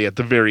violently at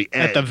the very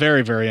end. At the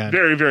very, very end.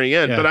 Very, very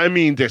end. Yeah. But I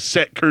mean, to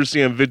set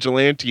Kersey on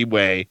vigilante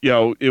way,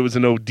 it was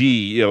an OD.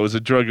 It was a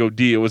drug OD.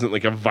 It wasn't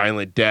like a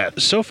violent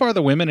death. So far,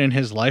 the women in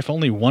his life,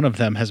 only one of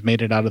them has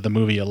made it out of the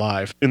movie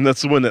alive. And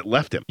that's the one that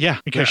left him. Yeah,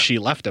 because she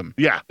left him.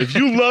 Yeah. If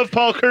you love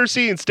Paul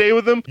Kersey and stay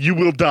with him, you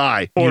will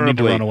die horribly. You need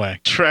to run away.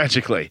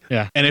 Tragically.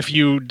 Yeah. And if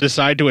you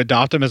decide to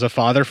adopt him as a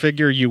father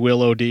figure, you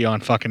will OD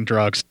on fucking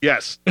drugs.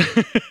 Yes.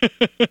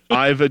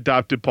 I've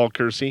adopted Paul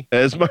Kersey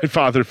as my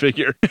father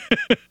figure.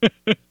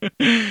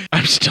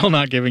 I'm still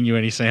not giving you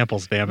any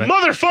samples, damn it.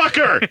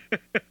 Motherfucker!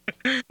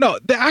 No,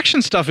 the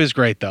action stuff is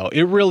great, though.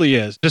 It really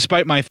is.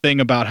 Despite my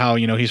thing about how,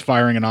 he's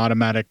firing an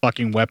automatic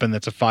fucking weapon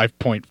that's a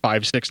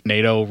 5.56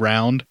 NATO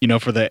round,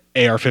 for the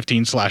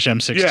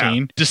AR-15/M16.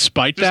 Yeah.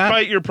 Despite that.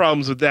 Despite your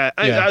problems with that.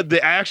 Yeah.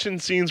 The action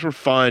scenes were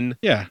fun.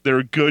 Yeah. They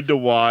were good to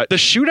watch. The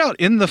shootout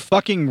in the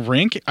fucking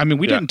rink, I mean,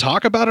 we didn't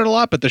talk about it a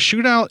lot, but the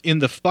shootout in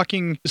the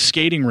fucking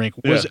skating rink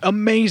was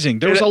amazing.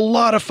 There was a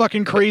lot of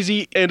fucking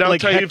crazy, and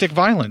hectic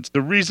violence.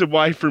 The reason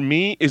why for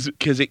me is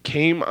because it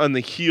came on the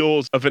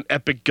heels of an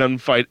epic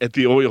gunfight at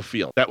the oil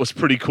field. That was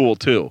pretty cool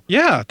too.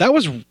 Yeah, it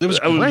was great. That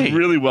was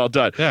really well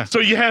done. Yeah. So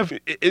you have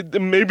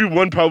maybe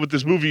one problem with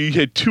this movie. You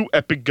had 2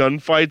 epic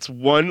gunfights,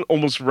 one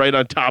almost right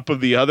on top of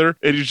the other,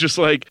 and it's just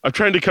like I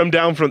just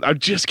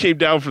came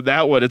down from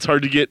that one. It's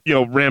hard to get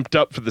ramped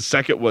up for the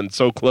second one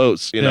so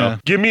close.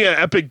 Give me an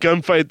epic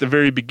gunfight at the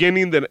very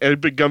beginning, then an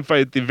epic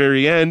gunfight at the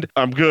very end.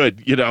 I'm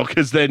good.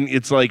 Because then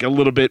it's like a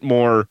little bit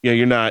more.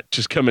 You're not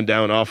just coming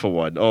down off of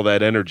all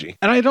that energy.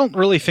 And I don't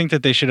really think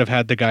that they should have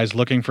had the guys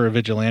looking for a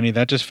vigilante.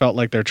 That just felt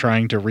like they're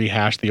trying to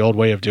rehash the old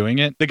way of doing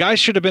it. The guys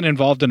should have been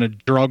involved in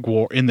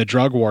the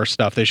drug war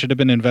stuff. They should have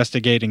been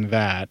investigating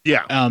that.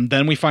 Yeah.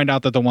 Then we find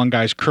out that the one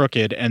guy's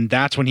crooked, and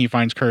that's when he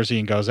finds Kersey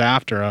and goes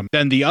after him.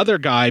 Then the other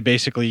guy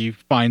basically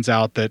finds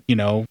out that,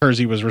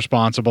 Kersey was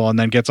responsible, and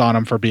then gets on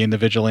him for being the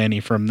vigilante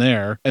from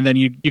there. And then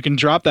you can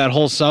drop that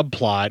whole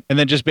subplot and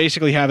then just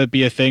basically have it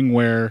be a thing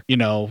where,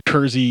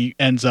 Kersey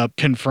ends up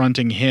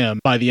confronting him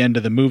by the end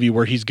of the movie,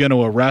 where he's going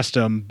to arrest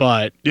him,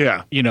 but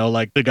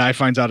like the guy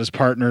finds out his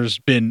partner's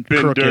been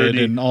crooked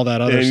dirty, and all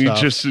that other and stuff. And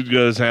he just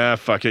goes,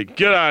 fuck it.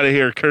 Get out of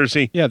here,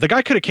 Kersey. Yeah, the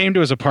guy could have came to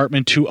his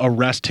apartment to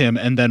arrest him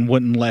and then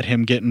wouldn't let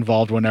him get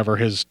involved whenever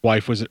his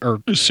wife was,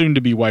 or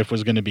soon-to-be wife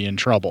was going to be in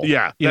trouble.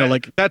 Yeah.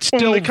 That's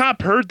still... When the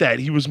cop heard that,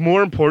 he was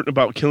more important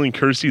about killing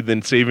Kersey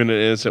than saving an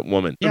innocent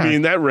woman. Yeah. I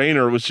mean, that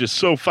Raynor was just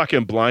so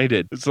fucking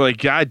blinded. It's like,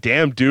 God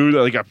damn, dude,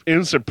 like an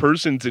innocent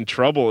person's in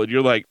trouble, and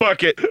you're like,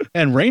 fuck it.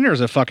 And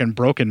Raynor's a fucking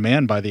broken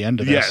man by the end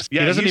of this. Yes.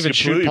 Yeah, he doesn't he's even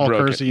shoot completely Paul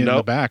broken. Kersey in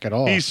the back at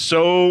all. He's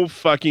so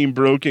fucking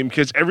broken broken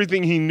because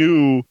everything he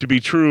knew to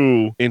be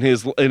true in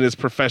his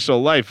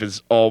professional life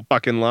is all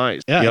fucking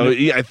lies. Yeah,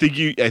 I think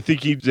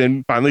he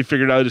then finally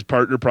figured out his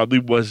partner probably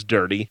was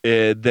dirty,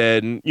 and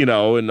then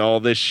and all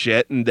this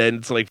shit, and then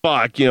it's like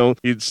fuck,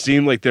 it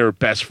seemed like they were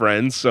best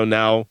friends, so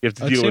now you have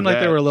to deal with that. It seemed like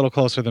they were a little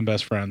closer than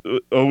best friends.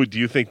 Oh, do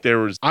you think there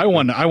was? I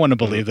want to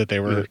believe that they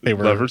were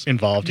lovers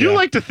involved. Do you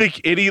like to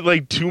think any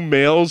like two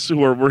males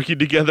who are working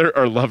together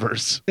are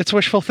lovers? It's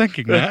wishful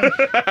thinking, man.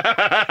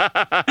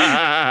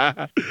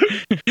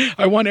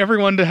 I want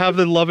everyone to have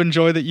the love and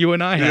joy that you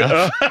and I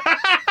have.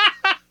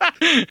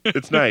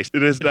 It's nice.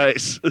 It is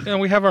nice. And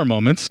we have our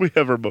moments.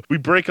 We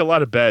break a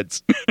lot of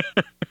beds.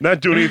 Not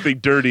doing anything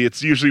dirty.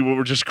 It's usually when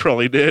we're just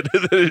crawling in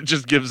and then it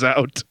just gives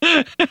out.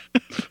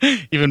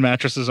 Even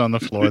mattresses on the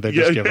floor, they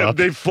just give up.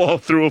 They fall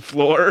through a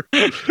floor.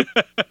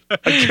 I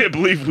can't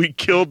believe we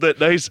killed that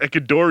nice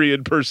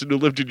Ecuadorian person who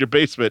lived in your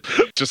basement.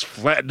 Just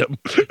flattened him.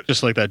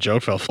 Just like that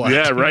joke fell flat.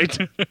 Yeah, right?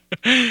 All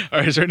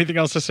right, is there anything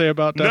else to say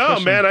about that? No,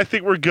 man, I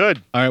think we're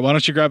good. All right, why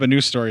don't you grab a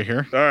news story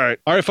here? All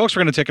right, folks,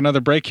 we're going to take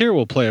another break here.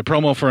 We'll play a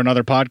promo for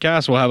another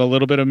podcast. We'll have a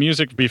little bit of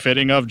music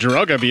befitting of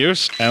drug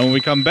abuse. And when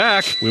we come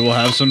back, we will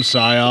have some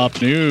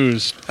PSYOP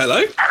news.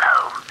 Hello?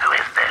 Hello, who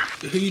is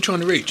this? Who are you trying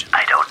to reach?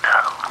 I don't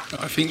know.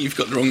 I think you've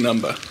got the wrong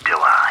number. Do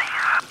I?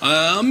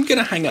 I'm going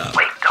to hang up.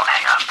 Wait, don't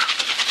hang up.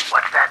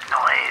 What's that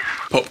noise?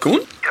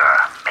 Popcorn? You're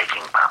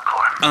making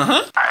popcorn?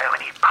 Uh-huh. I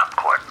only eat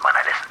popcorn when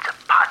I listen to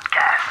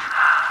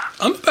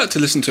podcasts. I'm about to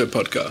listen to a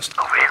podcast.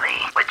 Oh, really?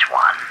 Which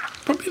one?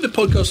 Probably the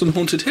podcast on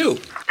Haunted Hill.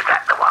 Is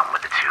that the one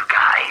with the two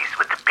guys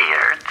with the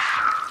beards?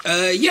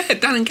 Yeah,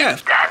 Dan and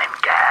Gav. Dan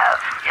and Gav.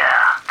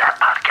 Yeah, that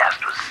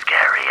podcast was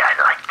scary. I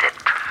liked it.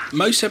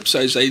 Most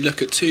episodes, they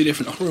look at two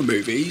different horror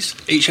movies.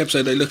 Each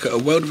episode, they look at A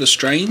World of the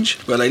Strange,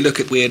 where they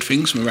look at weird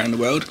things from around the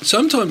world.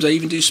 Sometimes they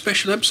even do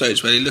special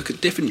episodes where they look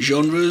at different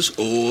genres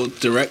or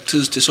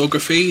directors'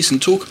 discographies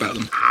and talk about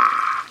them.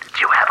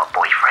 Do you have a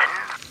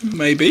boyfriend?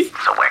 Maybe.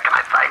 So where can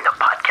I find the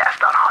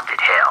podcast on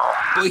Haunted Hill?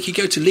 Well, you could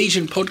go to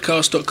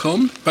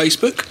legionpodcast.com,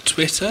 Facebook,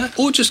 Twitter,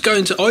 or just go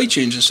into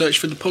iTunes and search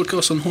for the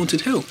podcast on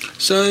Haunted Hill.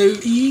 So,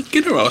 you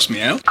gonna ask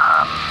me out?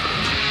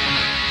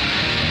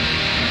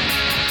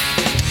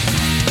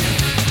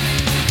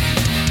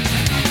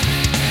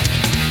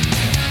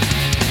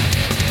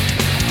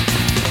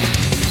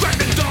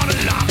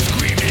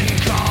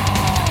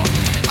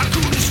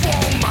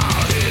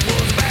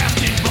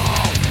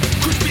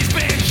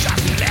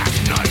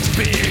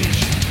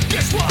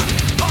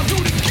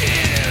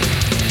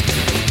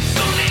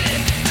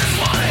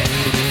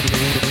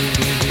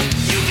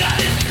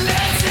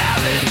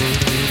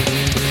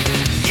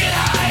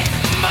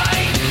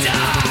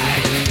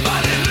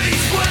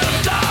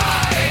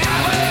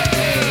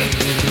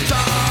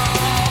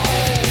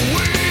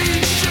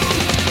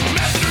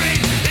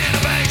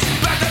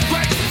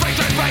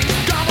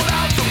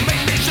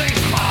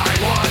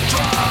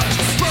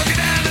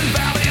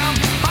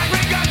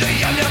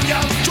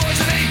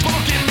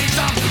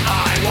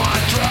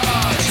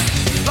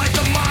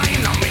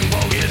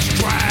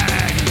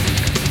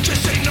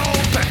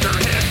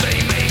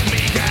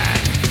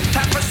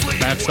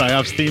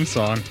 PSYOP's theme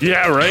song.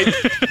 Yeah, right?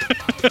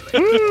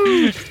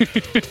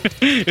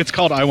 It's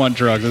called I Want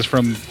Drugs. It's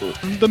from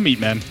the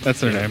Meatmen. That's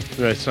their name.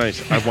 That's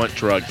nice. I want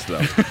drugs,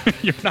 though.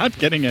 You're not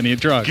getting any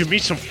drugs. Give me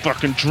some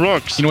fucking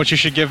drugs. You know what you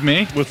should give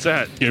me? What's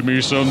that? Give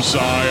me some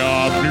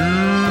PSYOP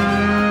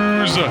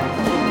news.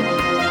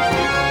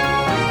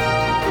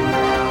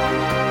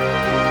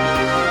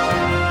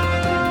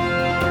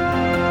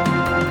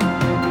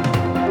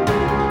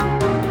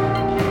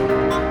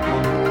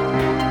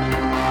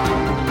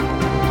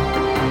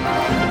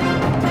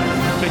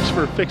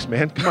 For a fix,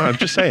 man. Come on, I'm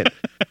just saying.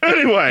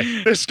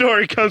 Anyway, this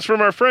story comes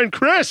from our friend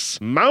Chris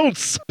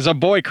Mounts. It's a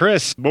boy,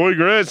 Chris. Boy,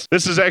 Chris.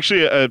 This is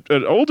actually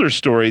an older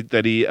story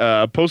that he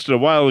posted a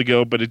while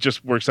ago, but it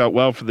just works out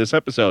well for this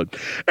episode.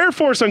 Air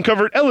Force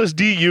uncovered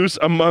LSD use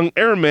among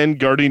airmen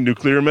guarding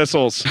nuclear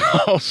missiles.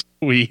 Oh,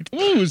 sweet.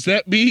 Oh, is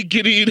that me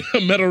getting a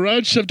metal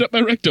rod shoved up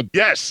my rectum?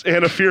 Yes,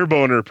 and a fear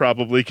boner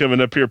probably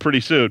coming up here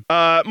pretty soon.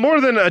 More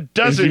than a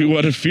dozen... If you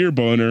want a fear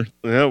boner.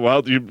 Yeah,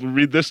 well, you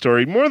read this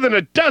story. More than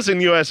a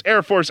dozen U.S.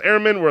 Air Force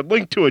airmen were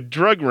linked to a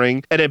drug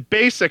ring at a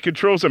base that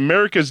controls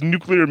America's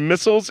nuclear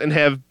missiles and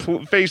have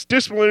faced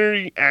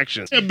disciplinary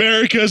actions.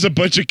 America's a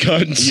bunch of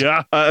cunts.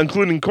 Yeah,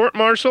 including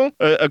court-martial,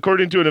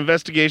 according to an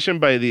investigation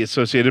by the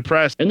Associated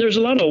Press. And there's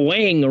a lot of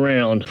weighing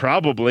around.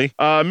 Probably.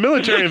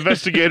 Military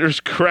investigators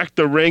cracked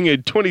the ring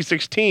in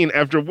 2016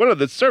 after one of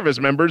the service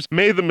members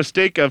made the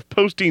mistake of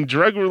posting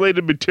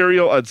drug-related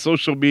material on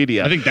social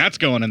media. I think that's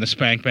going in the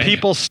spank bank.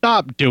 People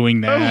stop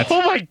doing that.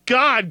 Oh my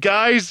God,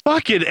 guys.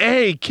 Fucking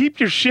A. Keep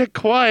your shit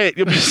quiet.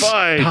 You'll be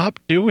fine. Stop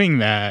doing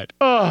that.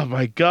 Oh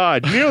my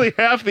God. Nearly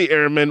half the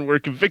airmen were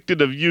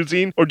convicted of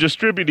using or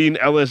distributing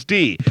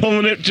LSD.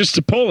 Pulling it just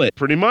to pull it.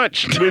 Pretty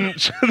much. When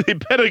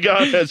the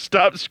Pentagon has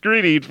stopped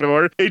screening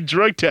for a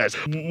drug test.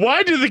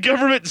 Why did the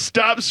government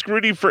stop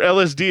screening for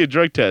LSD and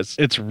drug tests?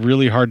 It's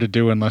really hard to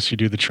do unless you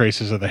do the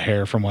traces of the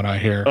hair, from what I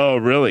hear. Oh,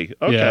 really?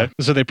 Okay. Yeah.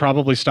 So they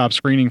probably stopped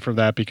screening for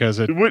that because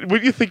it.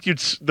 Would you think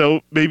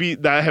though, maybe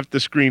not have to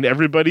screen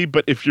everybody,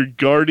 but if you're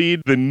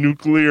guarding the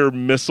nuclear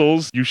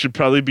missiles, you should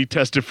probably be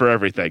tested for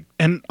everything.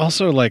 And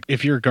also, like,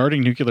 if you're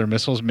guarding nuclear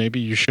missiles, maybe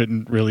you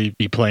shouldn't really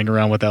be playing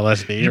around with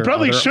LSD. You or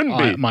probably other, shouldn't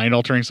be.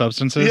 Mind-altering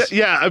substances.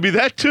 Yeah, I mean,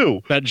 that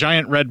too. That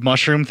giant red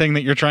mushroom thing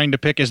that you're trying to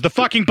pick is the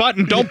fucking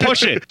button. Don't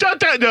push it.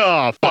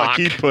 No, fuck,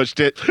 he pushed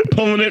it.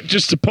 Pulling it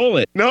just to pull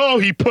it. No,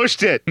 he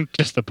pushed it.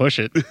 Just to push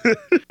it.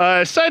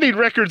 Citing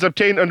records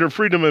obtained under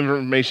Freedom of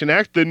Information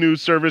Act, the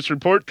news service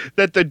report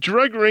that the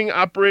drug ring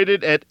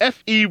operated at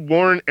F.E.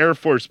 Warren Air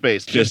Force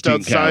Base, just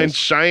outside cows.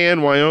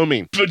 Cheyenne,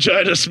 Wyoming.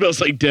 Vagina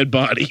smells like dead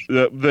body.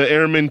 The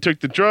airmen took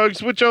the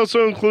drugs, which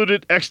also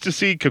included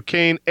ecstasy,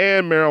 cocaine,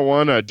 and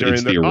marijuana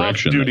during the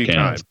off-duty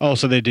time. Oh,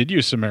 so they did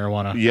use some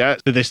marijuana.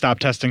 Yes. Did they stop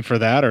testing for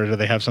that, or do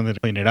they have something to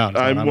clean it out?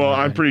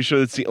 I'm pretty sure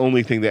that's the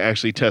only thing they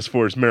actually test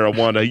for is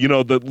marijuana. You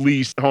know, the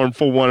least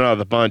harmful one out of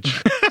the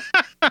bunch.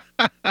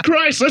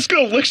 Christ, let's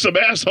go lick some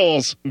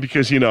assholes.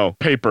 Because,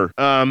 paper.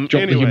 Drop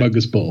the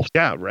humongous ball.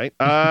 Yeah, right.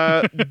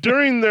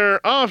 During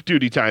their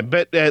off-duty time,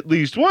 but at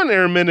least one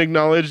airman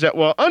acknowledged that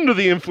while under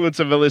the influence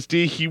of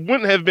LSD, he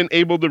wouldn't have been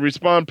able to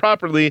respond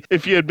properly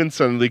if he had been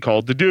suddenly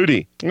called to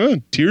duty. Oh,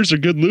 tears are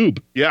good lube.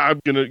 Yeah,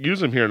 I'm going to use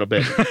them here in a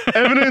bit.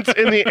 Evidence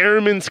in the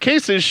airmen's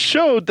cases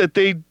showed that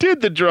they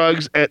did the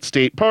drugs at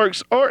state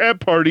parks or at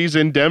parties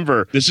in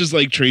Denver. This is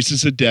like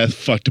Traces of Death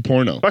fucked to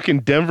porno.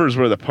 Fucking Denver's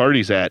where the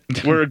party's at.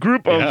 Where a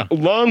group of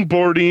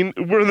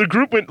where the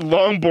group went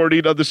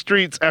longboarding on the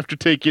streets after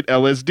taking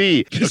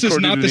LSD. This is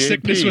not the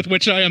sickness with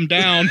which I am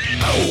down.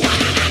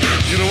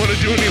 You don't want to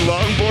do any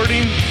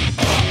longboarding?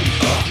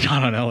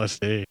 Not on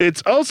LSD.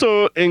 It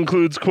also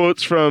includes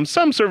quotes from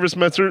some service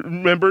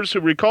members who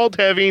recalled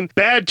having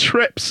bad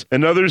trips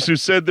and others who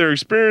said their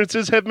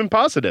experiences have been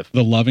positive.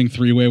 The loving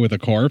three-way with a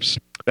corpse?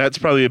 That's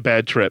probably a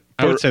bad trip.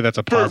 I would say that's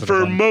a positive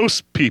For one.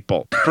 most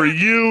people. For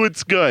you,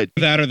 it's good.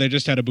 That or they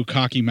just had a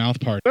bukkake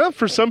mouth part. Well,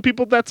 for some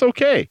people, that's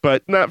okay,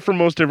 but not for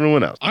most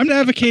everyone else. I'm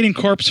advocating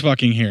corpse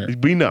fucking here.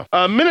 We know.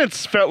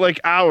 Minutes felt like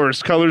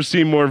hours. Colors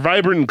seemed more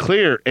vibrant and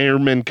clear.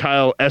 Airman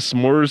Kyle S.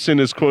 Morrison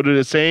is quoted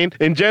as saying,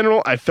 "In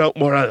general, I felt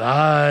more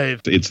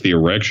alive." It's the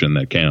erection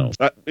that counts.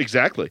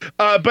 Exactly.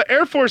 But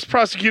Air Force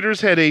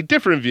prosecutors had a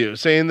different view,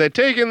 saying that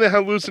taking the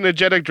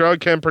hallucinogenic drug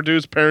can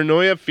produce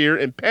paranoia, fear,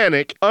 and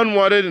panic,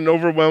 unwanted and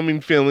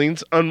overwhelming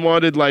feelings,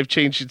 unwanted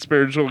life-changing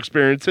spiritual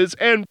experiences,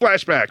 and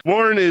flashback.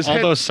 Warren is... All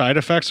those side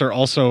effects are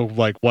also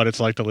like what it's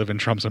like to live in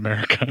Trump's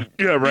America.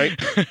 Yeah, right?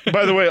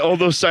 By the way, all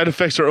those side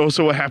effects are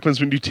also what happens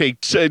when you take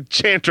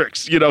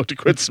Chantix, to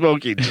quit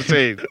smoking. Just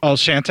saying. Oh,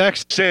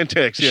 Chantix?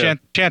 Chantix, yeah.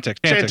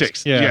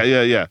 Chantix.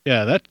 Yeah.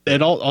 Yeah,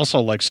 it also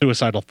like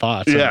suicidal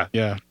thoughts. Yeah.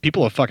 Yeah.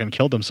 People have fucking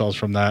killed themselves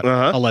from that,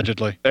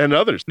 allegedly. And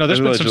others. No,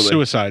 there's been some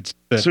suicides.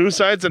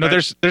 Suicides? No,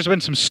 there's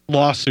been some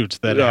lawsuits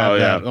that have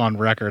that on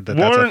record that's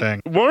a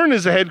thing. Warren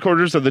is the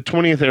headquarters of the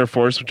 20th Air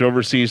Force, which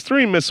oversees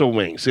 3 missile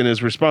wings and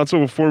is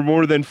responsible for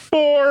more than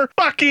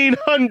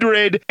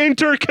 400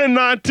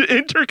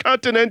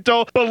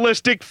 intercontinental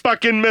ballistic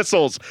fucking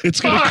missiles.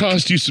 It's going to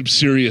cost you some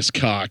serious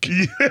cock.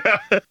 Yeah.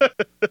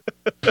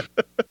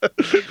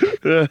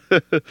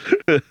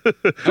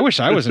 I wish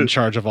I was in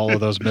charge of all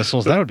of those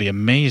missiles. That would be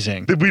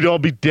amazing. We'd all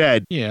be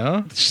dead.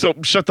 Yeah. So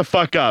shut the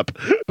fuck up.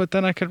 But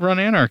then I could run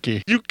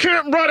anarchy. You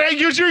can't run anarchy.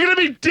 You're going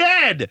to be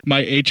dead.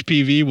 My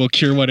HPV will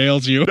cure what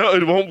ails you. No,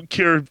 it won't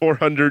cure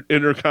 400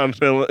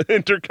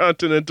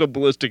 intercontinental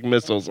ballistic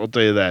missiles. I'll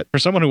tell you that. For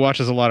someone who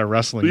watches a lot of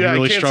wrestling, you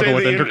really struggle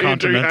with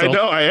intercontinental. I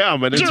know I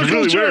am. And it's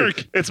really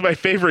weird. It's my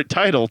favorurt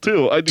title,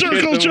 too. I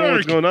can't know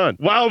what's going on.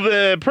 While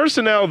the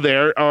personnel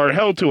there are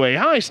held to a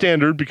high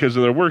standard because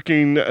of their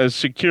working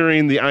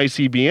securing the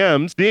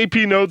ICBMs, the AP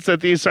notes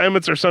that the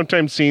assignments are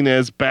sometimes seen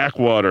as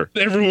backwater.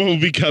 Everyone will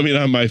be coming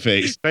on my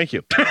face. Thank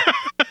you.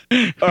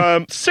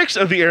 6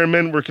 of the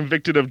airmen were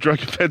convicted of drug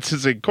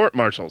offenses in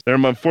court-martials. They're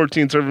among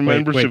 14 service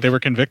members. Wait, they were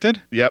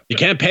convicted? Yep. You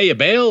can't pay your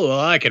bail? Well,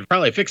 I could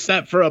probably fix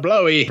that for a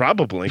blowy.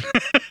 Probably.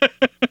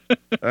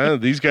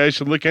 These guys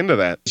should look into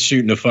that.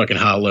 Shooting a fucking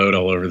hot load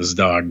all over this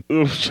dog.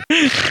 That's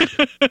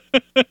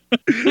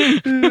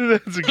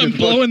a good I'm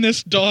blowing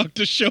this dog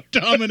to show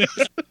dominance.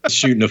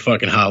 Shooting a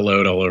fucking hot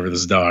load all over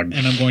this dog.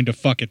 And I'm going to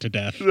fuck it to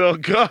death. Oh,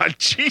 God.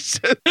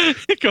 Jesus.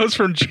 It goes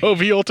from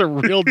jovial to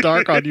real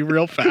dark on you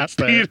real fast.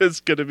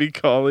 Peter's going to be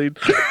calling.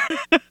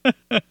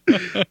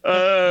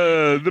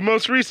 The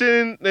most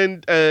recent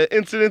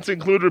incidents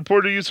include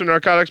reported use of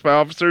narcotics by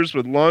officers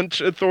with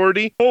launch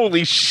authority.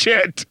 Holy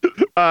shit.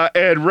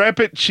 And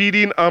rampant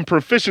cheating on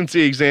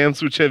proficiency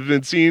exams, which have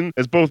been seen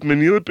as both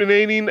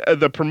manipulating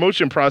the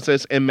promotion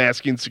process and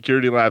masking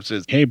security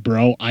lapses. Hey,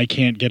 bro, I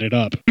can't get it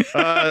up.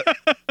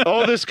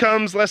 All this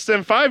comes less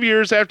than 5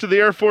 years after the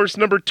Air Force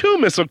No. 2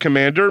 missile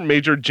commander,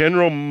 Major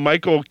General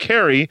Michael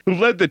Carey, who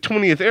led the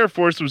 20th Air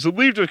Force, was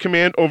relieved of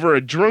command over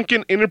a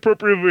drunken,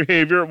 inappropriate behavior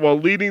behavior while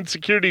leading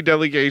security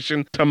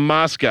delegation to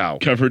Moscow.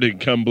 Covered in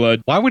cum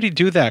blood. Why would he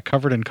do that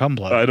covered in cum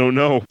blood? I don't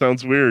know.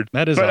 Sounds weird.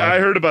 That is But odd. I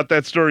heard about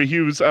that story. He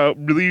was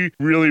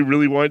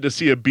really wanted to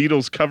see a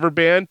Beatles cover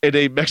band at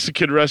a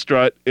Mexican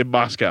restaurant in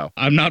Moscow.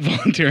 I'm not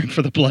volunteering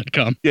for the blood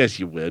cum. Yes,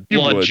 you would.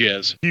 Blood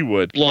jizz. You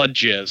would. Blood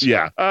jizz.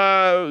 Yeah.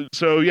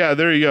 So yeah,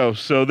 there you go.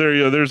 So there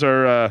you go. There's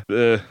our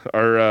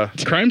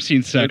crime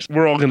scene sex.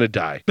 We're all gonna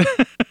die.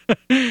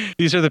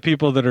 These are the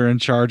people that are in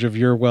charge of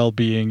your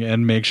well-being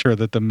and make sure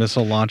that the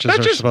missile launches Not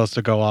are just supposed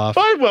to go off.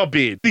 My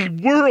well-being, the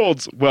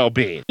world's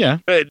well-being. Yeah,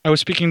 I was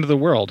speaking to the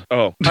world.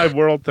 Oh, hi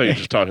world. I thought you were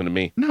just talking to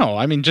me. No,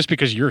 I mean just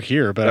because you're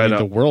here, but I mean know.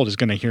 the world is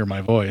going to hear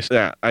my voice.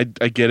 Yeah, I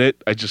get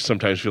it. I just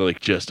sometimes feel like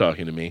just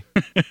talking to me.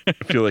 I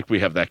feel like we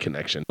have that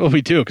connection. Well,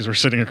 we do because we're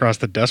sitting across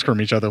the desk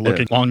from each other,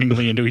 looking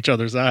longingly into each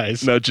other's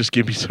eyes. No, just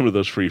give me some of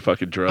those free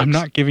fucking drugs. I'm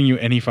not giving you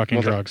any fucking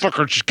drugs.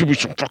 Fucker, just give me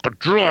some fucking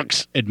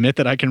drugs. Admit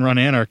that I can run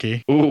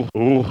anarchy. Ooh.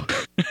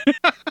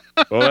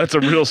 Well, that's a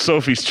real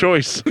Sophie's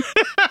choice.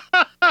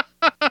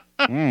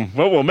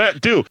 What will Matt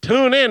do?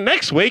 Tune in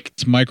next week.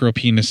 It's micro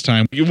penis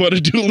time. You want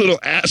to do a little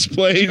ass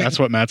play? That's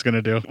what Matt's going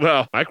to do.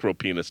 Well, micro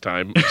penis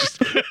time.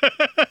 Just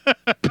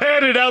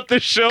padded out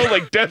this show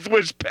like Death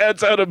Wish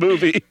pads out a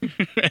movie.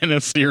 In a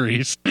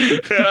series.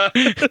 Yeah.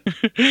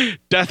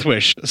 Death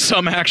Wish.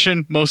 Some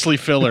action, mostly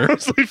filler.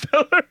 Mostly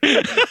filler.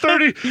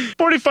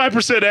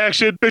 45%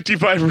 action,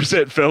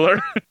 55%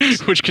 filler.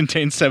 Which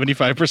contains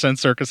 75%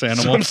 circus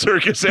animal. Some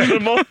circus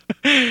animal.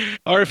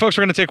 All right, folks,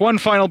 we're going to take one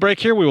final break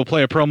here. We will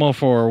play a promo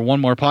for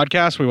one more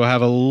podcast. We will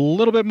have a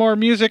little bit more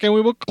music, and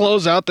we will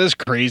close out this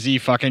crazy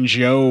fucking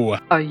show.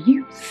 Are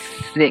you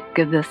sick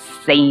of the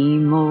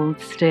same old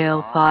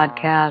stale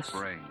podcast?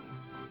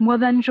 Well,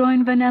 then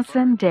join Vanessa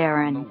and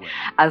Darren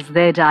as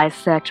they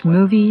dissect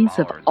movies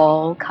of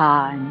all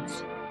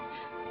kinds.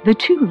 The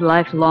two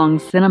lifelong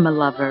cinema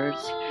lovers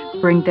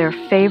bring their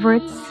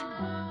favorites,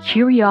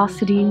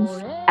 curiosities,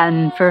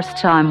 and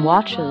first-time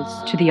watches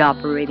to the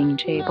operating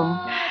table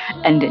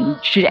and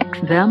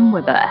inject them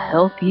with a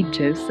healthy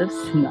dose of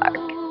snark.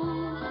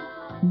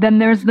 Then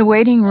there's the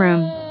waiting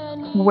room,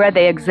 where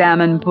they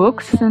examine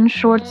books and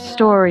short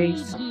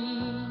stories.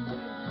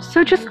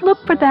 So just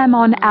look for them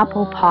on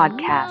Apple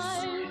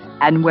Podcasts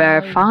and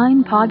where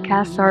fine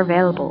podcasts are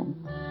available.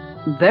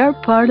 They're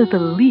part of the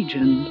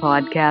Legion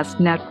Podcast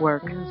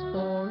Network.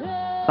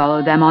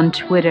 Follow them on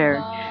Twitter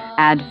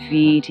at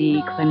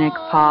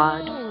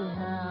VDClinicPod.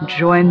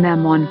 Join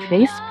them on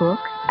Facebook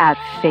at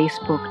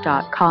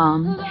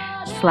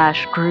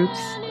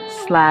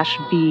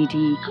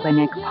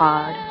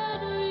facebook.com/groups/VDClinicPod.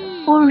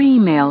 Or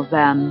email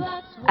them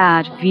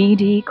at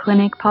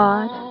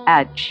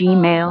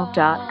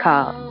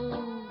vdclinicpod@gmail.com.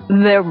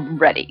 They're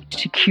ready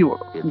to cure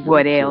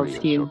what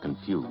ails you.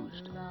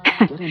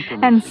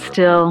 And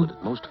still,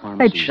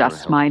 they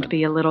just might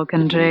be a little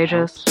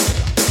contagious.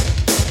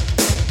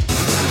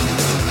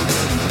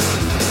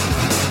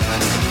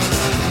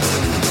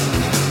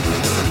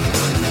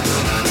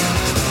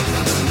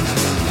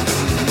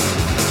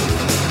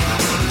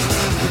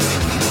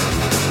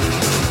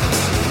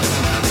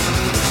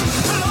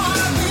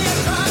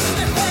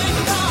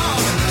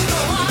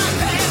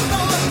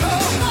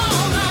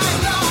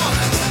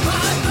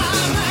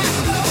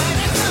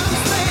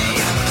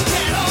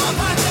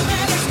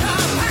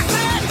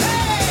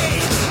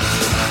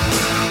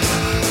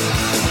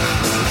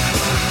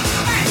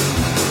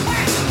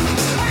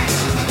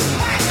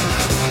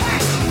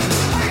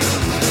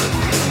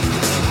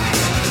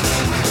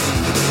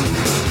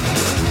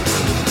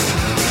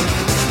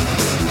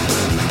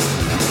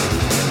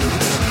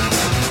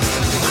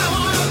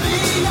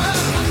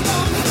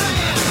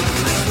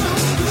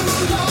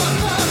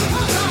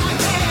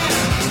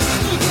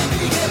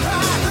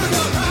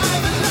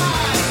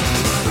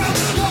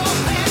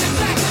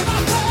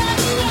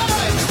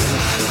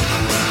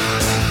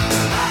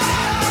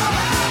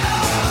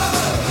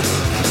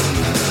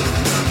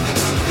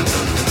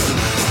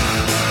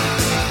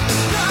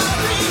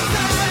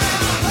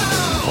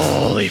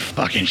 Holy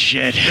fucking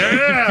shit.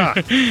 Yeah.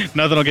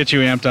 Nothing will get you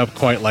amped up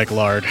quite like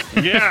lard.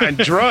 Yeah, and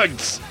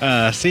drugs.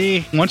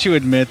 See, once you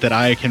admit that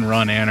I can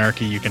run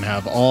anarchy, you can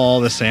have all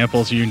the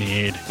samples you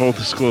need. Full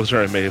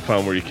disclosure, I may have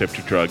found where you kept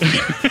your drugs.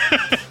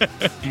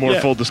 More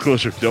full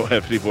disclosure, don't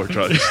have any more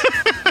drugs.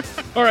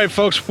 All right,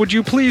 folks, would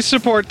you please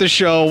support the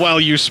show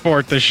while you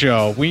sport the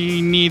show?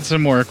 We need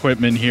some more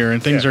equipment here,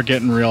 and things are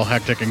getting real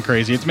hectic and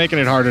crazy. It's making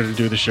it harder to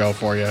do the show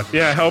for you.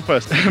 Yeah, help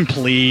us.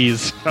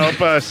 Please. Help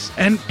us.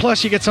 And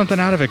plus, you get something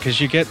out of it because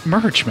you get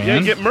merch, man. Yeah,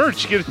 you get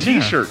merch. You get a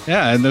t-shirt.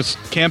 Yeah, and this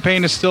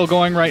campaign is still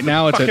going right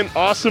now. It's fucking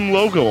awesome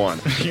logo on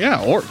it. Yeah,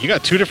 or you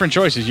got two different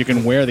choices. You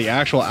can wear the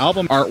actual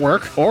album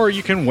artwork, or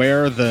you can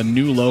wear the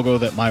new logo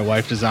that my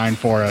wife designed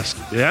for us.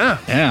 Yeah.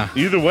 Yeah.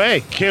 Either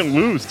way, can't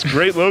lose. It's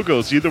great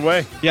logos either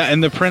way. Yeah,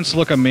 and the prints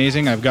look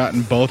amazing. I've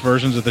gotten both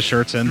versions of the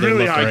shirts in. They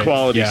Really look high great.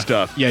 quality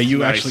stuff. Yeah, you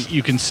Nice. actually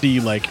you can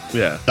see like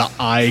the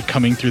eye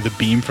coming through the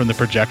beam from the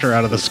projector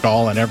out of the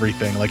skull and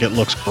everything. Like it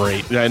looks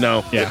great. Yeah, I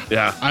know. Yeah.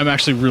 Yeah. I'm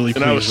actually really And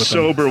pleased I was with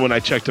sober when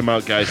I checked them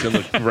out, guys. They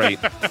look great.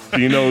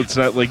 You know, it's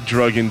not like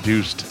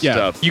drug-induced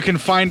stuff. You can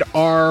find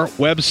our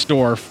web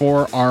store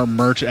for our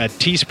merch at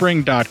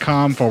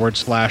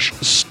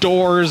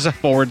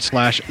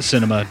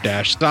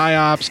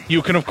teespring.com/stores/cinema-psyops.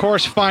 You can, of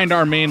course, find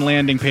our main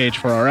landing page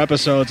for our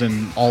episodes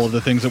and all of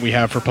the things that we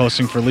have for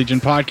posting for Legion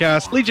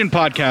Podcast,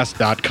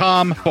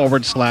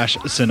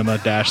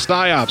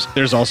 legionpodcast.com/cinema-psyops.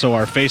 There's also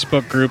our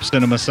Facebook group,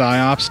 Cinema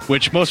Psyops,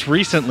 which most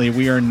recently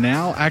we are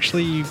now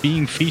actually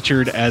being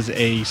featured as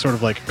a sort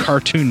of like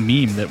cartoon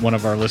meme that one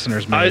of our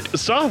listeners made. I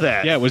saw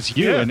that. Yeah, it was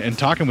you and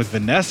talking with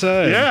Vanessa.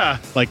 And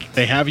like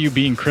they have you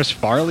being Chris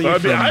Farley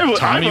from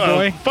Tommy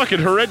Boy. A fucking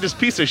horrendous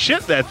piece of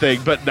shit, that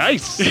thing, but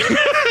nice.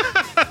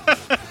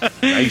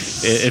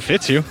 Nice. It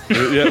fits you.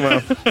 Yeah,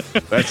 well,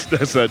 that's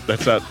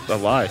not a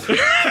lie.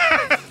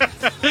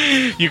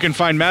 You can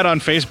find Matt on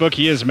Facebook.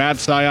 He is Matt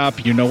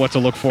Psyop. You know what to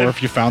look for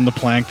if you found the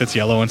plank that's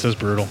yellow and says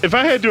brutal. If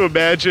I had to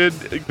imagine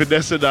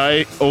Vanessa and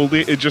I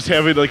only just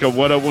having like a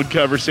one-on-one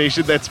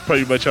conversation, that's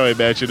pretty much how I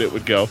imagine it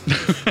would go.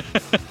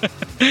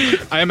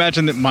 I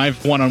imagine that my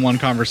one-on-one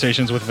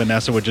conversations with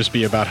Vanessa would just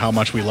be about how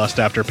much we lust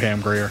after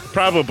Pam Grier.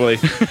 Probably.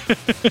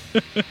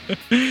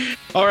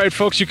 All right,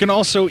 folks, you can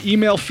also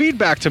email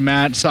feedback to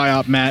Matt,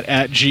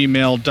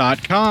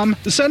 psyopmatt@gmail.com.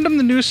 Send him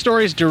the news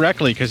stories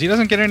directly, because he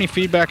doesn't get any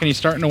feedback, and he's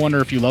starting to wonder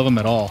if you love him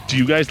at all. Do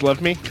you guys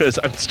love me? Because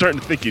I'm starting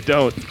to think you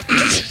don't,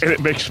 and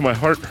it makes my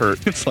heart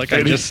hurt. It's like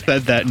I just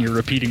said that, and you're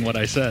repeating what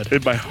I said.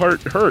 And my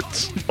heart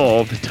hurts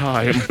all the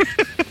time.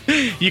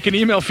 You can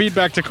email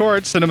feedback to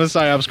Court,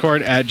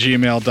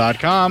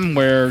 cinemasciopscourt@gmail.com,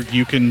 where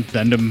you can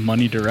send him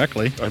money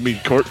directly. I mean,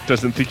 Court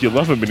doesn't think you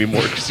love him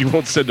anymore because he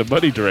won't send him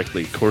money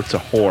directly. Court's a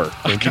whore.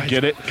 Don't you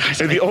get it?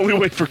 And the only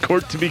way for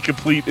Court to be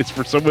complete is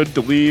for someone to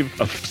leave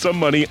some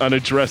money on a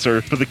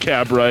dresser for the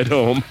cab ride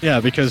home. Yeah,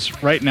 because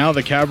right now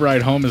the cab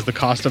ride home is the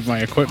cost of my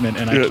equipment,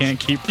 and I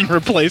can't keep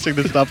replacing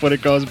the stuff when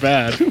it goes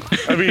bad.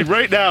 I mean,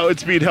 right now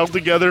it's being held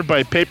together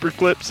by paper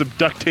clips, some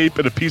duct tape,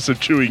 and a piece of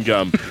chewing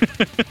gum.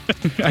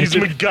 He's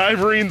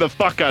MacGyvering the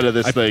fuck out of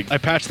this thing. I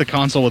patched the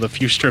console with a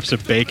few strips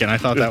of bacon. I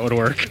thought that would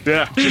work.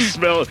 Yeah, just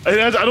smell.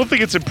 I don't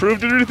think it's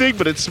improved or anything,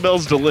 but it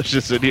smells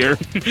delicious in here.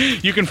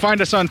 You can find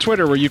us on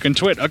Twitter, where you can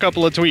twit a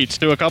couple of tweets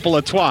to a couple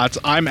of twats.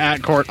 I'm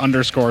at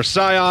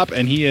Court_Psyop,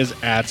 and he is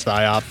at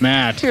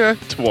PsyopMatt. Yeah,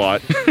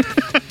 twat.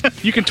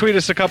 You can tweet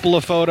us a couple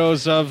of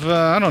photos of,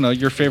 I don't know,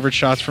 your favorite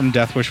shots from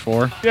Death Wish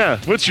 4. Yeah,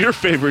 what's your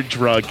favorite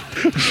drug?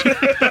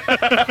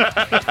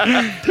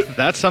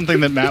 That's something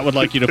that Matt would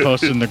like you to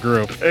post in the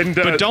group.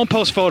 But don't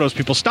post photos,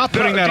 people. Stop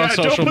putting that on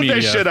social media.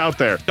 Don't put that shit out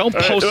there. Don't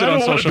post it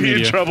on social media. I don't want to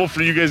be in trouble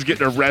for you guys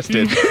getting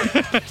arrested.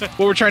 What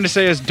we're trying to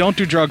say is don't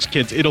do drugs,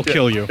 kids. It'll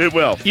kill you. It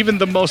will. Even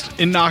the most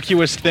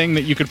innocuous thing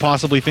that you could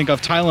possibly think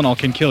of, Tylenol,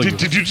 can kill you.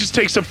 Did you just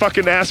take some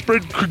fucking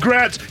aspirin?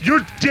 Congrats.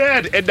 You're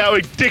dead and now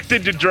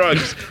addicted to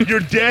drugs. You're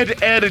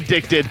dead and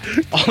addicted.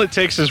 All it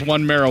takes is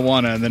one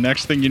marijuana, and the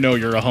next thing you know,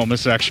 you're a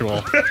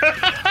homosexual.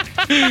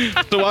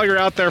 So while you're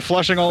out there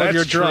flushing all of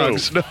your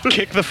drugs,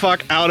 kick the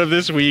fuck out of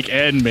this week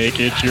and make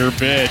it your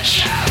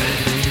bitch.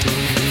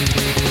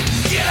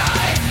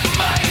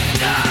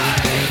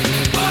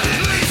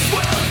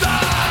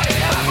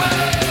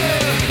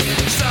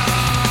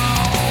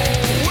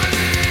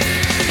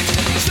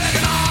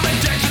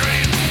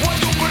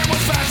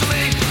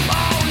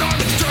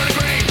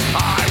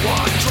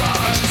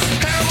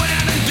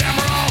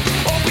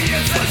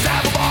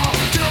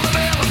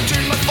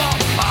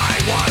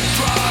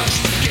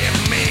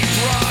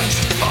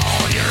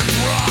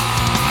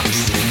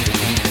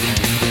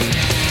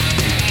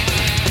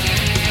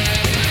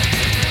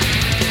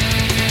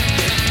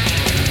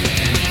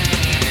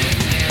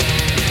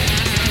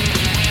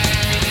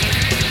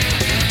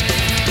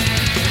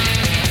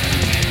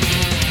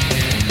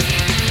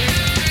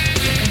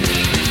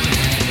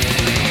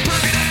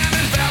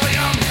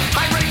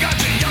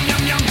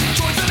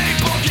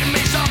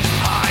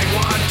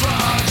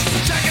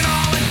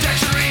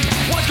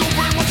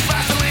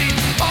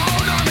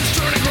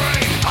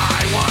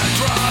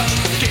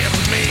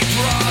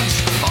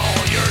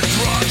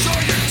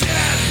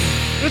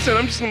 Listen,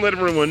 I'm just going to let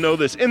everyone know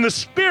this. In the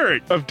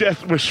spirit of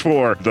Death Wish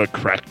 4, The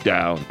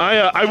Crackdown,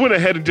 I went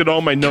ahead and did all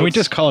my notes. Can we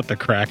just call it The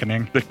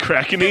Crackening? The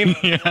Crackening?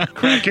 Yeah.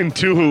 Kraken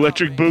 2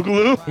 Electric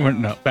Boogaloo?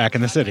 No, Back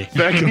in the City.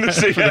 Back in the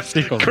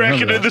City.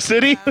 Kraken in the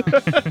City?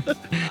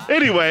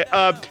 Anyway,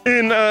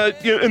 in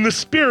the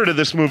spirit of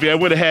this movie, I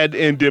went ahead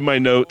and did my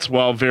notes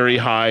while very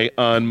high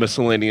on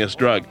miscellaneous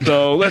drugs.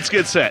 So let's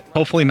get set.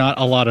 Hopefully not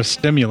a lot of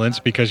stimulants,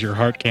 because your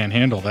heart can't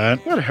handle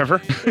that.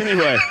 Whatever.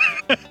 Anyway.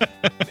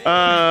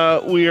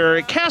 We are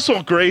at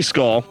Castle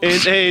Grayskull,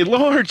 and a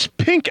large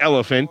pink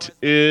elephant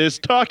is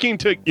talking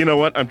to... You know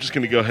what? I'm just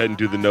going to go ahead and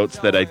do the notes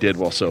that I did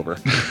while sober.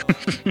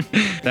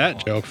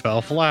 That joke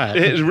fell flat.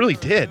 It really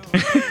did.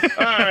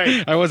 All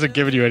right. I wasn't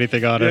giving you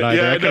anything on it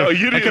either. Yeah, no,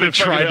 you didn't. I could have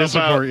tried to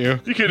support you.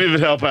 You couldn't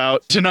even help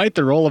out. Tonight,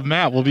 the role of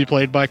Matt will be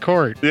played by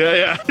Court.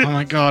 Yeah. Oh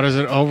my God, is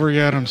it over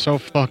yet? I'm so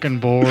fucking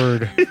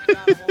bored.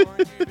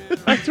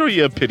 I throw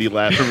you a pity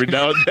laugh every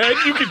now and then.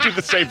 You can do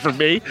the same for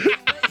me.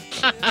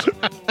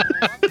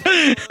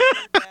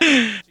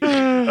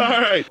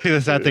 right. See,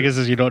 the sad thing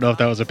is you don't know if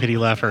that was a pity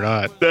laugh or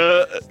not.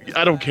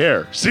 I don't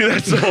care. See,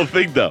 that's the whole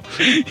thing, though.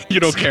 You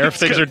don't care if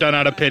things are done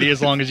out of pity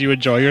as long as you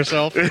enjoy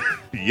yourself?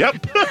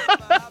 Yep.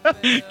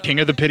 King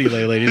of the pity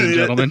lay, ladies and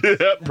gentlemen.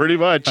 Yep, pretty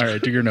much. All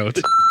right, do your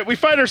notes. We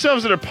find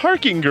ourselves in a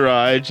parking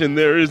garage, and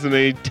there is an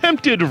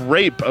attempted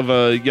rape of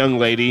a young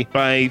lady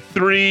by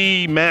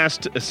 3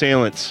 masked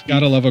assailants.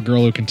 Gotta love a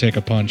girl who can take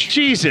a punch.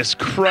 Jesus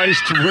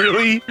Christ,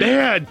 really?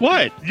 Dad,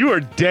 what? You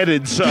are dead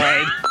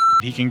inside.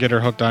 He can get her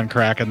hooked on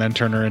crack and then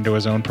turn her into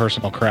his own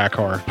personal crack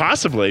whore.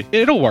 Possibly.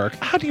 It'll work.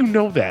 How do you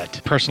know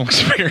that? Personal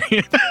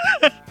experience.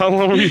 How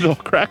long were you the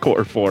crack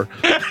whore for?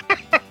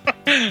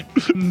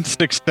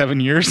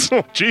 6-7 years.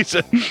 Oh,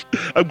 Jesus.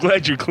 I'm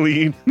glad you're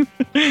clean.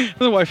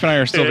 The wife and I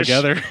are still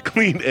together.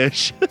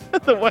 Clean-ish.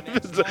 The wife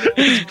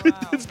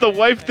is the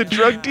wife the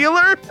drug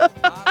dealer?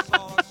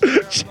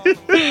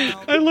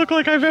 I look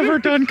like I've ever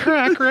done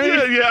crack,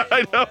 right? Yeah,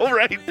 I know,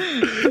 right?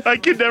 I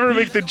can never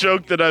make the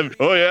joke that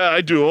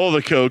I do all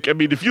the coke. I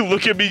mean, if you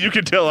look at me, you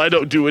can tell I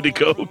don't do any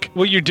coke.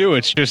 Well, you do.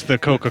 It's just the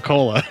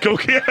Coca-Cola.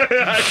 Coke, yeah,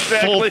 exactly.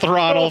 Full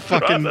throttle,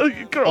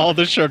 all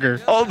the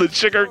sugar. All the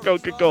sugar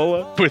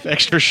Coca-Cola. With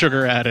extra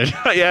sugar added.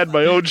 I add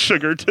my own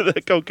sugar to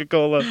the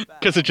Coca-Cola.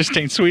 Because it just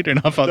ain't sweet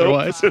enough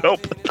otherwise.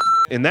 Nope.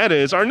 And that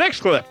is our next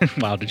clip.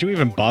 Wow, did you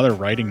even bother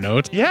writing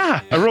notes?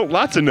 Yeah, I wrote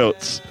lots of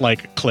notes.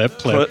 Like clip.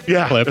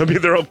 Yeah, clip. I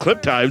mean, they're all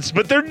clip times,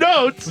 but they're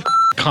notes.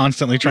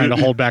 Constantly trying to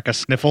hold back a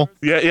sniffle.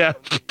 Yeah.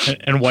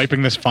 And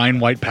wiping this fine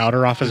white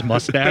powder off his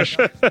mustache.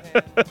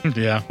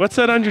 Yeah. What's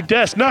that on your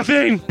desk?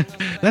 Nothing.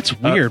 That's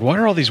weird. Why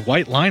are all these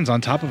white lines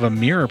on top of a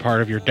mirror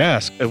part of your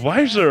desk? And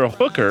why is there a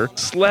hooker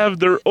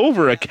slaved there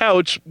over a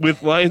couch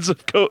with lines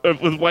of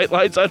with white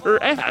lines on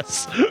her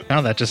ass?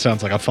 Now that just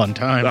sounds like a fun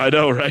time. I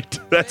know, right?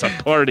 That's a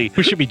party.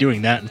 We should be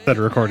doing that instead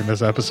of recording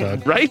this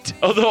episode. Right?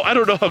 Although I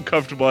don't know how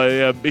comfortable I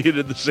am being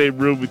in the same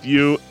room with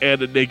you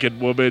and a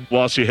naked woman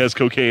while she has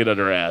cocaine on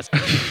her ass.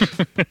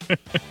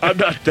 I'm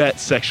not that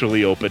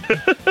sexually open.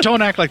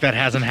 Don't act like that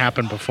hasn't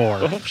happened before.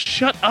 Oh,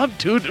 shut up,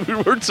 dude. We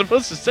weren't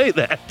supposed to say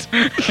that.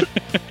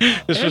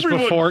 This was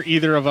before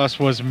either of us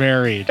was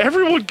married.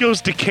 Everyone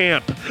goes to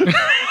camp.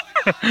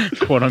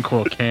 Quote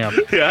unquote camp.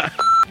 Yeah.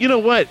 You know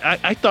what?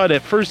 I thought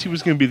at first he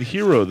was going to be the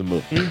hero of the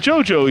movie.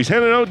 JoJo, he's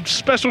handing out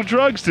special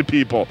drugs to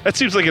people. That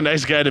seems like a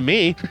nice guy to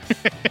me.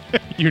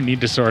 You need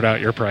to sort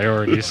out your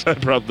priorities. I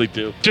probably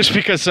do. Just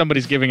because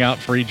somebody's giving out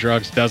free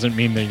drugs doesn't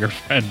mean they're your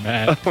friend,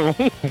 Matt.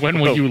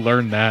 When will you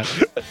learn that?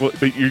 Well,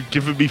 but you're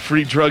giving me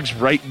free drugs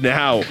right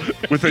now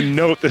with a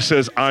note that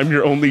says, I'm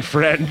your only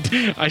friend.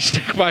 I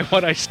stick by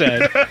what I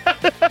said.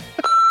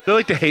 They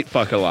like to hate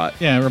fuck a lot.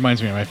 Yeah, it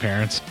reminds me of my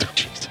parents.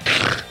 Jesus.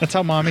 That's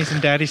how mommies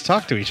and daddies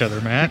talk to each other,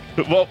 Matt.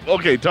 Well,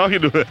 okay,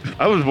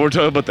 I was more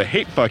talking about the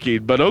hate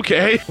fucking, but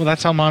okay. Well,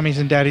 that's how mommies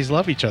and daddies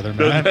love each other, Matt.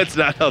 No, that's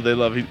not how they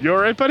love each other. You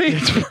all right, buddy?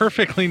 It's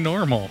perfectly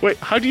normal. Wait,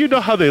 how do you know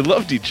how they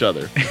loved each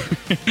other?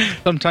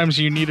 Sometimes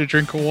you need a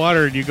drink of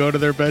water and you go to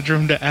their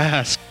bedroom to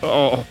ask.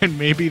 Oh. And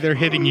maybe they're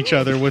hitting each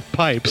other with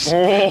pipes.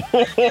 Oh.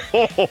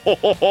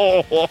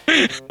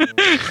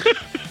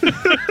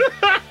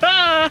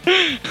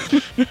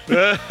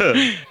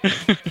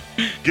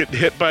 Getting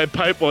hit by a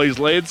pipe while he's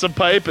laying some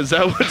pipe? Is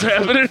that what's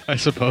happening? I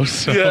suppose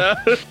so. Yeah.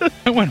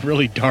 That went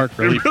really dark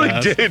really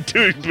fast. It really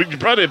did, dude. You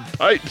brought in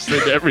pipes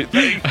and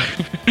everything.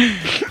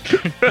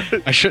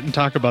 I shouldn't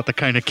talk about the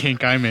kind of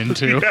kink I'm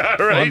into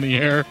right. on the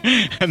air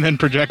and then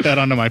project that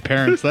onto my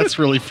parents. That's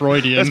really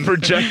Freudian. That's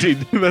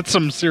projecting. That's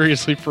some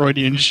seriously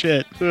Freudian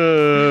shit.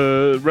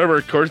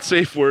 Remember, court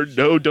safe word,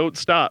 no, don't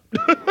stop.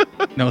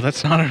 No,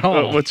 that's not at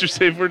all. What's your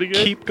safe word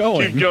again? Keep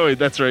going. Keep going.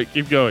 That's right.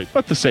 Keep going.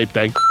 But the same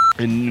thing.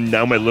 And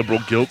now my liberal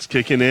guilt's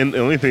kicking in. The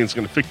only thing that's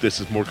going to fix this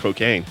is more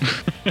cocaine.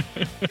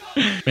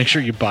 Make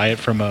sure you buy it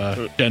from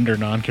a gender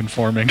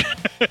non-conforming.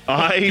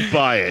 I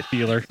buy it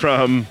dealer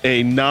from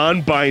a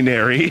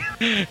non-binary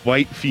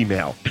white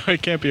female. No,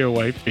 it can't be a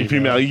white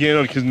female. You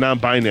know, because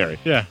non-binary.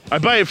 Yeah. I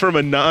buy it from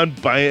a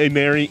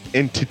non-binary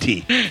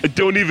entity. I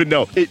don't even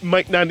know. It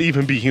might not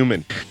even be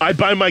human. I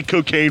buy my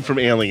cocaine from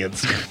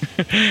aliens.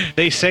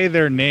 They say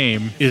their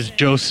name is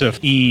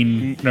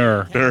Josephine.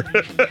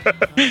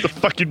 The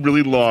fucking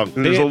really long.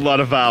 There's a lot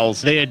of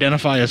vowels. They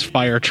identify as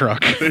fire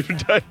truck.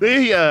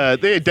 They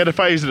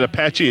identify as an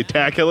Apache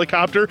attack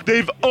helicopter.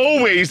 They've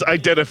always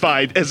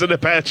identified as an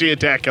Apache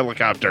attack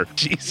helicopter.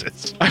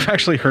 Jesus. I've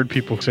actually heard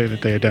people say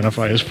that they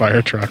identify as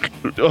fire truck.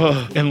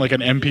 In like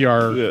an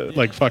NPR,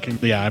 like fucking,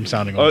 yeah, I'm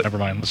sounding old. Never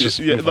mind. Let's just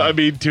I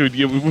mean, dude,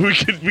 we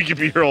could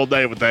be here all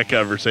night with that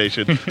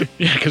conversation.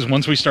 Yeah, because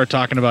once we start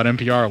talking about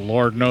NPR,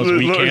 Lord knows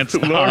we can't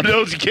stop. Lord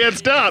knows you can't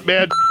stop,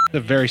 man. A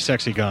very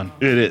sexy gun.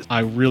 It is. I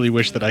really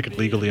wish that I could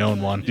legally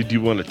own one. Did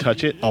you want to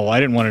touch it? Oh, I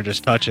didn't want to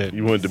just touch it.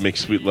 You wanted to make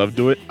sweet love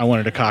to it? I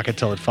wanted to cock it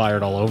till it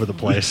fired all over the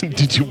place.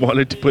 Did you want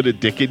it to put a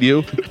dick in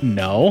you?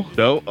 No.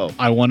 No? Oh.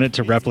 I wanted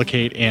to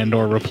replicate and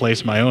or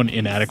replace my own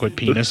inadequate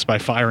penis by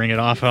firing it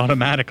off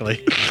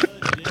automatically.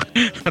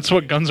 That's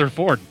what guns are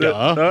for,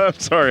 duh. I'm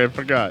sorry, I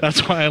forgot.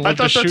 That's why I love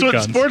to shoot what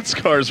guns. Sports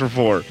cars were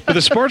for. But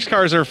the sports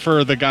cars are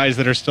for the guys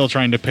that are still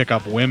trying to pick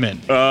up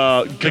women.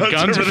 The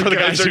guns are for the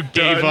guys who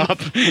gave up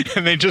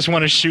and they just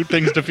want to shoot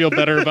things to feel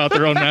better about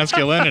their own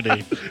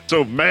masculinity.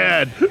 So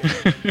mad.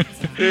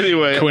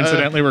 Anyway.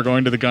 Coincidentally, we're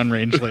going to the gun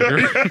range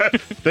later.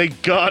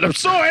 Thank God. I'm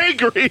so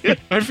angry.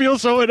 I feel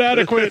so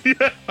inadequate.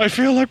 Yeah. I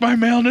feel like my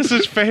maleness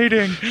is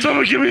fading.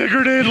 Someone give me a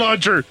grenade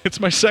launcher. It's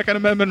my Second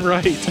Amendment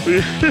right.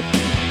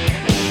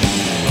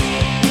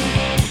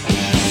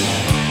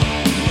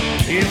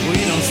 If we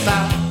don't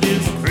stop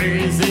this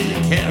crazy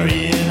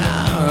carrying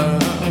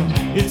on,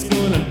 it's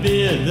gonna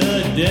be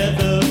the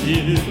death of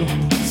you.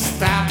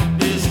 Stop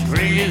this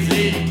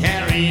crazy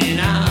carrying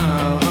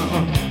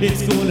on,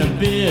 it's gonna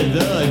be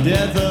the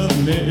death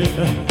of me.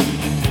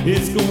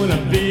 It's gonna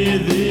be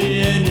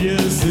the end, you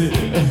see.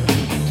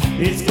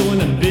 It's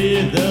gonna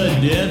be the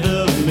death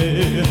of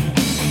me.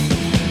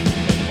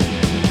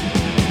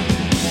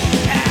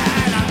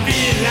 And I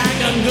feel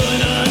like I'm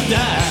gonna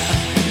die.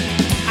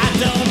 I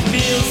don't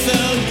feel so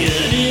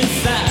good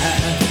inside.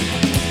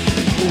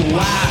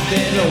 Why,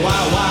 baby, why?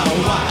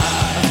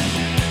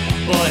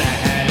 But I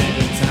had a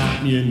good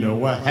time, you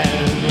know I had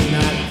a good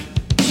night.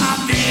 I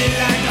feel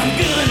like I'm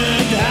gonna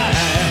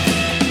die.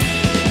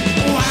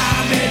 Why,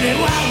 baby,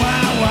 why?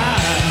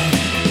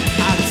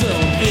 I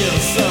don't feel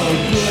so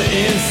good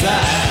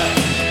inside.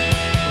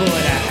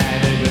 But I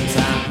had a good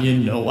time, you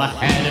know I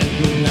had a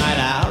good night,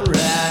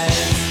 alright.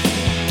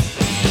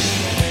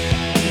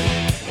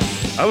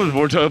 I was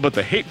more talking about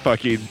the hate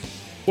fucking.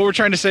 What we're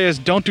trying to say is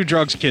don't do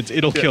drugs, kids.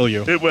 It'll kill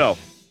you. It will.